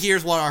basically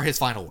hears what are his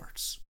final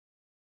words.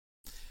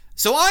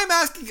 So I'm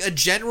asking a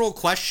general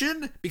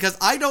question because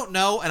I don't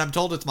know, and I'm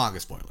told it's manga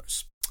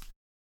spoilers.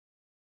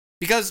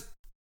 Because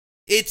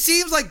it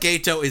seems like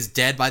Geto is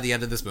dead by the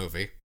end of this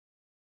movie,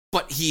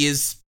 but he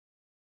is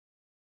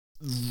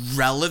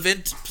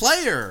relevant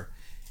player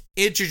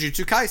in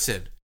Jujutsu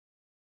Kaisen.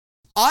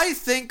 I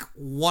think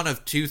one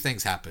of two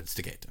things happens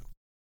to Geto.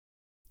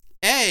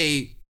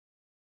 A,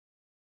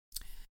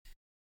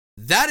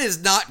 that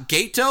is not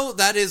Geto.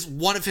 That is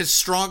one of his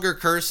stronger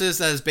curses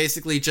that has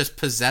basically just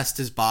possessed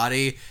his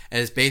body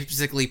and is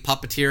basically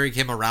puppeteering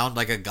him around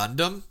like a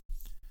Gundam.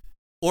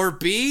 Or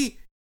B,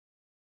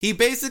 he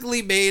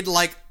basically made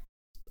like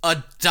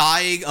a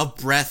dying of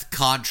breath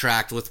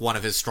contract with one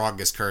of his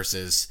strongest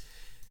curses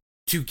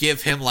to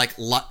give him like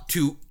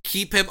to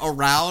keep him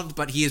around,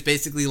 but he is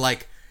basically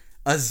like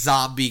a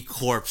zombie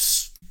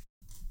corpse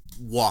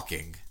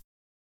walking.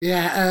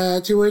 Yeah,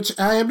 to which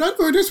I am not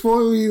going to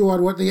spoil you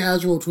on what the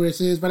actual twist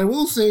is, but I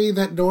will say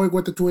that knowing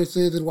what the twist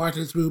is and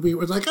watching this movie, it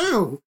was like,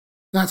 oh,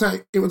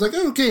 it was like,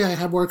 okay, I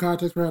have more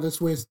context for how this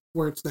twist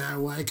works now.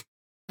 Like,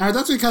 I was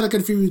actually kind of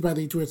confused by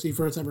the twist he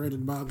first ever read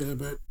in manga,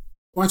 but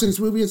watching this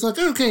movie, it's like,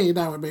 okay,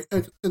 now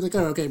it's like,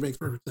 oh, okay, it makes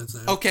perfect sense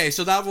now. Okay,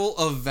 so that will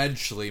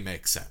eventually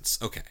make sense.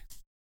 Okay.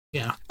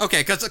 Yeah.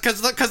 Okay, because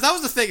that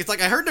was the thing. It's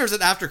like I heard there's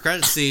an after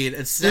credit scene.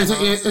 And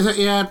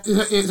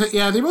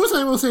the most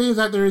I will say is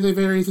that there is a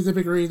very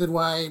specific reason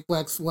why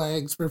Black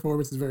Flag's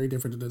performance is very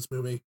different in this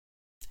movie.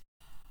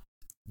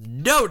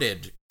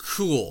 Noted.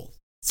 Cool.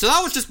 So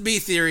that was just me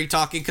theory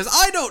talking because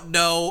I don't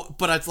know,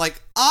 but it's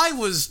like I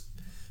was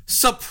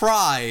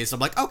surprised. I'm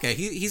like, okay,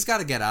 he's got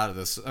to get out of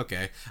this.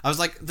 Okay, I was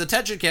like, the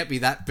tension can't be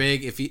that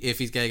big if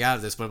he's getting out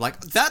of this. But I'm like,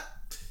 that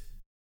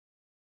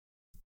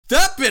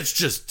bitch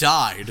just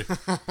died.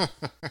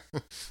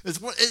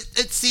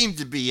 It seemed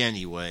to be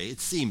anyway.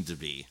 It seemed to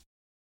be.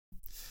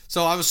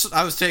 So I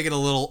was taken a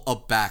little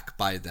aback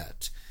by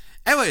that.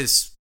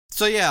 Anyways,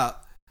 so yeah,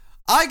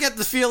 I get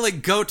the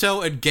feeling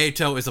Goto and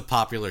Geto is a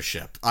popular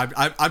ship. I'm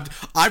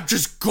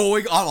just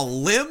going on a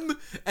limb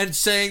and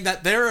saying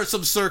that there are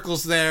some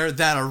circles there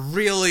that are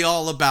really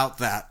all about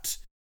that.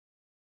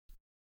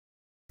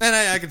 And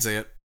I can see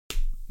it.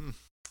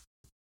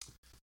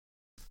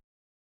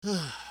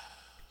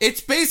 It's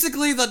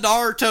basically the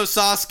Naruto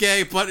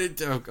Sasuke, but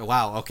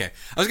wow, okay.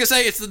 I was gonna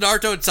say it's the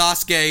Naruto and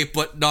Sasuke,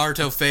 but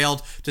Naruto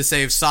failed to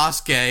save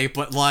Sasuke,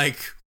 but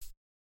like,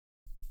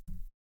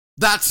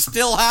 that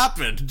still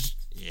happened.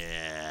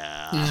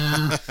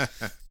 Yeah.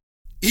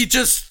 He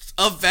just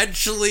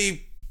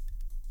eventually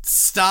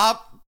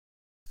stopped.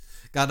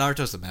 God,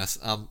 Naruto's a mess.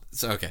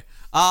 So okay.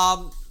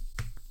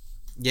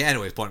 Yeah,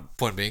 anyways, point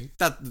being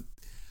that.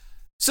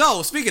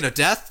 So, speaking of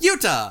death,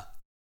 Yuta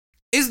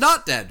is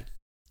not dead.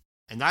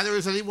 And neither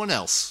is anyone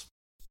else.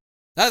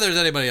 Neither is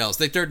anybody else.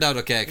 They turned out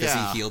okay because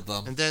he healed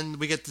them. And then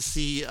we get to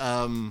see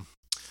Gojo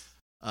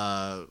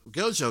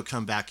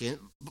come back in.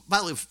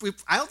 By the way,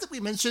 I don't think we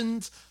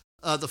mentioned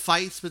the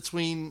fights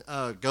between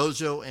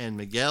Gojo and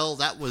Miguel.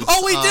 That was...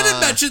 Oh, we didn't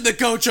mention the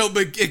Gojo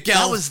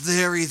Miguel. That was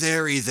very,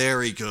 very,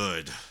 very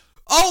good.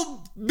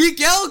 Oh,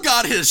 Miguel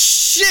got his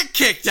shit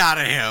kicked out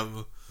of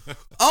him.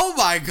 Oh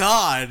my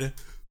god.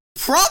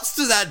 Props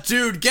to that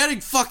dude getting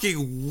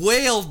fucking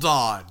wailed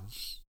on.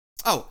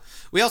 Oh,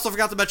 we also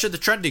forgot to mention the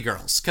Trendy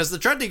Girls, because the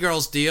Trendy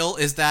Girls deal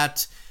is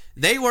that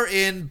they were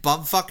in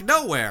Bumfuck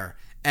Nowhere,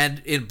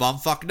 and in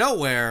Bumfuck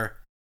Nowhere,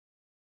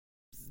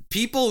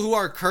 people who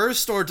are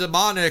cursed or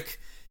demonic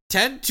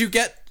tend to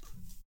get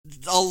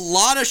a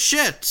lot of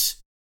shit.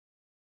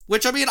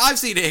 Which, I mean, I've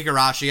seen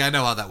Higurashi, I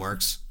know how that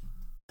works.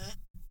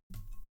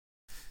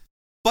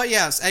 But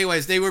yes,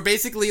 anyways, they were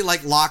basically,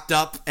 like, locked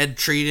up and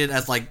treated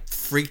as, like,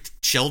 freaked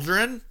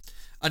children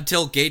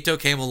until Geto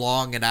came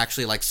along and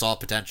actually, like, saw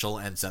potential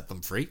and set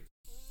them free.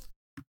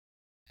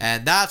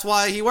 And that's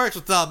why he works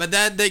with them. And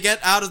then they get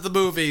out of the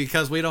movie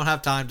because we don't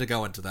have time to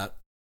go into that.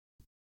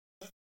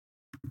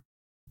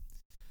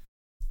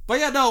 But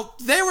yeah, no,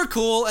 they were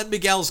cool and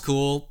Miguel's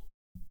cool.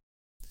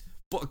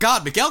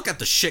 God, Miguel got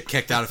the shit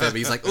kicked out of him.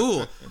 He's like,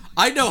 ooh,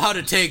 I know how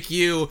to take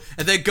you.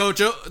 And then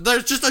Gojo,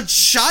 there's just a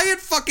giant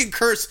fucking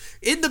curse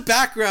in the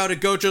background,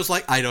 and Gojo's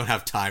like, I don't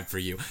have time for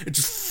you. It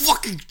just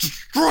fucking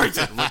destroys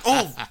it. I'm like,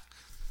 oh.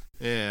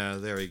 Yeah,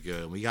 very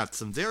good. We got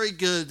some very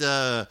good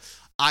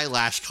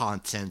eyelash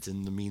content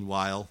in the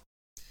meanwhile.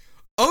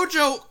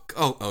 Gojo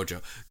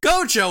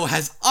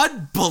has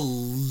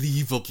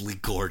unbelievably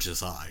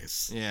gorgeous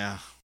eyes. Yeah.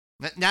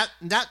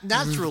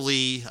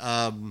 Naturally,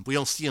 we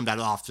don't see him that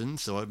often,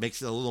 so it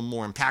makes it a little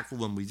more impactful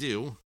when we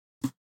do.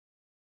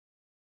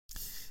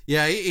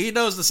 Yeah, he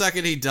knows the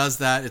second he does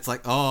that, it's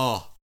like,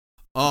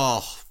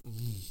 I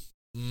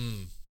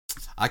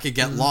could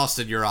get lost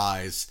in your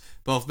eyes,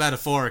 both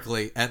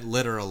metaphorically and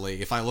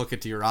literally. If I look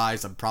into your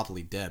eyes, I'm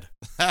probably dead.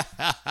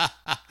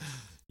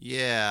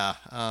 Yeah.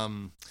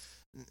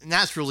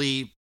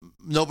 Naturally,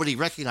 nobody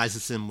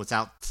recognizes him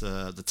without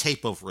the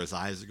tape over his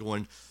eyes. They're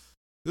going,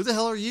 who the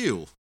hell are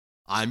you?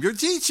 I'm your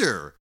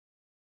teacher.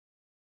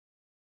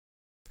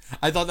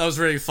 I thought that was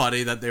really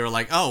funny that they were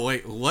like, oh,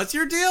 wait, what's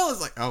your deal?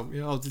 It's like, oh,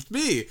 it's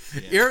me.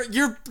 Yeah.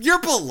 Your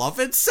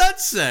beloved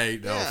sensei.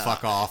 No,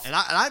 fuck off. And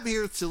I'm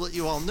here to let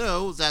you all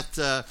know that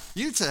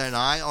Yuta and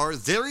I are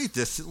very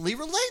distantly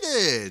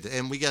related.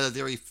 And we got a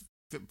very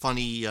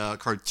funny,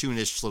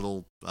 cartoonish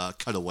little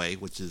cutaway,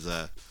 which is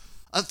a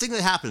thing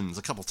that happens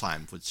a couple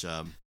times, which...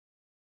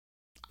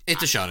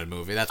 it's a shonen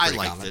movie. That's pretty I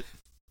liked common. it.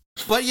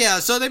 But yeah,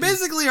 so they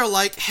basically are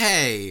like,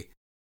 hey,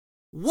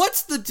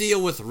 what's the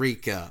deal with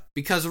Rika?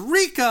 Because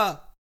Rika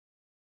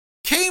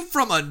came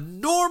from a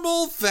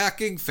normal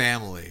fucking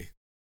family.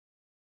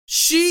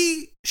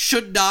 She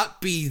should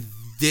not be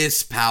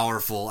this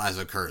powerful as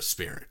a cursed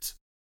spirit.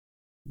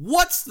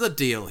 What's the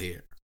deal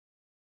here?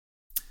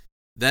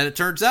 Then it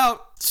turns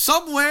out,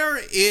 somewhere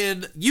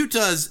in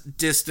Yuta's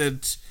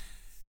distant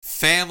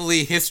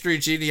family history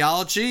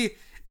genealogy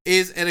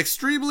is an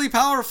extremely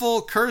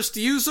powerful cursed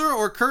user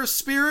or cursed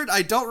spirit.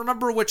 I don't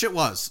remember which it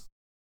was.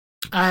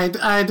 I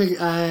think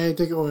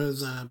it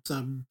was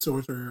some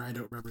sorcerer. I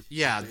don't remember.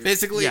 Yeah,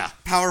 basically,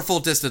 powerful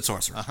distant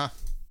sorcerer. Uh-huh.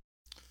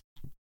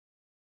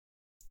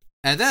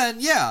 And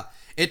then,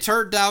 it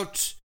turned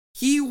out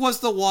he was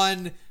the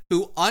one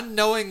who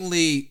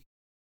unknowingly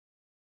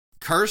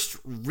cursed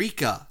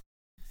Rika.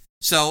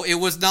 So it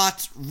was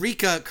not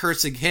Rika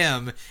cursing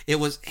him, it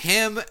was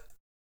him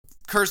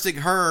cursing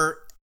her,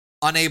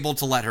 unable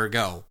to let her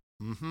go.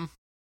 Mm-hmm.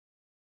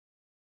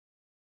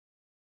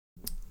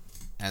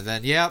 And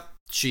then,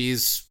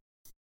 she's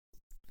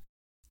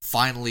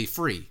finally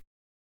free.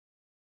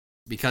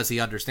 Because he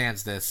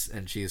understands this,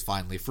 and she is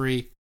finally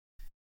free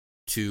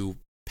to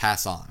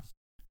pass on.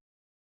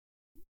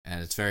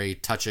 And it's very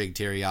touching,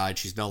 teary-eyed.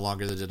 She's no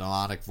longer the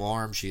demonic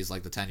form. She's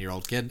like the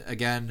 10-year-old kid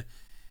again.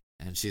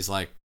 And she's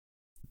like,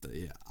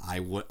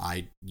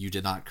 you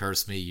did not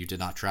curse me, you did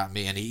not trap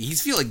me. And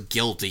he's feeling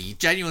guilty, he's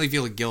genuinely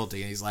feeling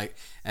guilty. And he's like,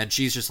 and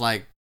she's just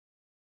like,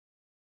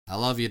 I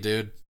love you,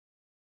 dude.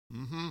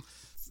 Mm-hmm.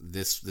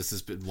 This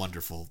has been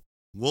wonderful.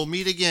 We'll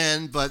meet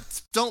again,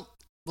 but don't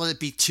let it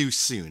be too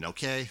soon,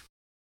 okay?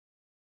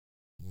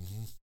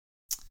 Mm-hmm.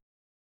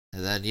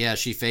 And then,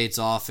 she fades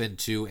off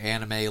into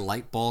anime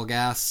light ball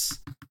gas.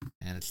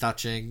 And it's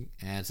touching,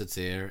 and it's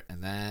here,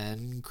 and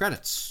then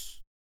credits.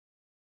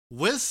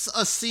 With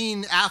a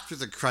scene after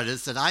the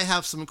credits that I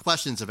have some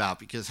questions about,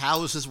 because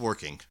how is this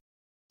working?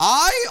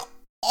 I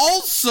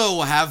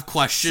also have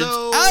questions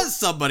as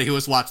somebody who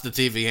has watched the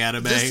TV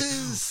anime. This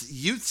is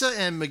Yuta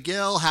and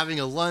Miguel having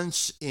a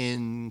lunch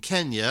in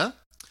Kenya,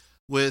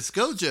 with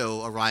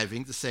Gojo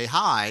arriving to say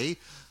hi.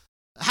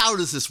 How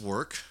does this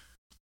work?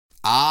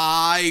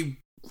 I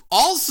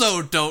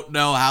also don't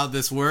know how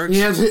this works.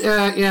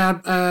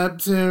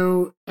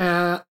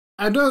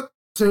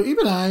 So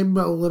even I'm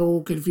a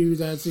little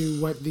confused as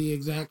to what the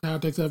exact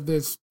context of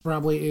this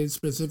probably is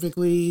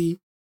specifically.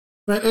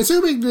 But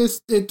assuming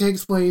it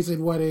takes place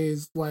in what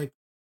is like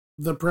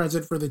the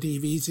present for the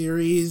TV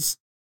series,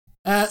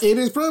 it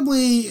is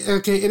probably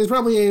an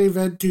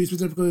event to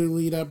specifically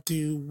lead up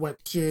to what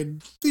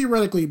should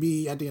theoretically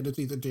be at the end of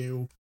season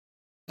 2.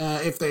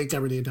 If they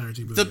cover the entire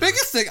season. The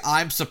biggest thing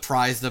I'm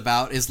surprised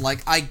about is, like,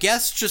 I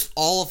guess just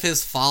all of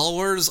his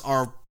followers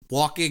are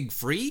walking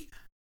free.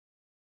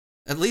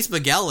 At least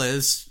Miguel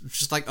is. It's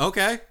just like,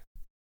 okay.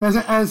 There was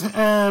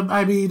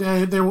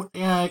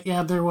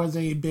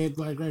a bit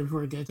like right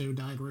before Geto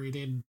died where he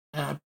did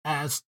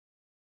ask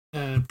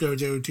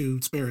Gojo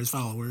to spare his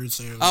followers.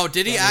 So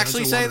did he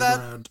actually say that?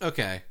 Around.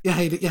 Okay. Yeah,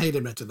 he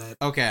did mention that.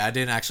 Okay, I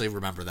didn't actually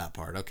remember that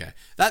part. Okay,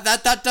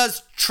 that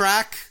does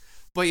track.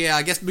 But yeah,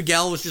 I guess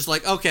Miguel was just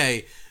like,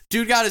 okay,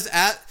 dude got his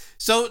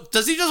So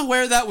does he just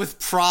wear that with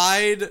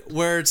pride,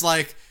 where it's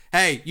like,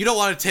 hey, you don't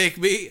want to take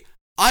me?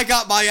 I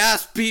got my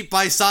ass beat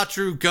by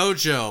Satoru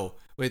Gojo.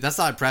 Wait, that's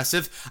not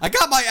impressive. I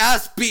got my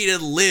ass beat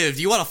and lived.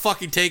 You want to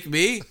fucking take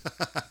me?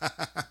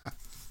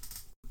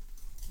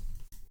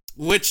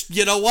 Which,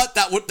 you know what?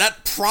 That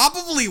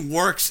probably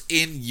works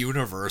in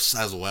universe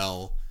as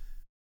well.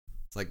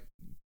 It's like,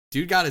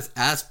 dude got his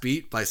ass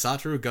beat by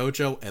Satoru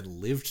Gojo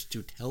and lived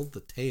to tell the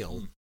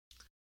tale.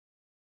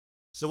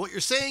 So what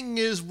you're saying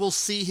is we'll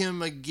see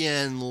him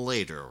again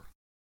later.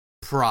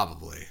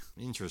 Probably.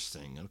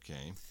 Interesting,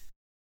 okay.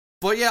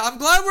 But yeah, I'm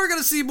glad we're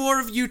going to see more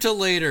of Yuta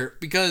later,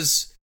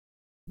 because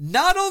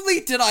not only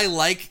did I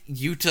like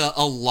Yuta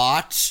a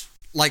lot,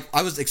 like,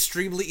 I was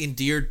extremely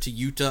endeared to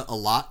Yuta a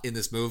lot in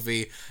this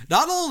movie,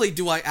 not only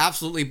do I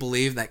absolutely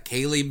believe that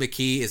Kaylee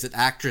McKee is an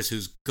actress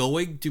who's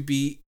going to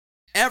be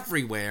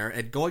everywhere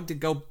and going to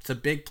go to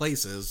big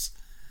places.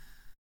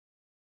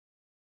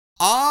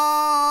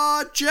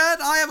 Jed,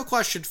 I have a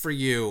question for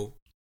you.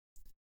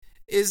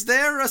 Is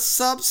there a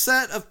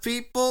subset of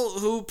people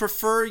who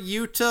prefer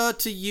Yuta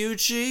to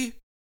Yuji?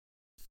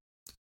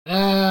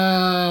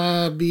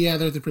 Yeah,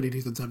 there's a pretty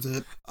decent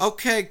subset.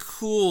 Okay,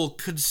 cool.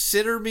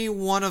 Consider me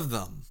one of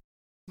them.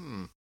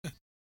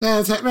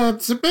 That's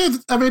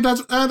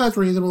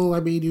reasonable. I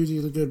mean,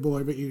 Yuji's a good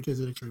boy, but Yuji's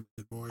an extremely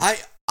good boy.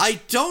 I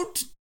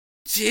don't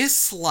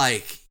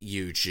dislike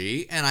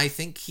Yuji, and I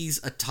think he's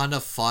a ton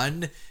of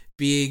fun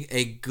being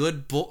a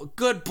good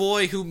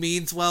boy who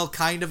means well,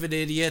 kind of an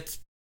idiot,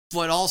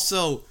 but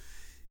also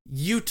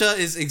Yuta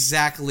is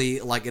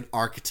exactly like an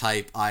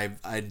archetype I'm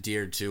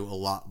endeared to a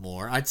lot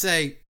more. I'd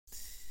say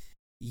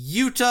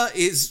Yuta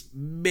is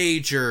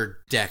major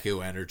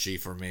Deku energy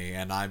for me,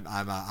 and I'm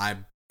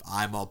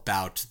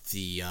about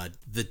the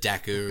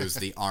Dekus,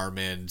 the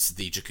Armins,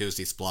 the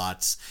Jacuzzi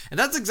Splots, and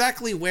that's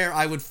exactly where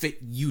I would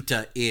fit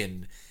Yuta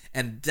in,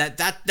 and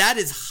that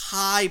is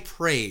high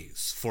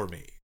praise for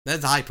me.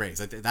 That's high praise.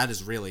 That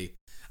is really,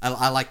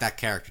 I like that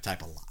character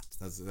type a lot.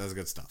 That's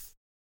good stuff.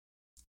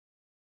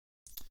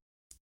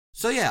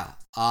 So yeah,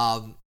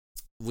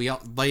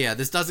 but yeah,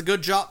 this does a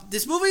good job.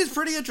 This movie is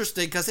pretty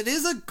interesting because it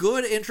is a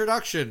good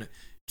introduction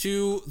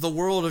to the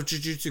world of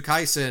Jujutsu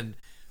Kaisen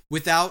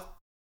without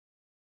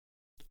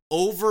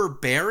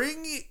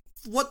overbearing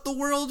what the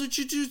world of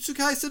Jujutsu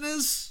Kaisen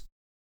is.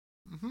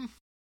 Mm-hmm.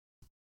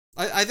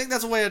 I think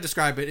that's the way I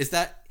describe it, is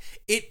that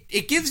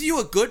it gives you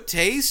a good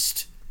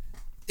taste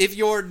if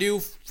you're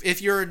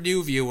a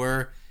new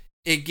viewer.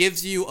 It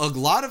gives you a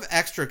lot of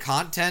extra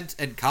content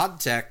and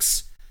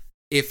context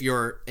if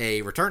you're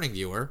a returning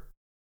viewer.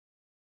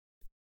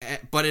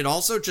 But it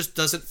also just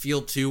doesn't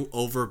feel too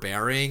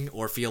overbearing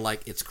or feel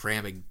like it's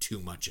cramming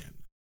too much in.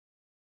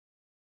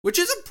 Which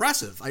is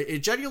impressive. It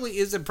genuinely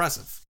is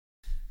impressive.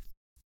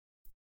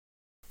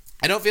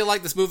 I don't feel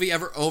like this movie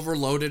ever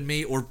overloaded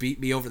me or beat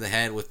me over the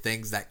head with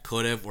things that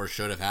could have or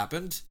should have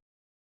happened.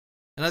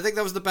 And I think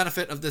that was the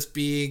benefit of this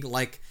being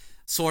like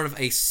sort of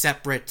a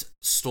separate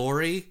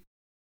story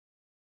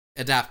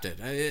adapted.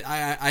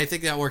 I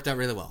think that worked out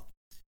really well.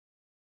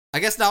 I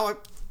guess now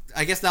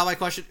my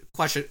question,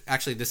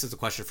 actually, this is a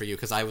question for you,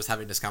 because I was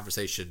having this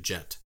conversation,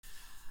 Jet.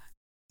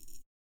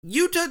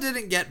 Yuta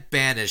didn't get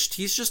banished.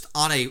 He's just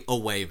on a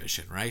away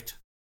mission, right?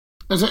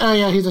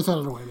 Yeah, he's just on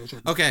an away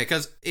mission. Okay,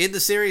 because in the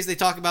series, they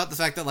talk about the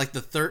fact that, like,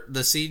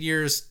 the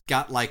seniors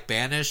got, like,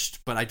 banished,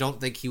 but I don't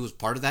think he was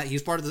part of that.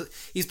 He's part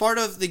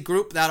of the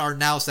group that are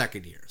now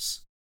second years.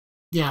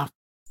 Yeah.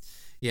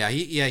 Yeah,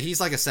 he's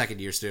like a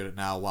second year student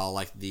now, while,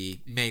 like, the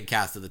main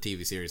cast of the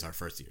TV series are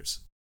first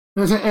years.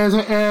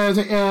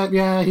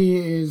 Yeah,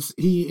 he is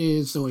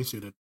still a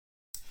student.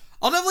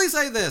 I'll definitely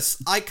say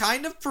this. I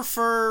kind of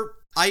prefer,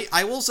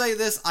 I will say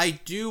this, I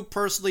do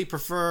personally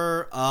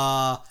prefer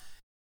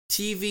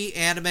TV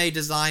anime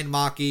design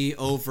Maki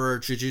over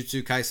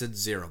Jujutsu Kaisen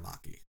Zero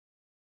Maki.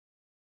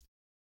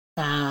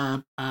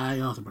 I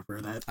also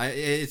prefer that.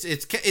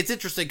 It's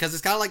interesting because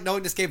it's kind of like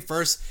knowing this game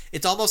first.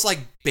 It's almost like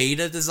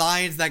beta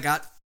designs that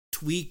got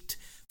tweaked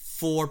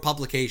for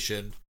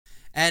publication.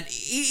 And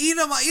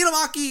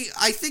Inamaki,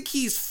 I think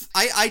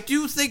I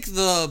do think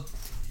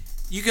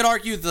you could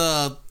argue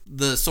the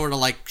sort of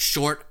like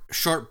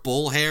short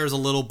bull hair is a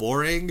little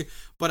boring,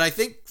 but I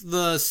think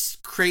the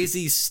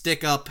crazy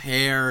stick up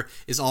hair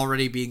is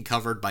already being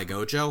covered by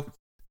Gojo.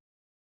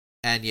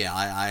 And yeah,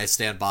 I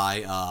stand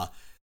by,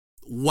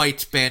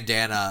 white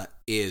bandana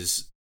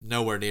is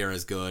nowhere near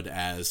as good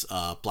as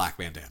black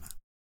bandana.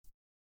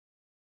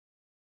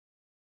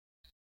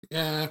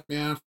 Yeah.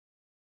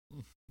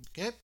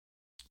 Okay.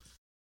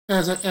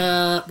 Man,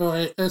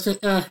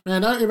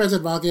 now you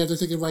mentioned manga, I'm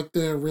just thinking of, like,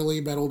 the really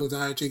metal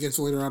design she gets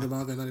later on in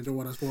manga that I don't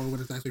want to spoil when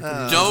it's actually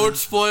Don't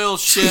spoil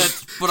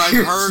shit, but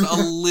I've heard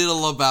a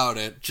little about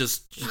it.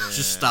 Just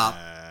stop.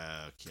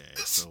 Okay,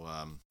 so,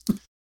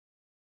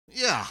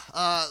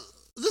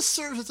 this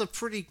serves as a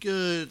pretty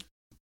good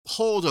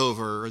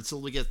holdover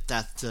until we get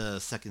that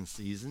second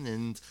season,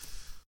 and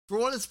for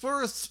what it's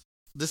worth,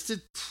 this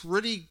did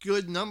pretty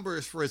good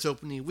numbers for its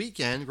opening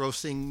weekend,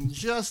 grossing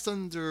just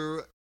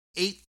under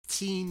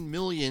 18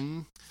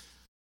 million.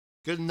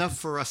 Good enough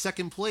for a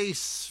second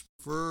place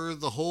for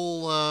the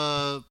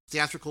whole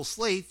theatrical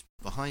slate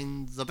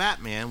behind the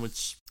Batman,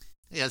 which,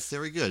 yeah, it's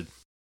very good.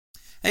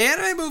 Hey,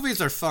 anime movies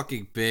are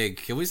fucking big.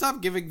 Can we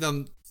stop giving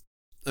them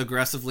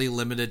aggressively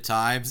limited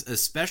times,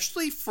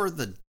 especially for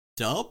the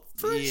dub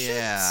versions?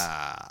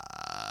 Yeah.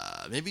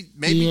 Maybe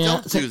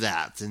don't do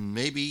that, and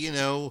maybe,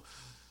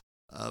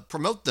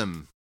 promote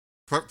them.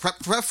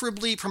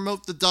 Preferably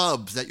promote the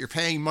dubs that you're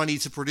paying money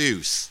to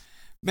produce.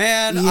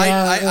 Man,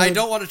 Yeah, I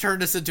don't want to turn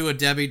this into a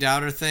Debbie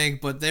Downer thing,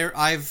 but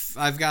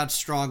I've got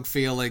strong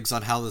feelings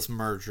on how this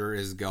merger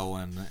is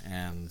going,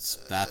 and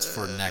that's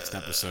for next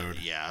episode.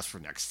 Yeah, that's for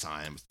next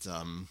time.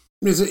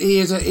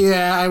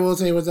 Yeah, I will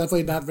say it was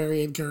definitely not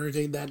very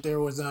encouraging that there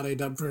was not a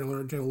dub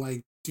trailer until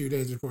like 2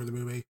 days before the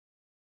movie.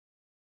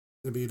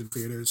 The in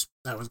theaters.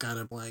 That was kind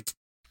of like,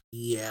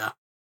 yeah.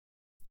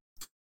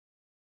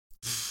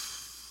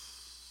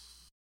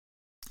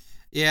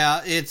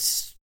 Yeah,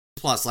 it's...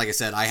 Plus, like I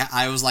said,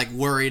 I was like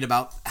worried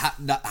about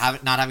not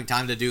having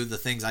time to do the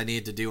things I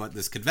needed to do at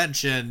this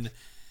convention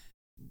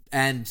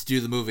and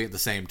do the movie at the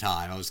same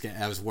time. I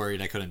was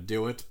worried I couldn't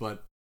do it,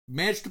 but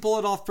managed to pull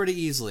it off pretty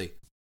easily.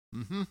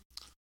 Mm-hmm.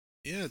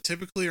 Yeah,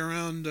 typically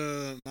around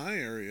my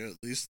area, at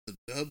least, the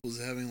dub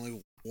was having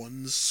like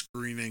one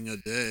screening a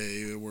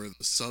day, where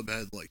the sub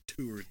had like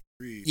 2 or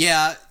 3.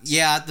 Yeah.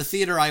 At the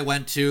theater I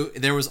went to,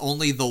 there was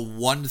only the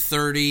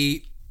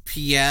 1:30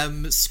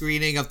 p.m.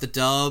 screening of the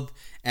dub,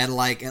 and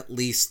like at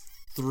least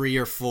 3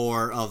 or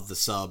 4 of the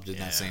subbed in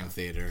that same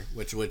theater,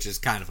 which is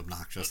kind of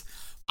obnoxious.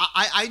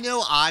 I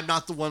know I'm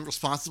not the one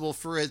responsible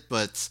for it,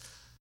 but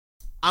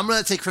I'm going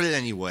to take credit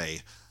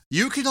anyway.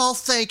 You can all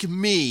thank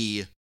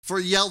me for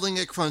yelling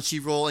at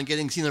Crunchyroll and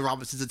getting Tina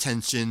Robinson's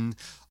attention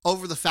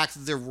over the fact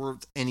that there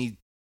weren't a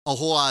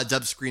whole lot of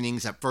dub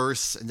screenings at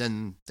first, and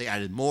then they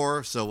added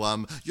more.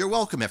 So you're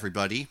welcome,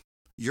 everybody.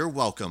 You're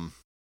welcome.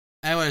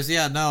 Anyways,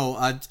 yeah, no,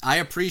 I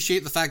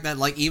appreciate the fact that,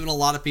 like, even a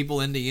lot of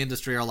people in the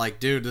industry are like,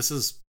 dude, this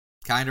is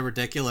kind of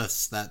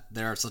ridiculous that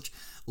there are such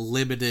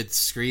limited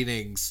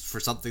screenings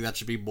for something that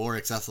should be more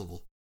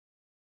accessible.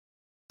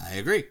 I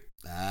agree.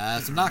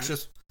 That's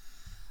obnoxious.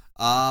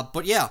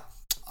 But yeah,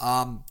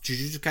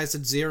 Jujutsu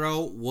Kaisen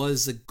 0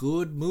 was a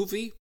good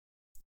movie.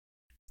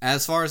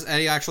 As far as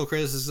any actual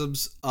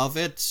criticisms of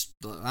it,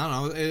 I don't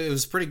know, it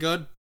was pretty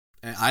good.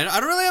 I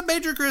don't really have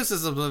major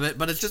criticisms of it,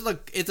 but it's just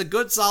like, it's a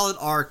good solid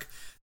arc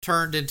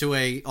turned into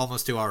a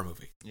almost 2-hour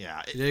movie.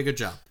 Yeah. You did a good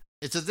job.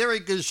 It's a very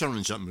good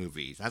Shonen Jump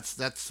movie.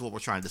 That's what we're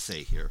trying to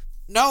say here.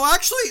 No,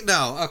 actually,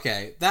 no.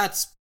 Okay,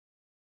 that's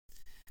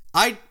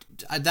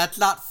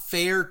not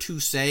fair to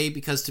say,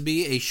 because to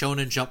me, a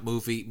Shonen Jump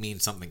movie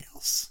means something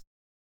else.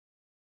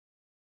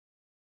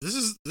 This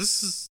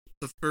is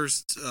the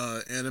first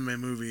anime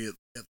movie,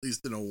 at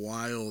least in a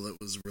while, that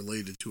was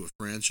related to a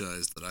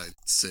franchise that I'd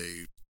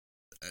say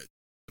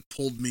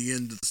pulled me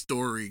into the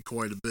story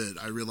quite a bit.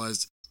 I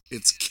realized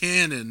it's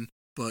canon,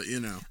 but you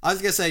know. I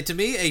was gonna say, to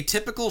me, a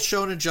typical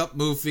Shonen Jump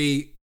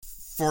movie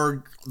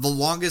for the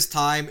longest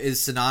time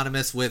is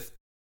synonymous with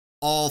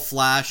all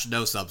flash,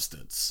 no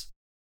substance.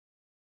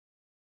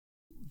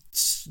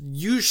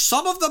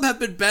 Some of them have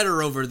been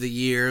better over the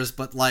years,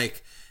 but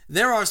like,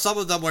 there are some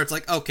of them where it's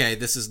like, okay,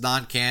 this is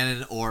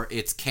non-canon, or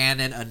it's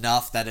canon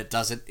enough that it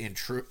doesn't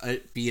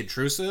be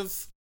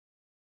intrusive,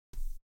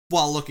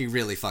 while looking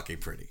really fucking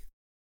pretty.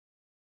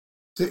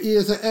 So,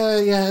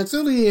 it's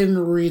only in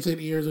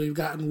recent years we've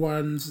gotten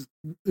ones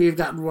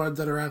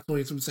that are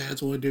actually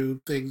substantial and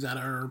do things that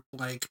are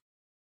like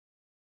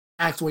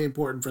actually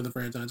important for the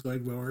franchise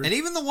going forward. And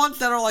even the ones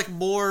that are like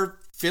more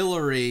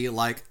fillery,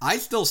 like, I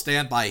still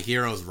stand by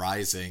Heroes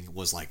Rising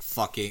was like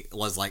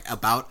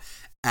about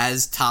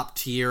as top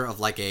tier of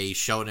like a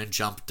Shonen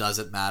Jump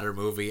doesn't matter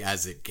movie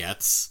as it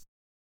gets.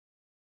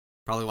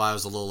 Probably why I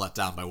was a little let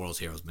down by World's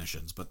Heroes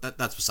Missions, but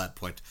that's beside the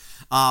point.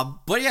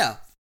 But yeah,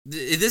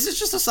 this is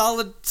just a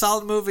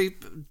solid movie,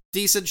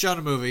 decent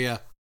Shonen movie, yeah.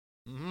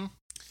 Mm-hmm.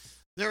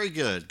 Very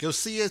good. Go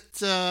see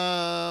it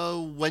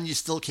when you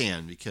still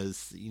can,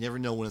 because you never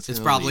know when it's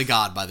probably leave.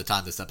 gone by the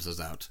time this episode's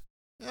out.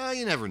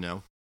 You never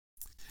know.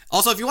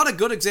 Also, if you want a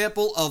good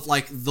example of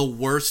like the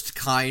worst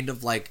kind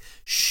of like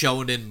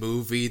shonen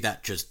movie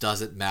that just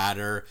doesn't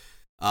matter,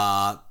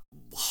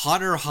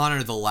 Hunter x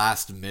Hunter: The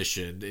Last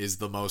Mission is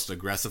the most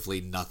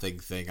aggressively nothing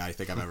thing I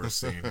think I've ever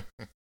seen.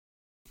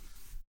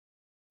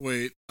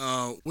 Wait,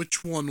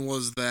 which one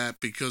was that?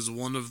 Because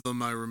one of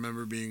them I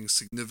remember being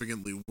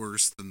significantly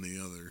worse than the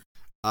other.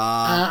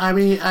 I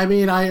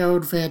mean, I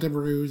own Phantom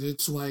Rouge.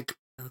 It's like,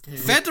 okay.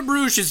 Phantom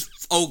Rouge is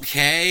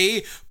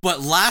okay,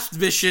 but Last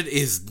Mission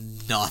is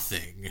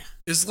nothing.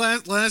 Is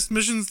Last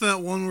Mission's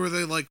that one where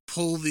they like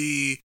pull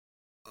the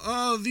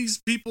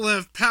these people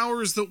have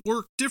powers that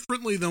work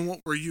differently than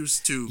what we're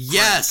used to?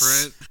 Yes,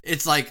 crap, right?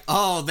 It's like,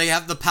 oh, they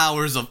have the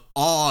powers of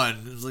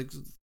On. It's like,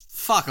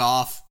 fuck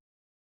off.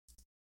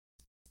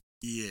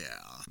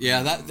 Yeah,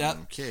 that.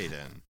 Okay,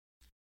 then.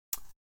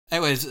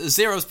 Anyways,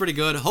 Zero's pretty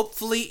good.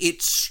 Hopefully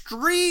it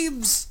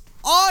streams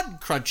on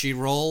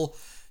Crunchyroll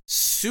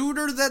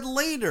sooner than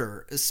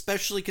later,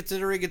 especially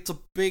considering it's a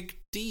big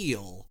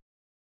deal.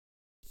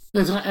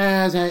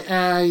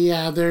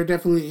 Yeah, there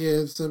definitely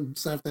is some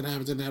stuff that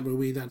happens in that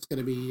movie that's going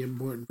to be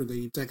important for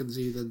the second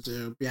season,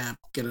 so yeah,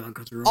 get it on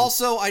Crunchyroll.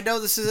 Also, I know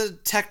this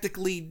isn't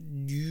technically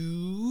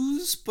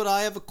news, but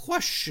I have a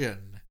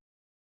question.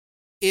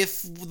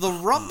 If the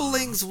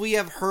rumblings we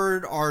have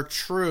heard are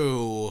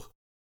true,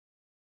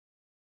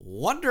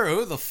 wonder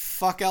who the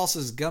fuck else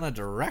is gonna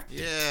direct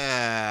it.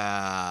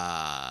 Yeah.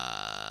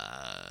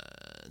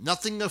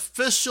 Nothing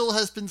official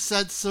has been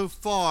said so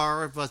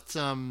far, but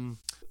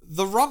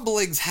the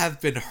rumblings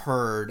have been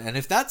heard, and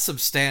if that's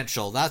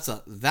substantial, that's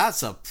a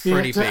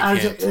pretty big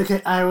hit.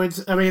 Okay, I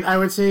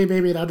would say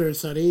maybe an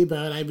understudy,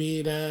 but I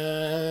mean,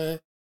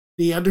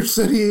 the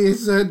understudy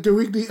is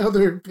doing the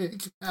other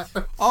big.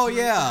 Oh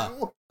yeah.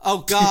 Oh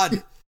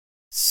god.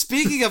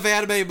 Speaking of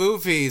anime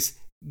movies,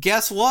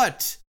 guess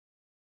what?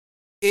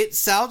 It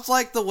sounds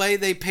like the way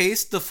they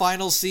paced the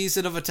final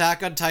season of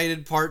Attack on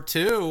Titan Part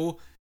 2,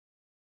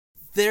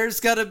 there's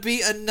gonna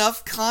be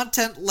enough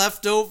content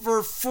left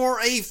over for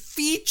a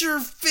feature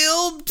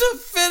film to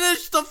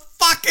finish the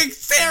fucking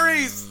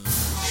series!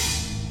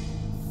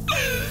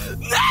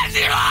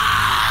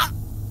 Najima!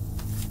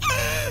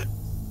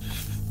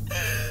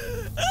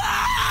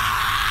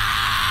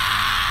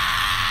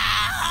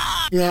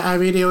 Yeah, I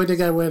mean, the only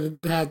thing I would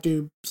have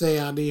to say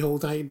on the whole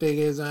Titan thing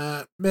is,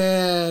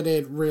 man,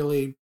 it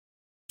really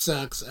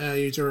sucks.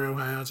 Yujiro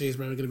Hayase is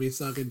probably going to be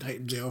stuck in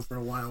Titan jail for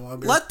a while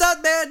longer. Let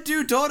that man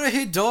do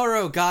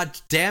Dorohedoro, god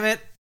damn it!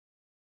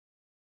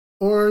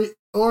 Or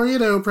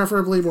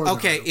preferably more.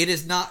 Okay, Naruto. it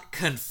is not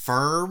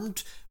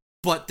confirmed,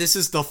 but this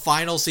is the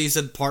final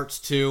season, parts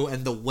 2,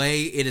 and the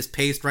way it is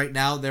paced right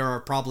now, there are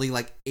probably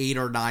like 8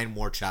 or 9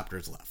 more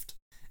chapters left.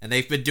 And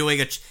they've been doing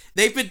it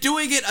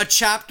a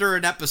chapter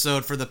an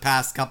episode for the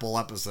past couple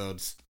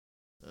episodes.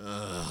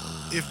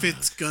 If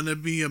it's gonna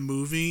be a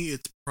movie,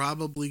 it's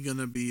probably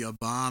gonna be a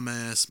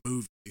bomb-ass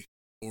movie.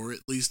 Or at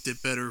least it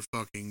better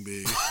fucking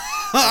be.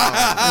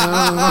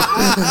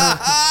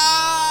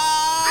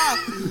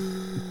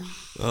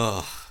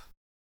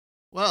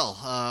 Well,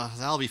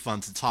 that'll be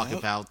fun to talk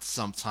about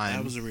sometime.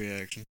 That was a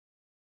reaction.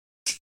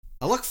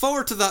 I look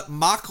forward to that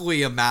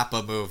Makuya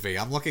Mappa movie.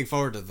 I'm looking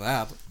forward to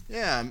that.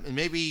 Yeah, and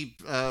maybe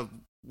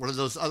one of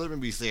those other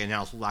movies they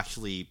announced will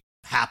actually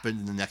happen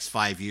in the next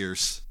 5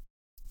 years.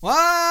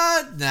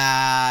 What?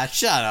 Nah,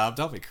 shut up.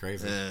 Don't be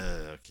crazy.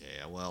 Okay,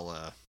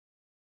 well,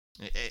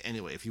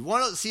 anyway, if you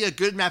want to see a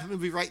good Mappa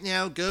movie right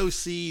now, go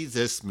see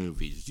this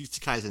movie. Jujutsu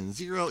Kaisen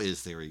 0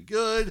 is very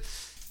good,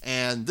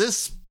 and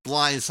this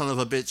blind son of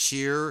a bitch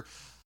here,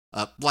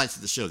 blind to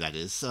the show that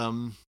is,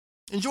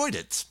 enjoyed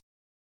it.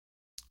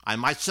 I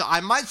might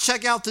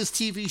check out this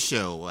TV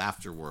show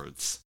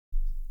afterwards.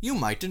 You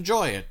might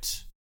enjoy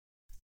it.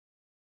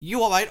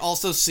 You might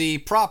also see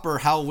proper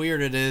how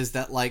weird it is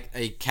that, like,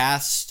 a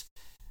cast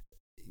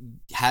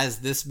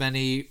has this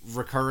many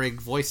recurring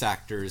voice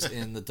actors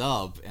in the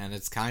dub, and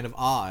it's kind of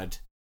odd.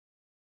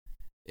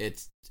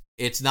 It's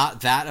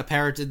not that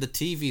apparent in the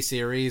TV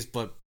series,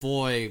 but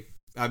boy,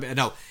 I mean,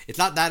 no, it's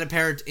not that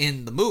apparent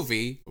in the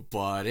movie,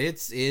 but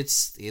it's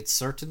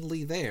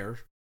certainly there.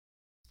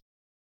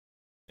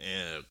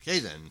 Okay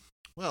then.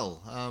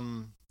 Well,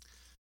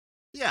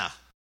 yeah.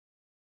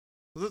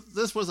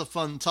 This was a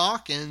fun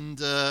talk, and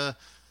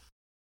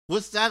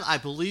with that, I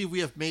believe we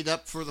have made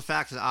up for the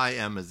fact that I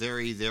am a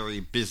very, very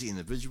busy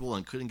individual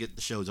and couldn't get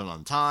the show done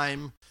on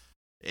time.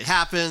 It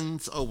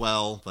happens, oh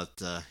well,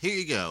 but here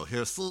you go.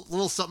 Here's a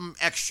little something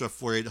extra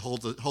for you to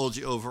hold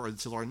you over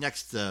until our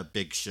next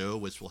big show,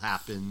 which will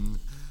happen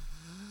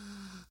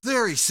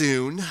very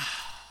soon,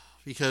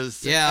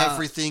 because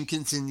everything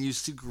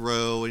continues to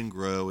grow and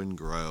grow and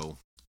grow.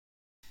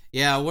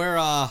 Yeah,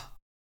 we're,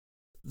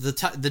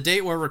 the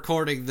date we're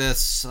recording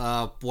this,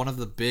 one of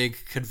the big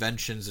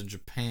conventions in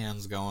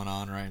Japan's going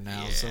on right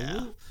now,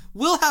 so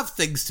we'll have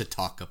things to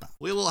talk about.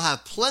 We will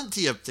have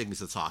plenty of things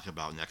to talk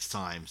about next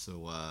time,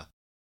 so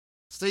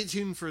stay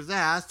tuned for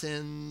that,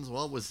 and,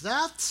 well, with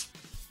that,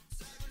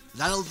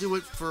 that'll do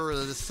it for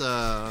this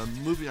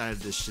movie night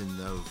edition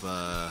of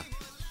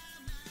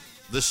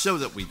the show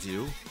that we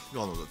do. You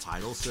all know the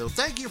title, so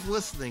thank you for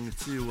listening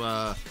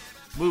to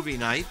Movie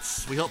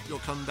Nights. We hope you'll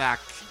come back.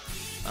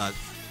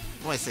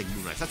 When I say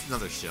Movie Nights, that's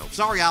another show.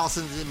 Sorry,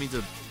 Allison, didn't mean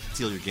to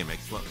steal your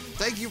gimmicks, but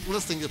thank you for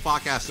listening to the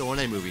podcast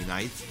O&A Movie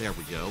Nights. There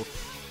we go.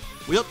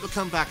 We hope you'll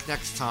come back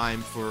next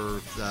time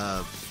for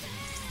the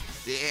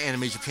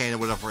Anime Japan or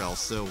whatever else.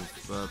 So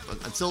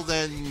until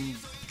then,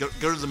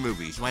 go to the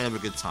movies. You might have a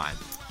good time.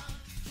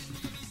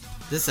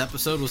 This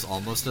episode was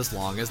almost as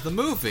long as the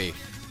movie.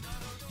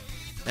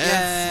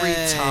 Every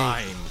Yay.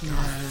 time.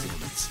 God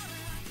damn it.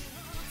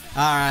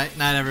 Alright,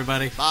 night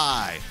everybody.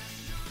 Bye.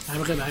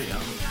 Have a good night,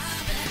 y'all.